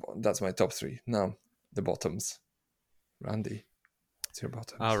 That's my top three. Now the bottoms. Randy, it's your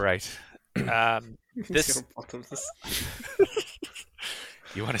bottoms. All right. This Your bottoms.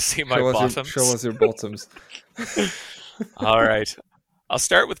 You want to see my bottoms? Show us your bottoms. All right. I'll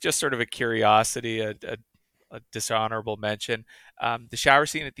start with just sort of a curiosity, a dishonorable mention. The shower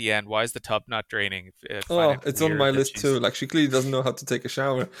scene at the end. Why is the tub not draining? It's on my list too. Like, she clearly doesn't know how to take a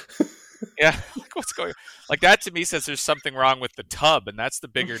shower. Yeah, like, what's going on? Like, that to me says there's something wrong with the tub, and that's the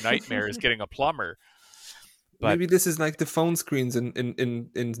bigger nightmare, is getting a plumber. But maybe this is like the phone screens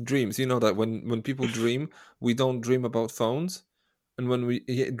in dreams. You know that when people dream, we don't dream about phones. And when we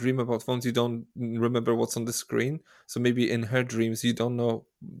dream about phones, you don't remember what's on the screen. So maybe in her dreams, you don't know,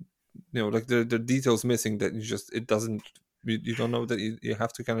 like the details missing that you don't know that you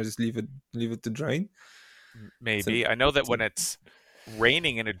have to kind of just leave it to drain. Maybe. I know that when it's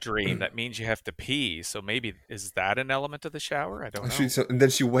raining in a dream, that means you have to pee. So maybe, is that an element of the shower? I don't know. And then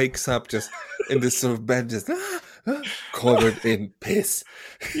she wakes up just in this sort of bed, just covered in piss.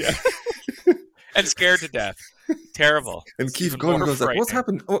 Yeah. And scared to death. Terrible. And Keith Gordon goes like, "What's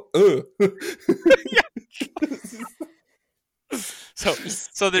happened?"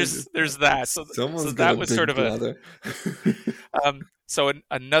 So there's that. So that was sort of bladder. So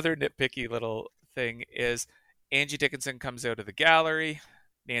another nitpicky little thing is Angie Dickinson comes out of the gallery,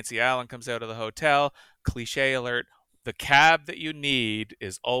 Nancy Allen comes out of the hotel. Cliche alert: the cab that you need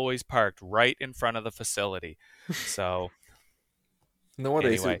is always parked right in front of the facility. So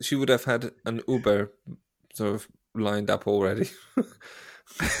nowadays, anyway. she would have had an Uber sort of lined up already.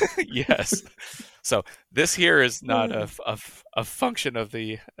 Yes. So this here is not a function of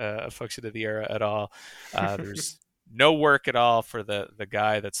the era at all. There's no work at all for the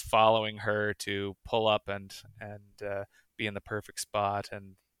guy that's following her to pull up and be in the perfect spot,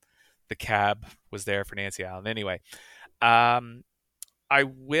 and the cab was there for Nancy Allen. Anyway, I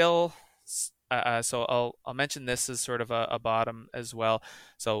will. So I'll mention this as sort of a bottom as well.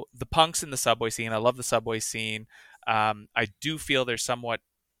 So the punks in the subway scene. I love the subway scene. I do feel they're somewhat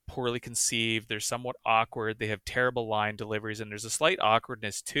poorly conceived. They're somewhat awkward. They have terrible line deliveries, and there's a slight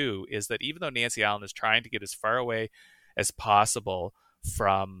awkwardness too, is that even though Nancy Allen is trying to get as far away as possible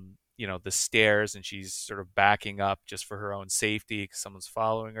from the stairs, and she's sort of backing up just for her own safety because someone's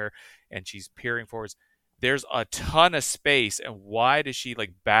following her, and she's peering forwards, there's a ton of space, and why does she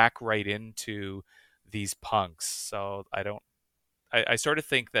back right into these punks? So I sort of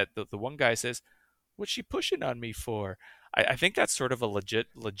think that the one guy says, "What's she pushing on me for?" I think that's sort of a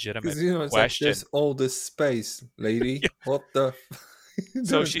legitimate it's question. Like, there's all this space, lady. Yeah. What the?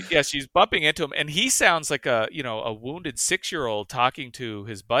 So she's bumping into him, and he sounds like a wounded 6-year-old talking to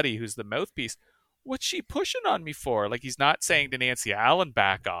his buddy, who's the mouthpiece. What's she pushing on me for? Like, he's not saying to Nancy Allen,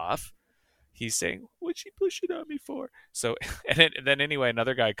 back off. He's saying, what's she pushing on me for? So, and then anyway,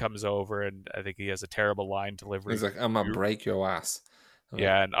 another guy comes over, and I think he has a terrible line delivery. He's like, "I'm gonna break your ass."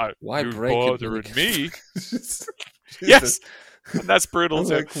 Yeah, and why you're break bothering it? me? Yes, and that's brutal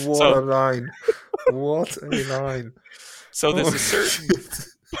too. Like, what a line! What a line! So there's a certain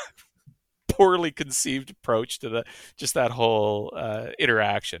poorly conceived approach to that whole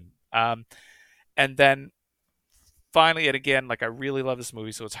interaction, and then finally, and again, like I really love this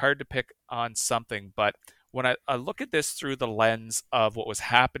movie, so it's hard to pick on something. But when I look at this through the lens of what was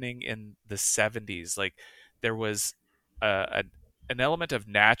happening in the 70s, like there was an element of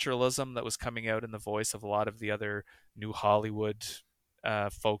naturalism that was coming out in the voice of a lot of the other new Hollywood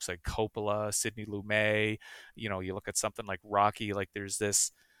folks like Coppola, Sidney Lumet. You look at something like Rocky, like there's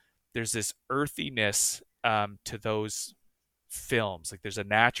this earthiness to those films. Like there's a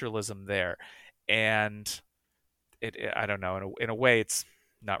naturalism there, and I don't know, in a way it's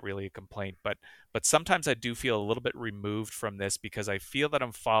not really a complaint, but sometimes I do feel a little bit removed from this because I feel that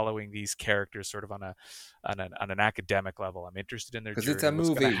I'm following these characters sort of on an academic level. I'm interested in their Because journey, it's a what's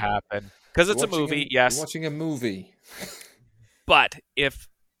going to movie. happen, because it's a movie. Yes, watching a movie. but if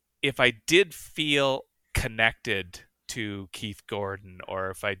I did feel connected to Keith Gordon,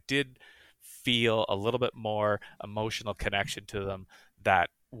 or if I did feel a little bit more emotional connection to them, that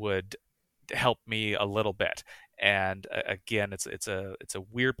would help me a little bit. And again, it's a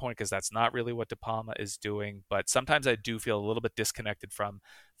weird point because that's not really what De Palma is doing. But sometimes I do feel a little bit disconnected from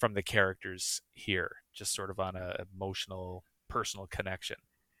the characters here, just sort of on a emotional, personal connection.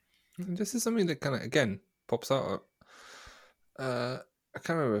 This is something that kind of again pops out. I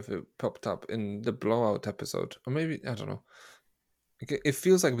can't remember if it popped up in the Blowout episode, or maybe I don't know. It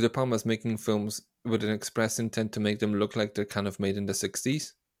feels like De Palma's making films with an express intent to make them look like they're kind of made in the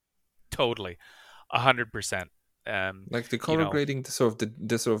 60s. Totally, 100%. Like the color grading, the sort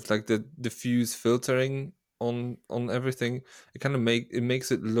of like the diffuse filtering on everything. It kind of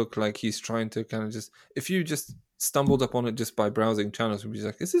makes it look like he's trying to kind of just, if you just stumbled upon it just by browsing channels, would be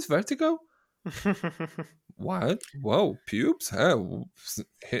like, is this Vertigo? What? Whoa, pubes?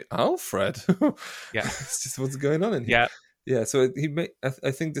 Hey, Alfred. Yeah, it's just what's going on in here. Yeah, so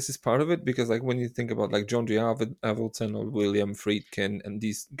I think this is part of it, because like when you think about like John G. Avildsen or William Friedkin and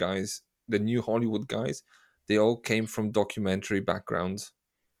these guys, the new Hollywood guys, they all came from documentary backgrounds.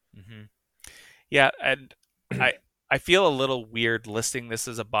 Mm-hmm. Yeah, and I feel a little weird listing this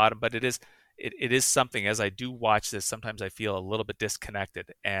as a bottom, but it is something. As I do watch this, sometimes I feel a little bit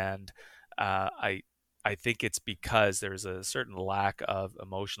disconnected, and I think it's because there's a certain lack of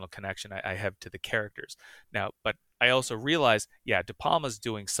emotional connection I have to the characters. Now, but I also realize, De Palma's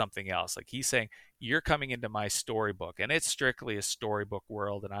doing something else. Like he's saying, you're coming into my storybook, and it's strictly a storybook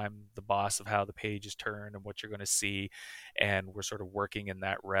world, and I'm the boss of how the pages turn and what you're going to see, and we're sort of working in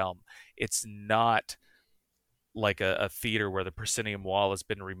that realm. It's not like a theater where the proscenium wall has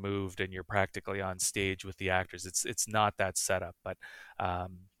been removed and you're practically on stage with the actors. It's not that setup, but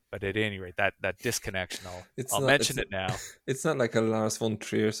at any rate, that disconnection, I'll mention it now. It's not like a Lars von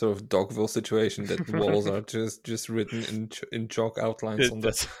Trier sort of Dogville situation that the walls are just written in chalk outlines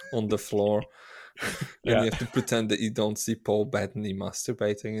on the floor, and you have to pretend that you don't see Paul Bettany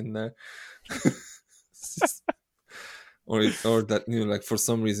masturbating in there, or that like for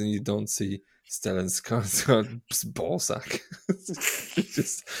some reason you don't see Stellan Skarsgård's ballsack. It's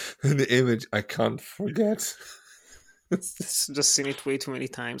just an image I can't forget. Just seen it way too many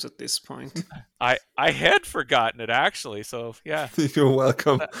times at this point. I had forgotten it, actually, so yeah. You're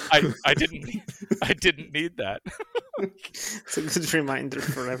welcome. I didn't need that. It's a good reminder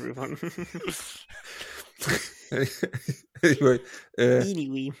for everyone.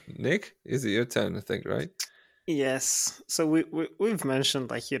 Anyway, Nick, is it your turn? I think, right? Yes. So we've mentioned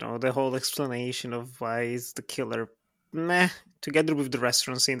the whole explanation of why is the killer meh, together with the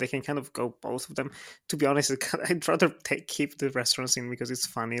restaurant scene. They can kind of go both of them. To be honest, I'd rather keep the restaurant scene because it's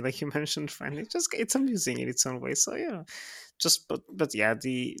funny, like you mentioned, friend. It's amusing in its own way. So but yeah,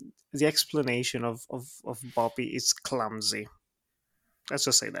 the explanation of Bobby is clumsy. Let's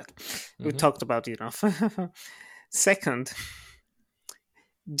just say that. Mm-hmm. We talked about it enough. Second,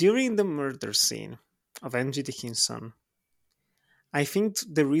 during the murder scene of Angie Dickinson, I think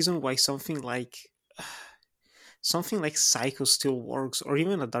the reason why something like Psycho still works, or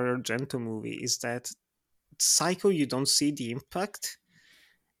even a Dario Argento movie, is that Psycho, you don't see the impact,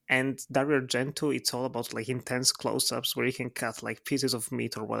 and Dario Argento, it's all about like intense close-ups where you can cut like pieces of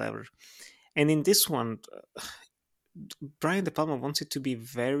meat or whatever. And in this one, Brian De Palma wants it to be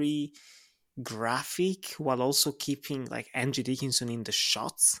very graphic while also keeping like Angie Dickinson in the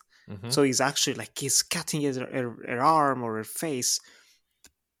shots. Mm-hmm. So he's actually like he's cutting her arm or her face,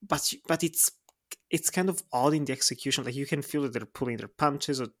 but it's kind of odd in the execution. Like you can feel that they're pulling their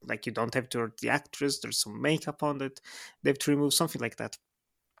punches, or like you don't have to hurt the actress. There's some makeup on it. They have to remove something like that.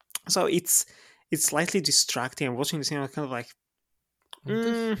 So it's slightly distracting. I'm watching the scene. I'm kind of like,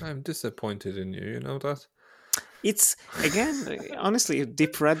 I'm disappointed in you. You know that. It's again, honestly,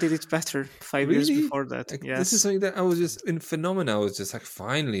 Deep Red did it better 5 years Really? before that. Like, this is Yes. something that I was just in Phenomena. I was just like,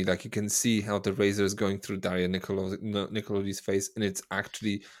 finally, like you can see how the razor is going through Daria Nicolodi's face, and it's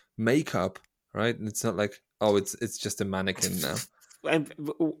actually makeup, right? And it's not like, oh, it's just a mannequin now. I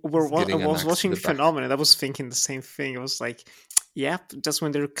Getting an was axe to watching the back. Phenomenon. I was thinking the same thing. I was like, yep, just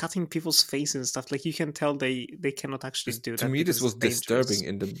when they're cutting people's faces and stuff, like you can tell they cannot actually do To that me, this because was it's dangerous. disturbing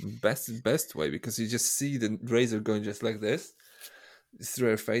in the best way, because you just see the razor going just like this through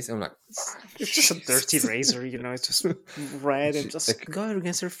her face. I'm like, It's just a dirty razor, it's just red and just like, go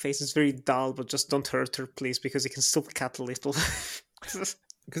against her face. It's very dull, but just don't hurt her, please, because it can still cut a little.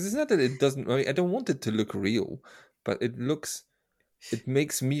 because it's not that it doesn't. I mean, I don't want it to look real, but it makes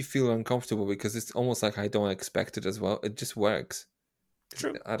me feel uncomfortable because it's almost like I don't expect it as well. It just works.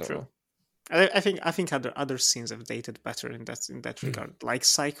 True, I don't true. know. I think other scenes have dated better in that regard. Like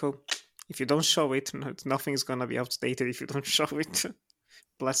Psycho, if you don't show it, nothing's gonna be outdated if you don't show it.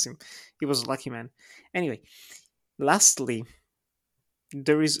 Bless him, he was a lucky man. Anyway, lastly,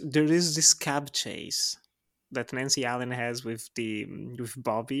 there is this cab chase that Nancy Allen has with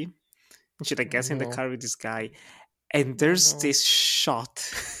Bobby, and she like gets in the No. car with this guy, and there's no. this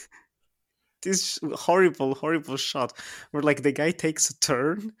shot. This horrible shot where like the guy takes a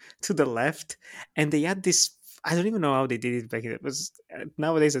turn to the left, and they had this. I don't even know how they did it back then. It was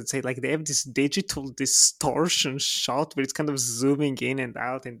nowadays I'd say like they have this digital distortion shot where it's kind of zooming in and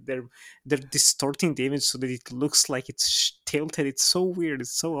out, and they're distorting the image so that it looks like it's tilted. It's so weird.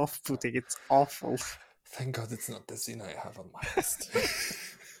 It's so off-putting. It's awful. Thank God it's not the scene I have on my list.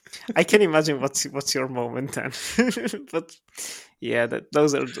 I can imagine what's your moment then, but yeah,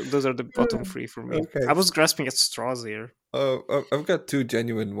 those are the bottom three for me. Okay. I was grasping at straws here. I've got two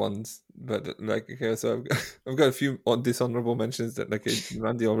genuine ones, but like, okay, so I've got a few dishonorable mentions that, like,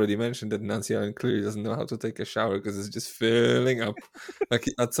 Randy already mentioned that Nancy Allen clearly doesn't know how to take a shower because it's just filling up. Like,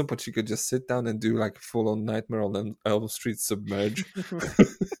 at some point, she could just sit down and do like full on Nightmare on Elm Street submerge.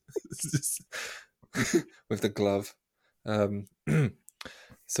 It's just with the glove.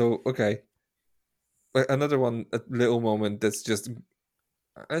 So okay, another one, a little moment that's just,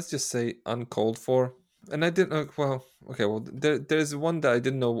 let's just say, uncalled for. And I didn't know. Well, okay. Well, there's one that I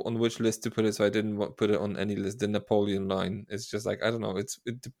didn't know on which list to put it, so I didn't put it on any list. The Napoleon line. It's just like, I don't know. It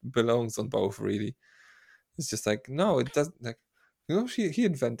belongs on both, really. It's just like, no, it doesn't. Like, he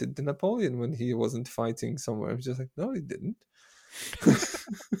invented the Napoleon when he wasn't fighting somewhere. It's just like, no, he didn't.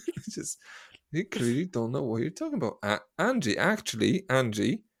 It's just, you clearly don't know what you're talking about.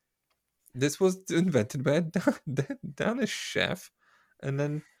 Angie, this was invented by a Danish chef, and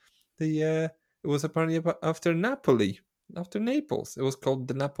then it was apparently after Naples. It was called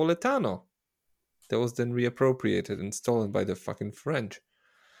the Napoletano. That was then reappropriated and stolen by the fucking French.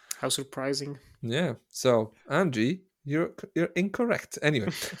 How surprising! Yeah. So Angie, you're incorrect. Anyway,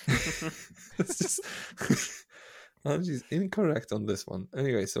 it's just Angie's incorrect on this one.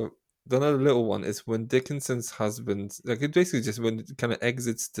 Anyway, so the other little one is when Dickinson's husband, like, it basically just when it kind of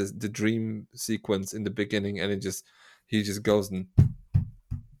exits the dream sequence in the beginning, and he just goes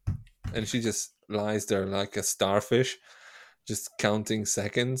and she just lies there like a starfish, just counting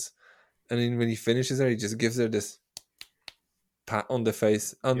seconds. And then when he finishes her, he just gives her this pat on the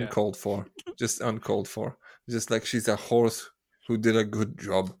face, uncalled for, just uncalled for, just like she's a horse who did a good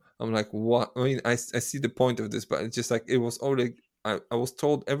job. I'm like, what? I mean, I see the point of this, but it's just like, it was already, I was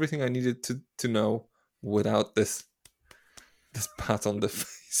told everything I needed to know without this pat on the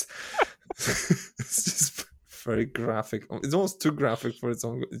face. It's just very graphic. It's almost too graphic for its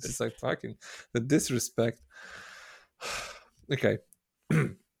own. It's just like fucking the disrespect. Okay.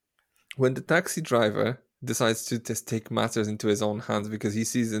 When the taxi driver decides to just take matters into his own hands because he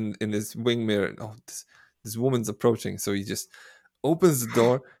sees in his wing mirror, oh, this woman's approaching, so he just opens the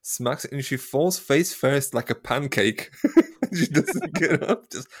door, smacks it, and she falls face first like a pancake. She doesn't get up,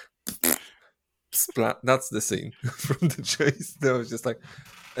 just splat. That's the scene from the chase. That was just like,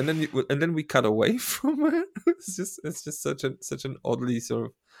 and then we cut away from her. It's just such an oddly sort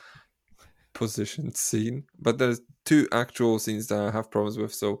of positioned scene. But there's two actual scenes that I have problems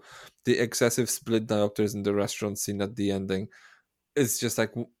with. So the excessive split diopters in the restaurant scene at the ending is just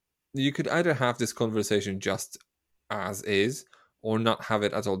like, you could either have this conversation just as is or not have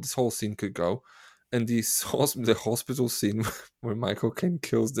it at all. This whole scene could go. And the hospital scene where Michael Caine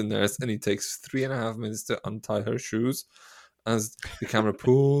kills the nurse and he takes 3.5 minutes to untie her shoes as the camera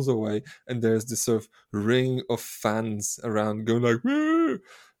pulls away, and there's this sort of ring of fans around going like, woo!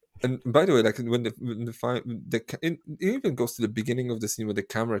 And by the way, like when it even goes to the beginning of the scene where the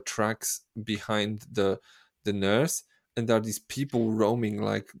camera tracks behind the nurse, and there are these people roaming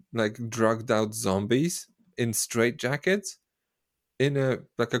like drugged out zombies in straitjackets in a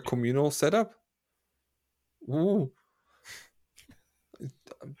communal setup. Ooh.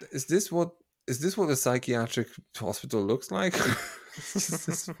 Is this what a psychiatric hospital looks like? It's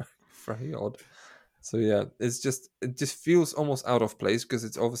just very odd. So yeah, it just feels almost out of place because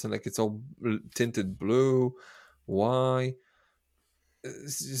it's obviously like it's all tinted blue. Why?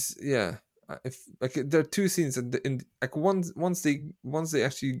 It's just yeah. If like there are two scenes in like once they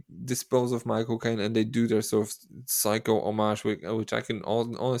actually dispose of Michael Caine and they do their sort of psycho homage, which I can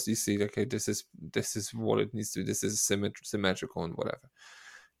honestly see. Okay, this is what it needs to. This is symmetrical and whatever.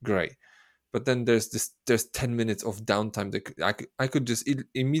 Great. But then there's 10 minutes of downtime that I could just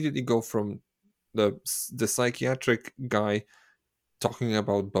immediately go from the psychiatric guy talking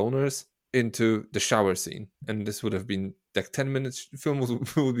about boners into the shower scene, and this would have been like 10 minutes. Film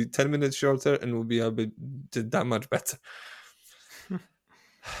will be 10 minutes shorter and will be a bit that much better. I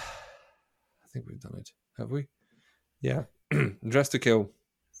think we've done it, have we? Yeah. Dress to Kill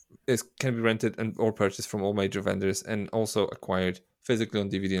can be rented or purchased from all major vendors, and also acquired physically on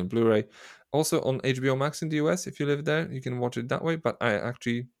DVD and Blu-ray. Also on HBO Max in the US, if you live there, you can watch it that way. But I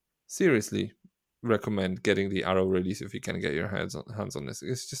actually seriously recommend getting the Arrow release if you can get your hands on this.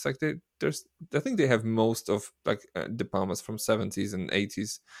 It's just like I think they have most of like De Palma's from 70s and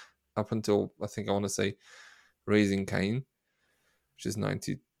 80s up until I want to say Raising Cain, which is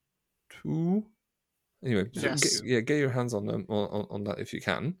 92. Anyway, Yes. get your hands on them on that if you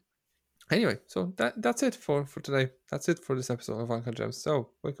can. Anyway, so that's it for today. That's it for this episode of Uncut Gems. So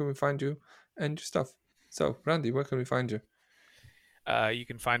where can we find you and your stuff? So Randy, where can we find you? You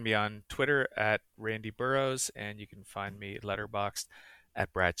can find me on Twitter at Randy Burrows, and you can find me Letterboxd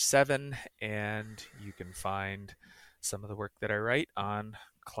at Bratch7, and you can find some of the work that I write on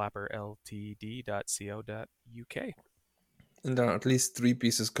clapperltd.co.uk. And there are at least 3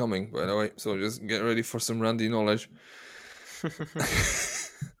 pieces coming, by the way. So just get ready for some Randy knowledge.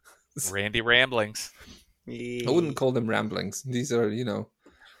 Randy ramblings. I wouldn't call them ramblings. These are,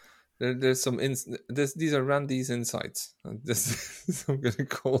 there's some these are Randy's insights. This is what I'm gonna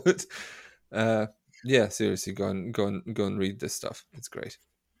call it. Yeah, seriously, go and read this stuff. It's great.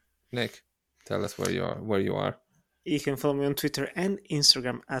 Nick, tell us where you are. You can follow me on Twitter and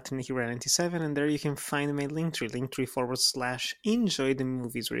Instagram at NickyRyan97, and there you can find my linktree/enjoy the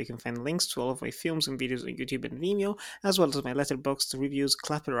movies, where you can find links to all of my films and videos on YouTube and Vimeo, as well as my Letterboxd reviews,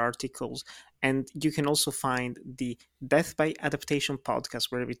 Clapper articles, and you can also find the Death by Adaptation podcast,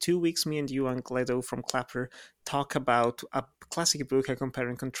 where every 2 weeks me and Johan Gledo from Clapper talk about a classic book and compare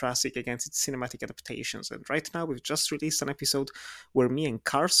and contrast it against its cinematic adaptations. And right now we've just released an episode where me and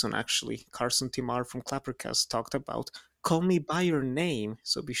Carson Timar from Clappercast, talked about Call Me By Your Name,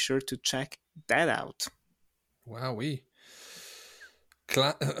 so be sure to check that out. Wowee.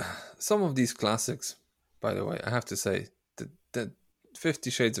 Some of these classics, by the way, I have to say, that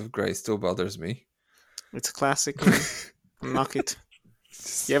 50 Shades of Grey still bothers me. It's a classic. Knock it.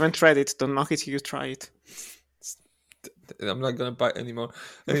 You haven't tried it, don't knock it till you try it. I'm not going to bite anymore.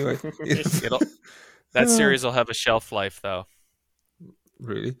 Anyway. That series will have a shelf life, though.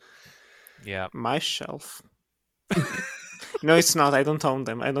 Really? Yeah. My shelf. No, it's not. I don't own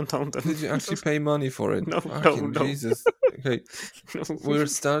them. Did you actually pay money for it? No. Jesus. Okay. No. We're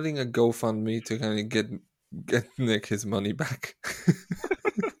starting a GoFundMe to kind of get Nick his money back.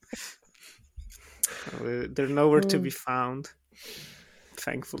 They're nowhere to be found,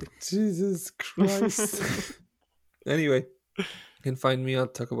 thankfully. Jesus Christ. Anyway, you can find me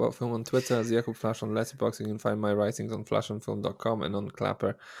at Talk About Film on Twitter, as Jakob Flash on Letterboxd. You can find my writings on flashandfilm.com and on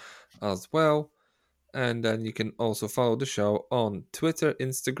Clapper as well. And then you can also follow the show on Twitter,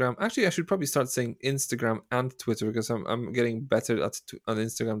 Instagram. Actually, I should probably start saying Instagram and Twitter, because I'm getting better at on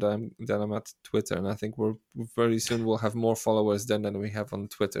Instagram than I'm at Twitter, and I think we're very soon we'll have more followers than we have on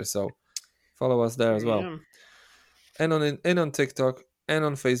Twitter. So follow us there as well. Yeah. And on TikTok and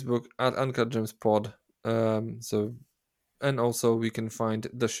on Facebook at Uncut Gems Pod. And also we can find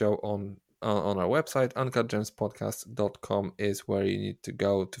the show on our website. uncutgemspodcast.com is where you need to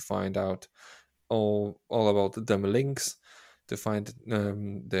go to find out all about the links, to find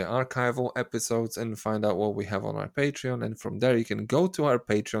the archival episodes, and find out what we have on our Patreon. And from there you can go to our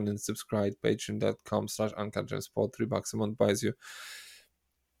Patreon and subscribe. patreon.com/uncutgemspod. $3 a month buys you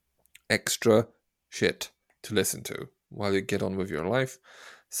extra shit to listen to while you get on with your life,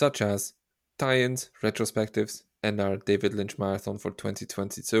 such as tie-ins, retrospectives, and our David Lynch marathon for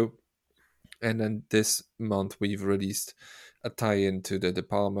 2022. And then this month we've released a tie-in to the De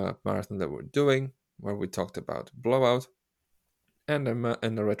Palma marathon that we're doing, where we talked about Blowout, and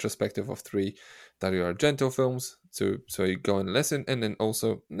a retrospective of 3 Dario Argento films. So you go and listen. And then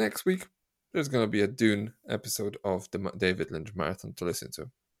also next week there's going to be a Dune episode of the David Lynch Marathon to listen to.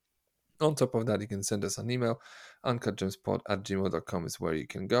 On top of that, you can send us an email. uncutgemspod@gmail.com is where you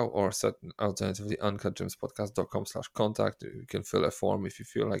can go, or alternatively, uncutgemspodcast.com/contact. You can fill a form if you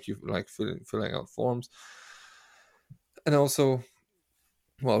feel like you like filling out forms. And also,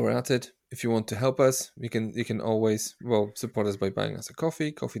 while we're at it, if you want to help us, you can always support us by buying us a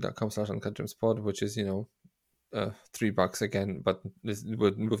coffee. Coffee.com/uncutgemspod, which is $3 again, but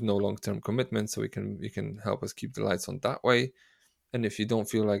with no long-term commitment, so you can help us keep the lights on that way. And if you don't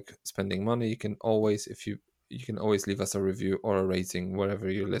feel like spending money, you can always leave us a review or a rating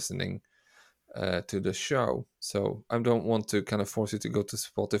wherever you're listening to the show. So I don't want to kind of force you to go to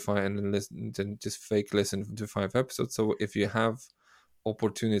Spotify and just fake listen to 5 episodes. So if you have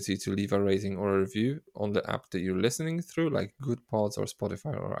opportunity to leave a rating or a review on the app that you're listening through, like Good Pods or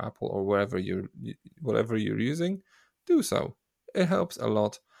Spotify or Apple or whatever you're using, do so. It helps a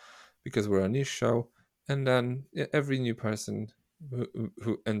lot because we're a niche show, and then every new person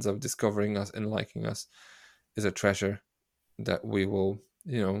who ends up discovering us and liking us is a treasure that we will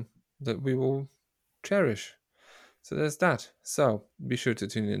cherish. So there's that. So be sure to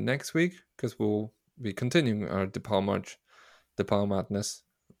tune in next week, because we'll be continuing our DePaul March, DePaul Madness,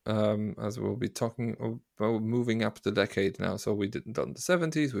 as we'll be talking about moving up the decade now. So we've done the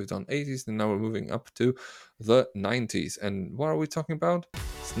 70s, we've done 80s, and now we're moving up to the 90s. And what are we talking about?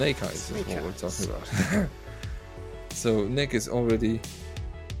 Snake Eyes is what we're talking about. So Nick is already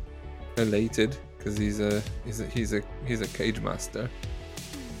elated because he's a cage master.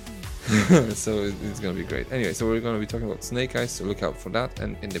 So it's going to be great. Anyway, so we're going to be talking about Snake Eyes, so look out for that.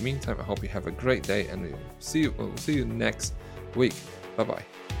 And in the meantime, I hope you have a great day, and we'll see you next week. Bye bye.